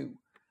seen 2,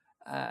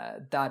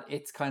 that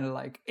it's kind of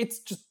it's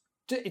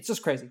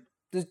just crazy.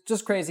 It's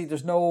just crazy.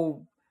 There's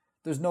no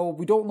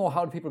We don't know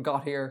how the people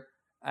got here.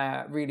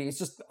 Really, it's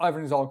just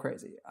everything's all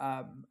crazy,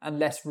 and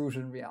less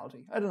rooted in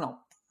reality. I don't know.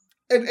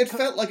 It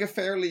felt like a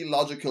fairly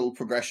logical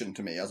progression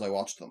to me as I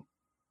watched them.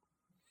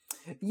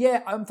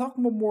 Yeah, I'm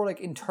talking about more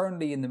like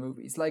internally in the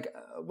movies. Like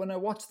when I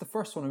watched the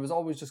first one, it was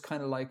always just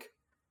kind of like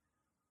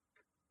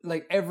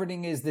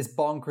everything is this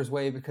bonkers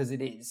way because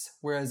it is.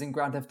 Whereas in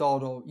Grand Theft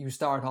Auto, you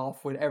start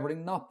off with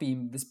everything not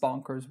being this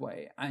bonkers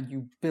way, and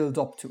you build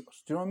up to it.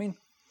 Do you know what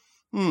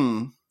I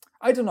mean?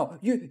 I don't know.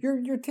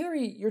 Your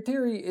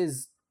theory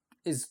is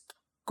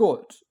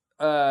good.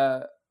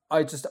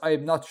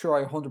 I'm not sure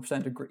I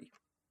 100% agree.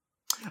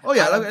 Oh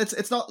yeah,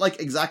 it's not like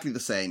exactly the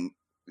same.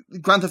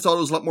 Grand Theft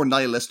Auto is a lot more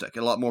nihilistic,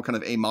 a lot more kind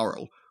of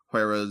amoral.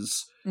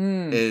 Whereas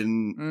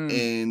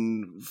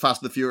in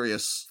Fast and the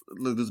Furious,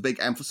 there's a big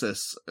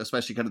emphasis,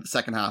 especially kind of the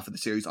second half of the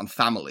series, on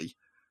family.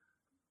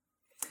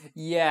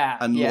 Yeah.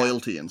 And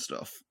loyalty and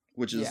stuff,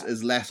 which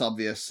is less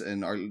obvious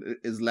or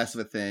is less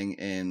of a thing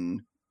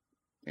in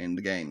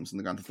the games, in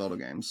the Grand Theft Auto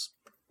games.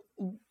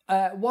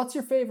 What's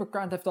your favorite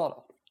Grand Theft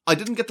Auto? I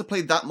didn't get to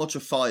play that much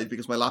of 5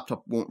 because my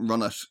laptop won't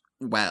run it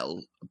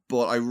well,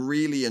 but I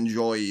really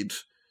enjoyed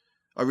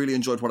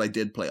what I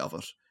did play of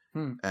it.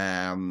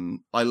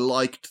 I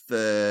liked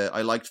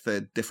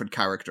the different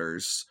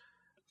characters,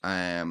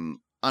 and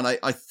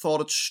I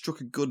thought it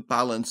struck a good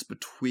balance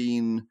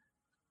between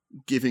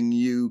giving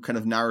you kind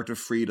of narrative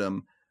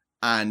freedom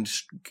and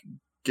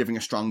giving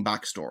a strong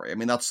backstory. I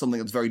mean, that's something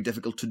that's very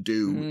difficult to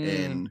do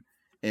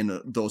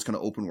in those kind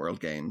of open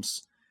world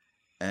games,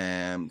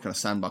 kind of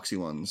sandboxy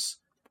ones.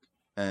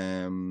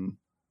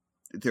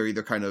 They're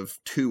either kind of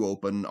too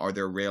open or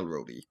they're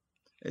railroady.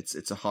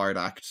 It's a hard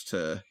act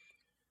to.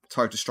 It's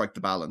hard to strike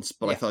the balance,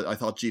 but yeah. I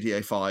thought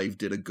GTA 5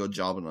 did a good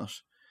job in it.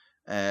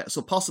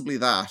 So possibly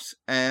that.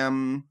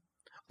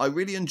 I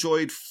really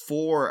enjoyed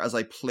 4 as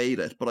I played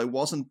it, but I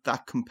wasn't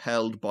that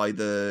compelled by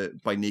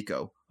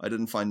Nico. I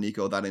didn't find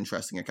Nico that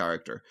interesting a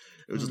character.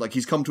 It was just like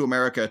he's come to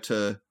America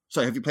to.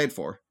 Sorry, have you played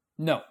 4?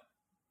 No.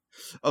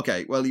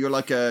 Okay, well you're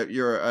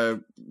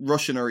a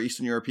Russian or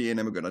Eastern European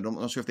immigrant. I'm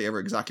not sure if they ever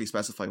exactly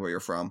specify where you're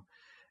from.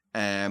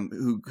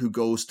 Who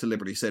goes to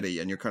Liberty City,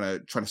 and you're kind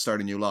of trying to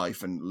start a new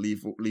life and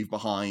leave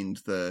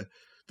behind the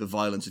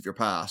violence of your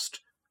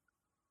past,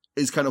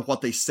 is kind of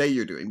what they say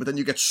you're doing. But then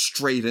you get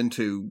straight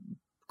into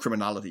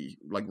criminality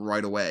like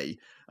right away,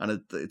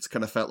 and it's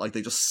kind of felt like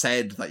they just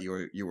said that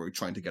you were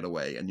trying to get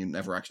away, and you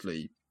never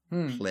actually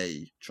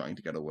play trying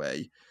to get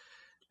away.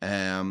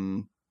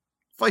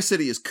 Vice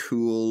City is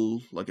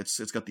cool, like it's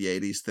got the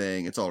 80s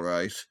thing, it's all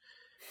right.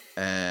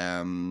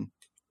 And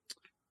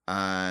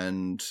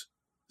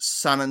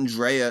San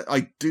Andreas,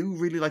 I do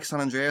really like San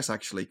Andreas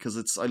actually,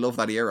 because I love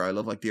that era. I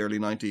love like the early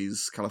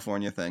 90s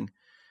California thing.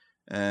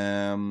 But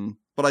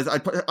I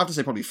have to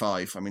say probably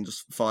 5. I mean,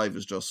 just 5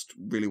 is just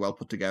really well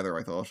put together,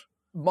 I thought.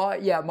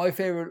 My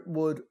favorite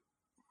would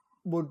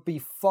be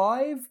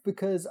 5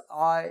 because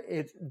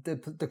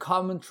the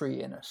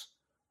commentary in it,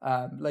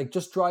 like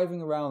just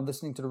driving around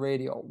listening to the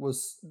radio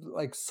was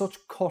like such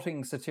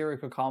cutting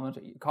satirical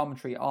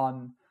commentary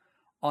on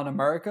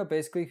America,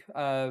 basically,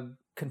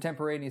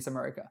 contemporaneous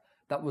America.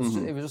 That was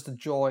it was just a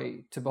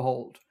joy to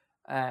behold,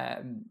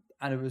 and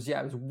it was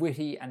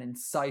witty and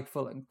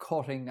insightful and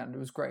cutting, and it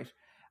was great.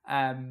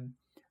 But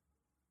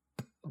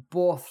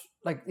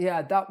I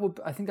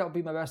think that would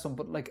be my best one.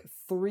 But like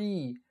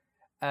 3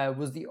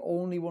 was the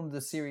only one of the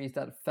series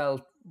that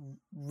felt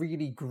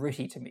really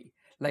gritty to me.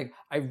 Like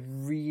I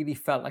really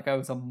felt like I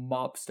was a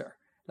mobster.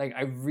 Like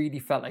I really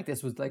felt like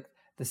this was like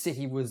the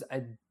city was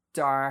a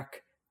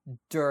dark,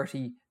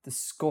 dirty,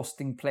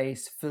 disgusting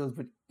place filled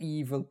with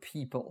evil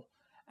people.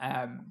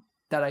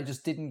 That I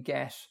just didn't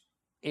get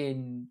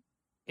in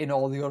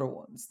all the other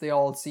ones. They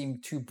all seem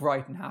too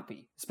bright and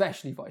happy,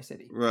 especially Vice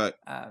City. Right.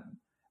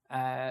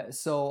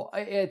 So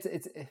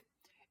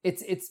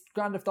it's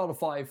Grand Theft Auto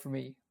 5 for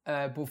me,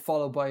 but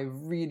followed by a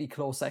really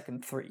close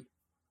second 3.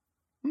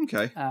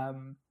 Okay.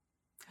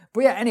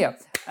 But yeah, anyhow,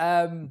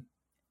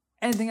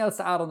 anything else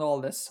to add on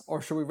all this,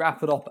 or should we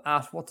wrap it up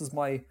at, what does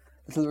my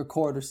little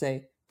recorder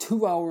say?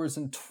 2 hours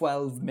and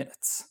 12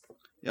 minutes.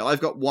 Yeah, I've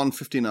got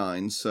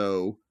 1:59,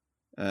 so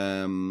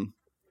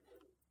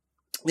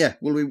yeah,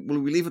 will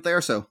we leave it there?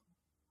 So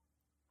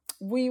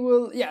we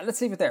will. Yeah, let's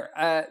leave it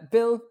there.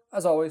 Bill,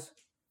 as always,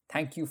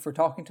 thank you for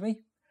talking to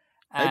me.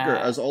 Edgar,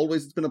 as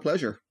always, it's been a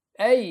pleasure.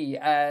 Hey,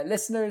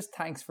 listeners,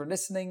 thanks for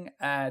listening.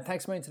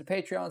 Thanks so much to the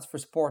Patreons for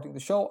supporting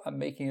the show and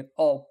making it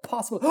all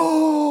possible.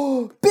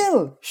 Oh,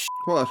 Bill!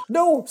 What?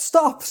 No,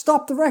 stop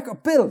the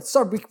record. Bill,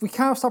 sorry, we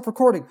can't stop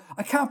recording.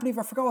 I can't believe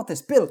I forgot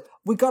this. Bill,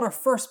 we got our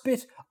first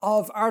bit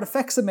of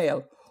Artifexa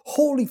mail.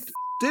 Holy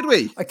Did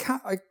we?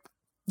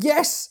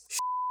 Yes!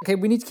 Okay,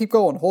 we need to keep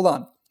going. Hold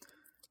on.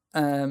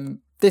 I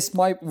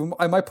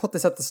might put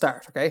this at the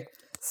start, okay?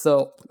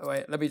 So,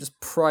 wait, let me just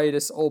pry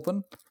this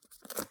open.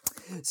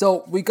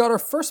 So, we got our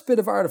first bit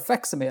of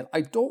Artifexa mail.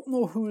 I don't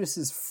know who this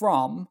is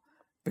from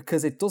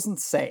because it doesn't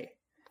say.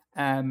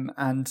 And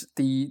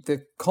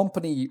the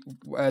company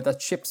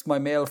that ships my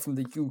mail from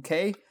the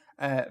UK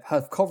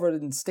have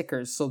covered in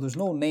stickers, so there's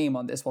no name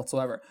on this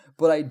whatsoever.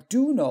 But I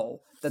do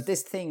know that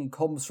this thing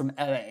comes from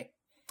LA.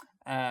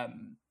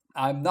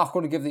 I'm not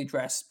going to give the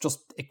address,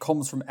 just it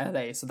comes from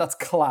LA. So that's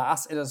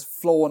class. It has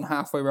flown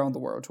halfway around the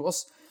world to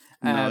us.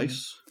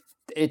 Nice.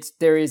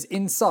 There is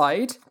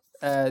inside,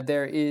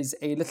 there is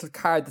a little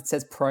card that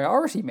says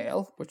priority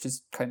mail, which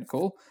is kind of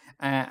cool.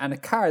 And a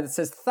card that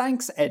says,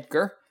 thanks,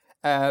 Edgar.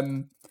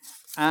 And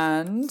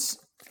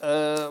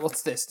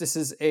what's this? This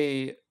is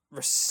a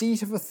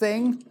receipt of a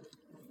thing.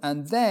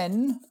 And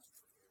then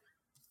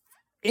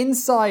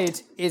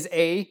inside is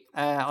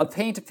I'll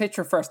paint a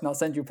picture first and I'll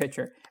send you a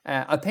picture.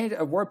 I'll paint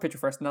a word picture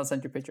first and I'll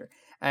send you a picture.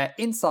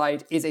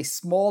 Inside is a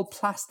small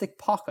plastic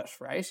pocket,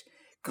 right?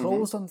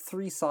 Closed on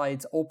 3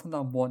 sides, opened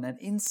on one. And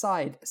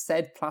inside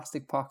said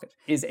plastic pocket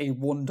is a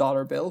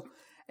 $1 bill.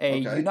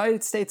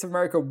 United States of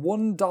America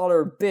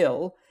 $1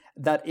 bill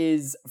that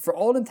is, for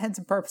all intents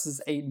and purposes,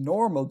 a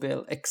normal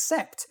bill,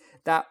 except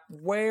that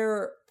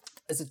where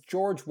is it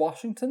George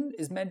Washington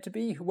is meant to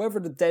be, whoever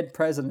the dead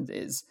president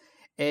is,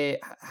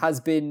 has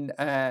been,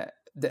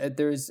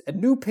 there's a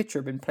new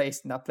picture been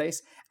placed in that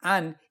place,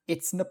 and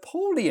it's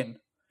Napoleon.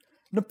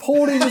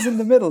 Napoleon is in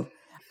the middle.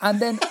 And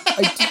then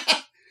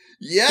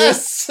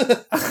yes!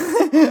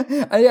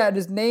 And yeah, and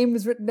his name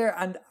is written there,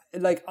 and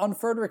like on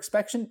further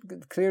inspection,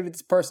 clearly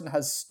this person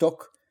has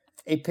stuck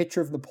a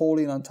picture of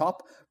Napoleon on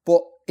top,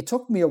 but it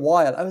took me a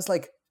while. I was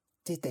like,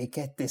 did they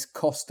get this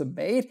custom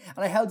made?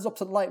 And I held it up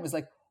to the light and was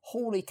like,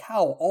 holy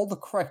cow, all the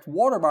correct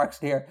watermarks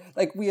here.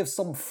 Like we have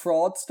some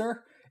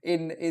fraudster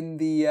in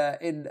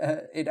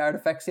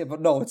Artifexia,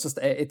 but no, it's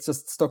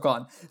just stuck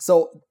on.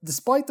 So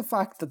despite the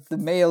fact that the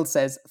mail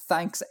says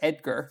thanks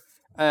Edgar,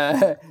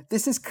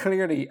 this is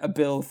clearly a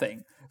Bill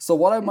thing. So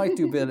what I might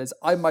do, Bill, is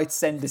I might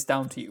send this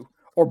down to you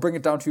or bring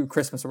it down to you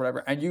Christmas or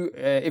whatever, and you,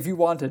 if you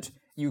want it,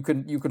 you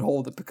can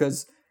hold it,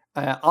 because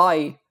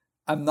I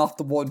am not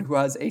the one who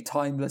has a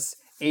timeless,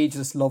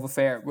 ageless love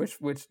affair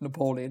with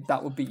Napoleon.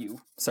 That would be you,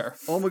 sir.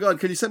 Oh my god,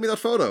 can you send me that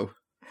photo?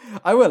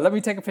 I will. Let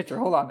me take a picture.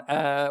 Hold on.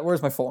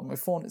 Where's my phone? My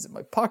phone is in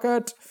my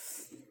pocket.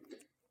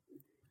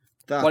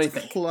 That's what do you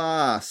think?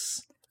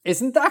 Class.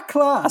 Isn't that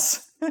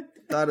class?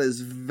 That is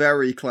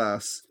very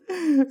class.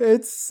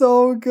 It's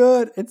so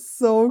good. It's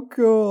so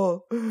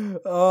cool.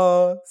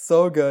 Oh,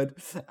 so good.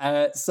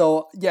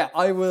 So yeah,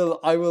 I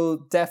will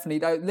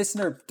definitely.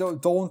 Listener,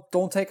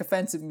 don't take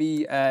offense at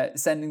me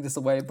sending this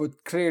away.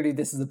 But clearly,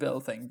 this is a Bill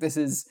thing. This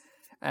is.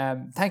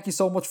 Thank you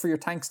so much for your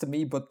thanks to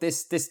me, but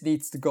this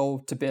needs to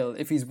go to Bill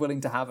if he's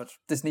willing to have it.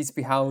 This needs to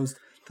be housed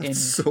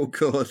so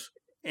good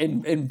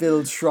in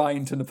Bill's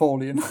shrine to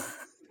Napoleon.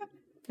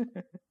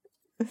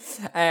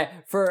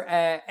 For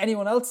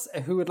anyone else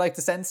who would like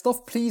to send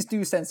stuff, please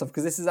do send stuff,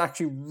 because this is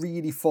actually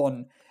really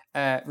fun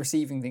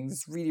receiving things.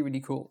 It's really, really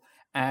cool.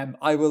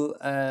 I will,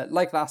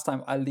 like last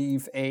time, I'll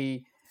leave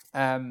the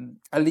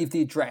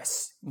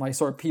address, my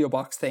sort of PO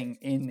box thing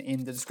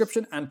in the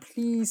description, and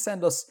please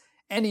send us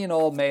any and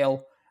all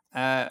mail.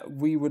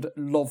 We would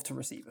love to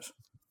receive it.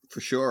 For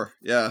sure,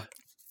 yeah.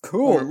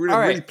 Cool. Oh,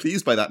 we're really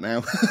pleased by that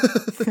now.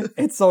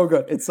 It's so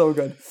good. It's so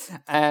good.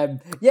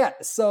 Yeah.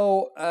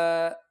 So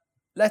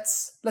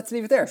let's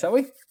leave it there, shall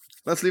we?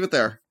 Let's leave it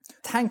there.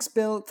 Thanks,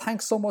 Bill.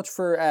 Thanks so much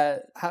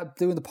for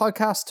doing the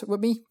podcast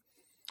with me.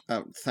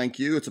 Thank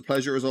you. It's a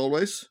pleasure as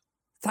always.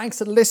 Thanks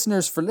to the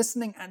listeners for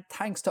listening, and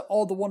thanks to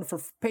all the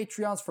wonderful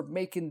Patreons for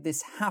making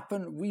this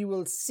happen. We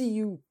will see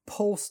you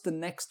post the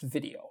next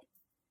video.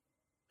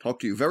 Talk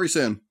to you very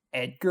soon.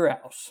 Edgar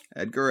out.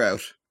 Edgar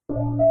out.